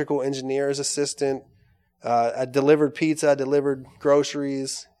electrical engineer's assistant. I delivered pizza. I delivered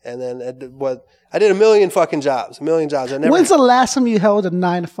groceries. And then I did a million fucking jobs. When's the last time you held a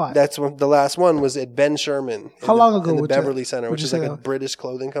 9 to 5? That's when the last one was at Ben Sherman. How long ago? In the Beverly Center, which is like a British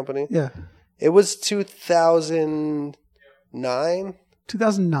clothing company. Yeah. It was 2009.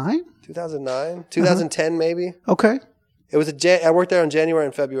 2009? 2009? 2010 maybe. Okay. It was I worked there in January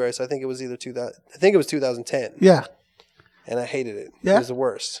and February, so I think it was either 2010. Yeah. And I hated it. Yeah? It was the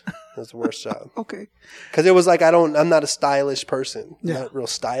worst. It was the worst job. Okay. Because it was like I'm not a stylish person. Yeah. Not real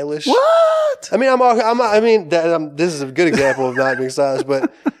stylish. What? I mean, this is a good example of not being stylish,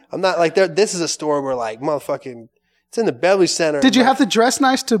 but I'm not like this is a store where like motherfucking it's in the Beverly Center. Did you have to dress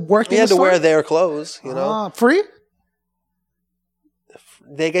nice to work in the store? You had to wear their clothes, you know. Free?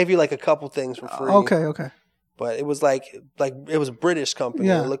 They gave you like a couple things for free. Okay. But it was like it was a British company.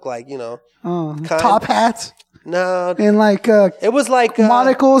 Yeah. It looked like, top hats. No, and like it was like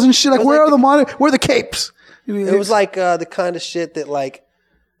monocles and shit. Like, where like are where are the capes? It was like the kind of shit that like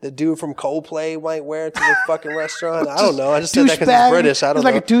the dude from Coldplay might wear to the fucking restaurant. I don't know. I just said that because he's British. I don't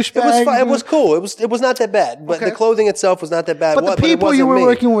know. Like a douchebag. It was cool. It was not that bad. But the clothing itself was not that bad. But the people you were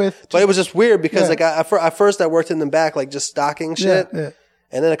working with. But it was just weird because like at first I worked in the back like just stocking shit. Yeah.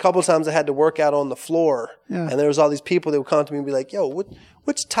 And then a couple of times I had to work out on the floor. Yeah. And there was all these people that would come to me and be like, yo,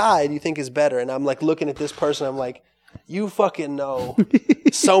 which tie do you think is better? And I'm like looking at this person. I'm like, you fucking know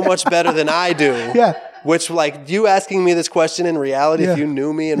so much better than I do. Yeah. Which, like, you asking me this question in reality, if you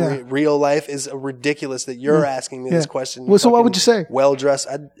knew me in real life, is ridiculous that you're asking me this question. Well, so what would you say? Well-dressed.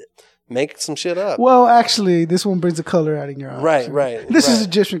 I'd make some shit up. Well, actually, this one brings the color out in your eyes. Right. This is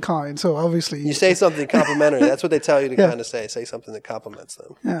Egyptian kind, so obviously. You say something complimentary. That's what they tell you to kind of say. Say something that compliments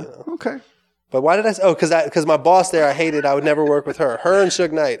them. Yeah, you know? okay. But why did I say? Oh, because my boss there, I hated. I would never work with her. Her and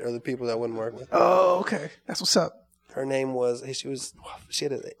Suge Knight are the people that I wouldn't work with. Oh, okay. That's what's up. Her name was, she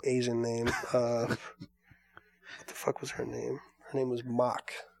had an Asian name. What the fuck was her name? Her name was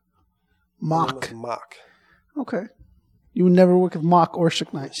Mock. Mock. Mock. Okay. You would never work with Mock or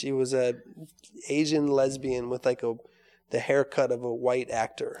Suge Knight. She was a Asian lesbian with like the haircut of a white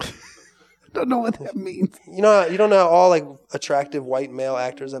actor. I don't know what that means. You don't know how all like attractive white male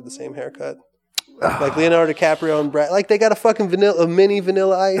actors have the same haircut? Like Leonardo DiCaprio and Brad, like they got a mini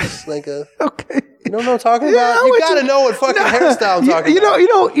Vanilla Ice, like a. Okay. You don't know what I'm talking about? You gotta know what fucking hairstyle I'm talking about.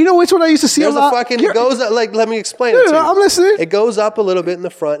 You know which one I used to see There's a lot? it goes up, like, let me explain it to you. I'm listening. It goes up a little bit in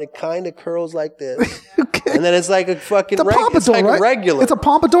the front. It kind of curls like this. Okay. And then it's like a fucking pompadour, it's like right? a regular. It's a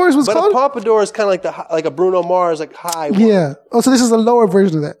pompadour is what's called? But a pompadour is kind of like a Bruno Mars, like high one. Yeah. Oh, so this is a lower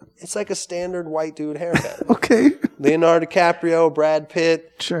version of that. It's like a standard white dude haircut. Okay. Leonardo DiCaprio, Brad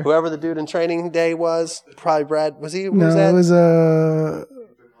Pitt, sure. Whoever the dude in Training Day was. Probably Brad. Was he? No, was that? It was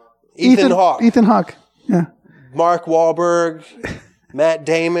Ethan Hawke. Ethan Hawke. Yeah. Mark Wahlberg, Matt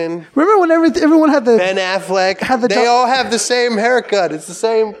Damon. Remember when everyone had the Ben Affleck? They all have the same haircut. It's the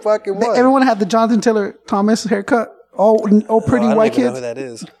same fucking one. Everyone had the Jonathan Taylor Thomas haircut. All pretty white kids. I don't even know who that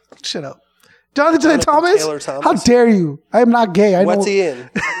is. Shut up. Jonathan Taylor Thomas? How dare you? I am not gay. What's he in?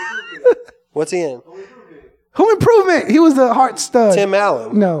 What's he in? Home Improvement. He was the heart stud. Tim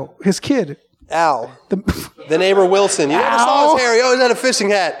Allen. No, his kid. Al. The neighbor Wilson. You never saw his hair. He always had a fishing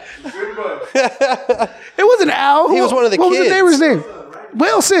hat. It wasn't Al. He was one of the kids. What was the neighbor's name?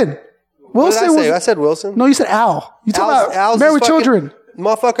 Wilson. Wilson. What did I say? I said Wilson. No, you said Al. You talking about Married with Children.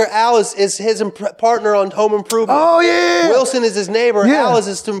 Motherfucker, Al is his partner on Home Improvement. Oh, yeah. Wilson is his neighbor. Yeah. Al is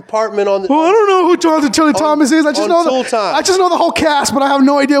his partner on the... Well, I don't know who Jonathan Taylor Thomas is. I just know the whole cast, but I have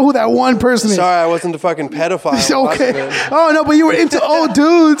no idea who that one person is. Sorry, I wasn't a fucking pedophile. Okay. Oh, no, but you were into old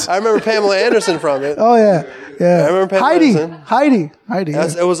dudes. I remember Pamela Anderson from it. Oh, yeah. Yeah. I remember Pamela Anderson. Heidi.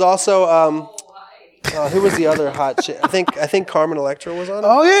 It was also... who was the other hot chick? I think Carmen Electra was on it.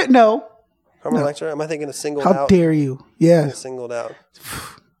 Oh, yeah? No. Carmen Electra? Am I thinking of Singled Out? Out? How dare you? Yeah. Singled Out.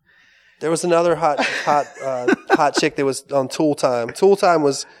 There was another hot chick that was on Tool Time. Tool Time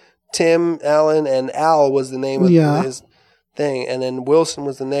was Tim Allen, and Al was the name of his thing, and then Wilson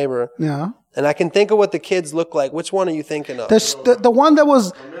was the neighbor. Yeah. And I can think of what the kids look like. Which one are you thinking of? The one that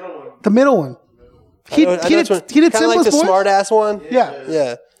was the middle one. He did kind of like the smart ass one. Yeah.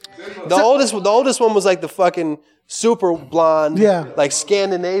 Yeah. The oldest one was like the fucking super blonde, like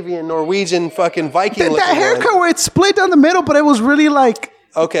Scandinavian, Norwegian, fucking Viking. That haircut where it's split down the middle, but it was really like.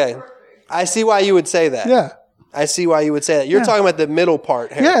 Okay, I see why you would say that. Yeah. I see why you would say that. You're talking about the middle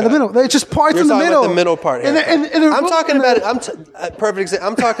part haircut. Yeah, the middle. It's just parts in the middle. You're talking about the middle part haircut. And I'm talking about it. Perfect example.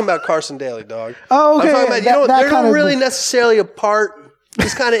 I'm talking about Carson Daly, dog. Oh, okay. I'm talking about, they're not really necessarily a part.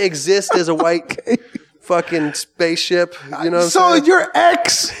 Just kind of exist as a white fucking spaceship. You know what I'm saying? So your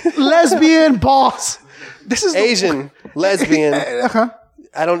ex-lesbian boss. This is Asian lesbian.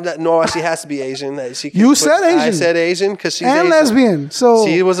 I don't know why she has to be Asian. You said Asian. I said Asian because she's and Asian. lesbian. So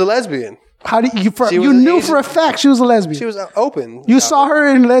she was a lesbian. How did you knew for a fact she was a lesbian? She was open. You saw her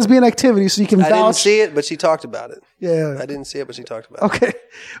in lesbian activity, so you can vouch. I didn't see it, but she talked about it. Yeah. I didn't see it, but she talked about it. Okay.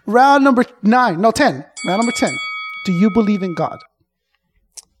 Round number 9. No, 10. Round number 10. Do you believe in God?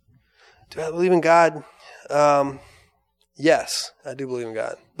 Do I believe in God? Yes, I do believe in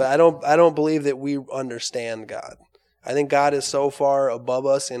God. But I don't believe that we understand God. I think God is so far above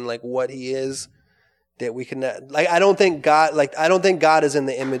us in like what he is that we can I don't think God is in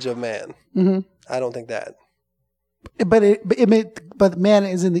the image of man. Mm-hmm. I don't think that. But man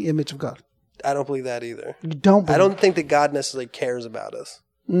is in the image of God. I don't believe that either. You don't believe. I don't think that God necessarily cares about us.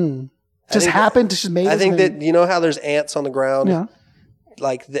 Just happened to just made us. I think that you know how there's ants on the ground? Yeah.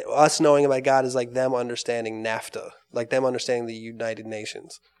 Like us knowing about God is like them understanding NAFTA. like them understanding the United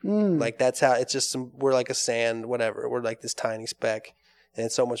Nations. Like that's how it's just we're like a sand, whatever. We're like this tiny speck, and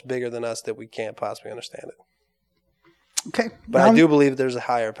it's so much bigger than us that we can't possibly understand it. Okay, But I do believe there's a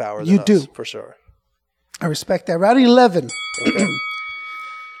higher power than us, for sure. I respect that. Round 11. Okay.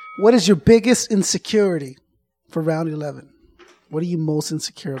 What is your biggest insecurity for round 11? What are you most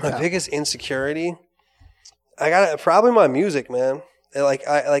insecure about? My biggest insecurity, I got probably my music, man. Like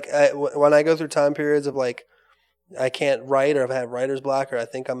when I go through time periods of like I can't write or I've had writer's block or I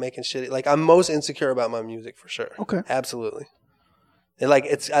think I'm making shit. Like I'm most insecure about my music for sure. Okay, absolutely. And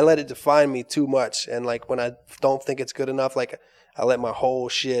like I let it define me too much, and like when I don't think it's good enough, like I let my whole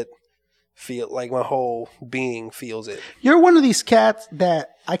shit feel like my whole being feels it. You're one of these cats that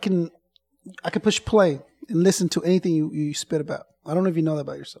I can push play and listen to anything you spit about. I don't know if you know that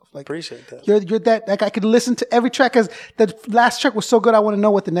about yourself. Like, appreciate that. You're that, like, I could listen to every track because the last track was so good. I want to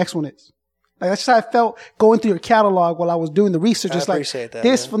know what the next one is. Like, that's just how I felt going through your catalog while I was doing the research. It's like that,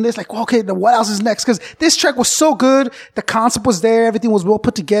 this man. from this, like, well, okay, then what else is next? Because this track was so good. The concept was there. Everything was well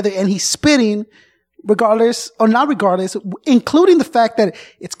put together, and he's spitting regardless or not regardless, including the fact that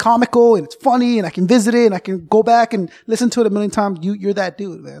it's comical and it's funny and I can visit it and I can go back and listen to it a million times. You're that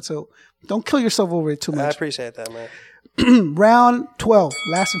dude, man. So don't kill yourself over it too much. I appreciate that, man. Round 12,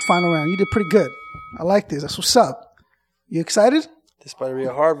 last and final round. You did pretty good. I like this. That's what's up. You excited? This better be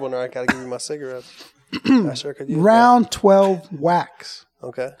a hard one or I gotta give you my cigarette. I sure could use Round that. 12, wax.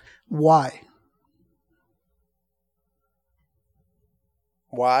 Okay. Why?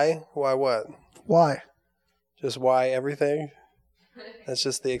 Why? Why what? Why? Just why everything? That's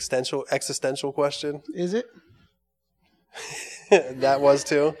just the existential question. Is it? That was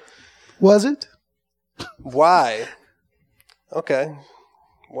too. Was it? Why? Okay.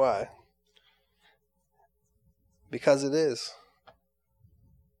 Why? Because it is.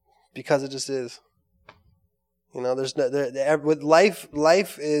 Because it just is. You know, there's no with life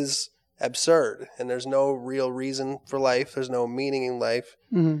is absurd, and there's no real reason for life. There's no meaning in life.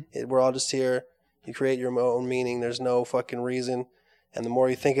 Mm-hmm. We're all just here. You create your own meaning. There's no fucking reason, and the more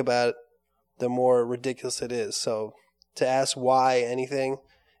you think about it, the more ridiculous it is. So to ask why anything,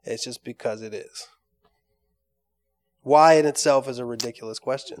 it's just because it is. Why in itself is a ridiculous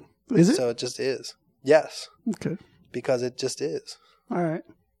question. Is it? So it just is. Yes. Okay. Because it just is. All right.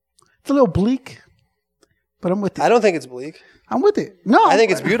 It's a little bleak, but I'm with it. I don't think it's bleak. I'm with it. No, I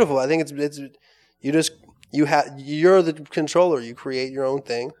think it's beautiful. I think it's you're the controller. You create your own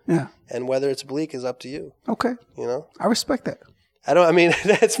thing. Yeah. And whether it's bleak is up to you. Okay. You know? I respect that. I mean,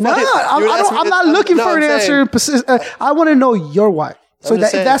 that's fine. No, I'm not looking for an answer. I want to know your why. So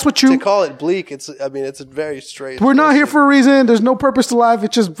if that's what you to call it bleak, it's a very straight. We're not here for a reason. There's no purpose to life.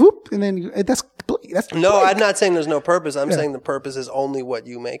 It's just whoop, and then that's bleak. That's no. bleak. I'm not saying there's no purpose. I'm saying the purpose is only what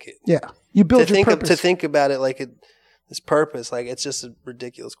you make it. Yeah, you build your purpose. To think about it like this purpose, like it's just a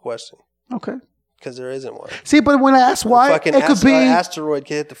ridiculous question. Okay. Because there isn't one. See, but when I ask why, it could be asteroid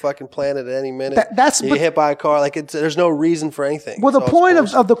could hit the fucking planet at any minute. You get hit by a car. Like there's no reason for anything. Well, the point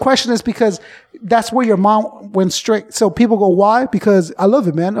of the question is because that's where your mom went straight. So people go, why? Because I love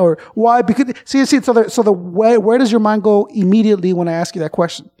it, man. Or why? Because see. So where does your mind go immediately when I ask you that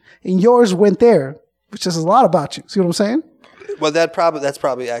question? And yours went there, which says a lot about you. See what I'm saying? Well, that's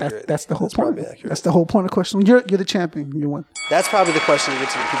probably accurate. That's the whole point. That's the whole point of the question. You're the champion. You won. That's probably the question you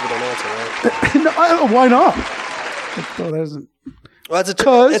get to the people don't answer, right? No, why not? Well,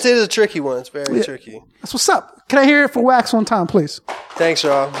 it is a tricky one. It's very tricky. That's what's up. Can I hear it for Wax one time, please? Thanks,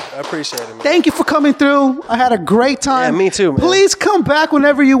 y'all. I appreciate it, man. Thank you for coming through. I had a great time. Yeah, me too, man. Please come back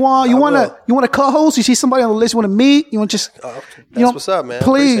whenever you want. You want to co-host? You see somebody on the list you want to meet? You want to just what's up, man.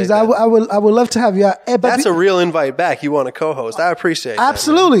 Please, I would love to have you. That's a real invite back. You want to co-host? I appreciate that.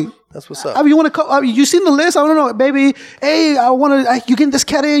 Absolutely. That's what's up. You want to? You seen the list? I don't know, baby. Hey, I want to. You get this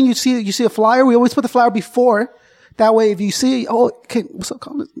cat in. You see a flyer. We always put the flyer before. That way, if you see, okay, what's up?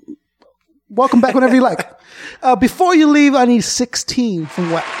 Welcome back whenever you like. Before you leave, I need 16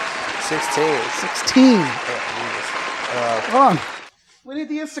 from Wax. 16. Hold on. We need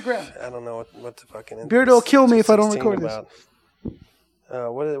the Instagram. I don't know what the fucking. Beardo will kill me if I don't record this.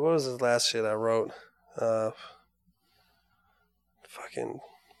 What was the last shit I wrote? You're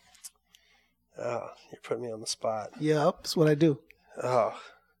putting me on the spot. Yep, that's what I do.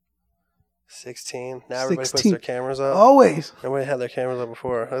 16. Now everybody puts their cameras up. Always. Nobody had their cameras up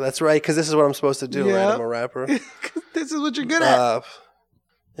before. That's right, because this is what I'm supposed to do, right? I'm a rapper. This is what you're good at.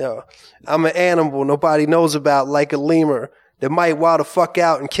 I'm an animal nobody knows about, like a lemur that might wild the fuck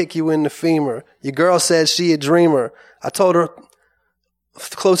out and kick you in the femur. Your girl said she a dreamer. I told her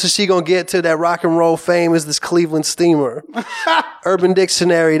Closest she gonna get to that rock and roll fame is this Cleveland steamer. Urban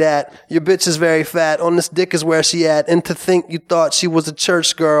Dictionary that your bitch is very fat. On this dick is where she at. And to think you thought she was a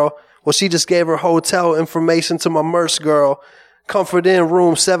church girl. Well, she just gave her hotel information to my merch girl. Comfort Inn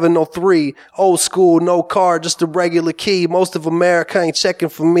room 703. Old school, no card, just a regular key. Most of America ain't checking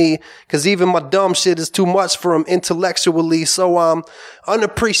for me. Cause even my dumb shit is too much for them intellectually. So I'm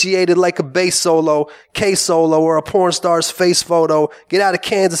unappreciated like a bass solo, K-solo, or a porn star's face photo. Get out of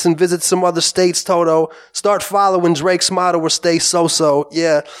Kansas and visit some other states, Toto. Start following Drake's motto or stay so-so.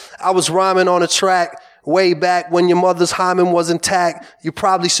 Yeah, I was rhyming on a track way back when your mother's hymen was intact. You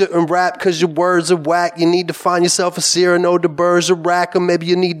probably shouldn't rap cause your words are whack. You need to find yourself a Cyrano de Bergerac, or maybe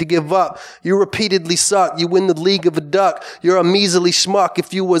you need to give up. You repeatedly suck. You in the league of a duck. You're a measly schmuck.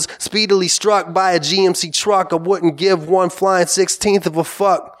 If you was speedily struck by a GMC truck, I wouldn't give 1 flying 16th of a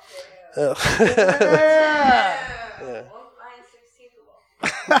fuck.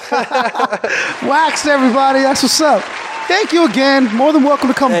 Wax, everybody. That's what's up. Thank you again. More than welcome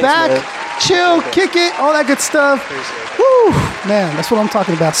to come back. Man. Chill, kick it, all that good stuff. Woo, man, that's what I'm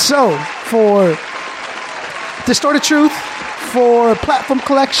talking about. So, for Distorted Truth, for Platform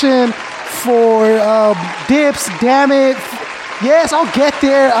Collection, for Dips, Damn It. Yes, I'll get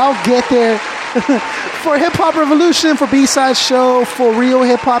there. For Hip Hop Revolution, for B-Side Show, for Real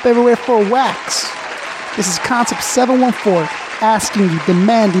Hip Hop Everywhere, for Wax. This is Concept 714 asking you,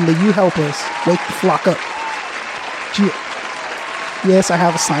 demanding that you help us wake the flock up. Yes, I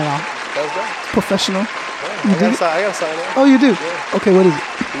have a sign on. That was good. Professional. Yeah, I got a sign on. Oh, you do? Yeah. Okay, what is it?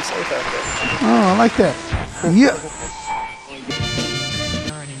 Be safe out there. Oh, I like that. Yeah.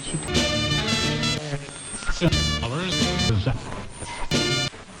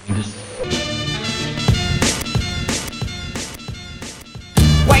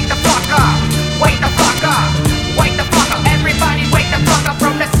 Wake the fuck up! Wake the fuck up! Wake the fuck up! Everybody wake the fuck up!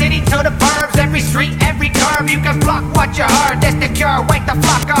 From the city to the burbs, every street, every curve, you can block what you heard. That's the cure. Wake the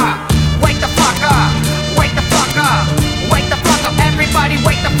fuck up! Wake the fuck up! Wake the fuck up! Wake the fuck up! Everybody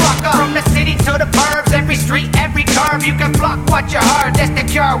wake the fuck up! From the city to the burbs, every street, every curve, you can block what you heard. That's the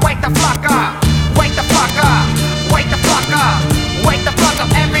cure. Wake the fuck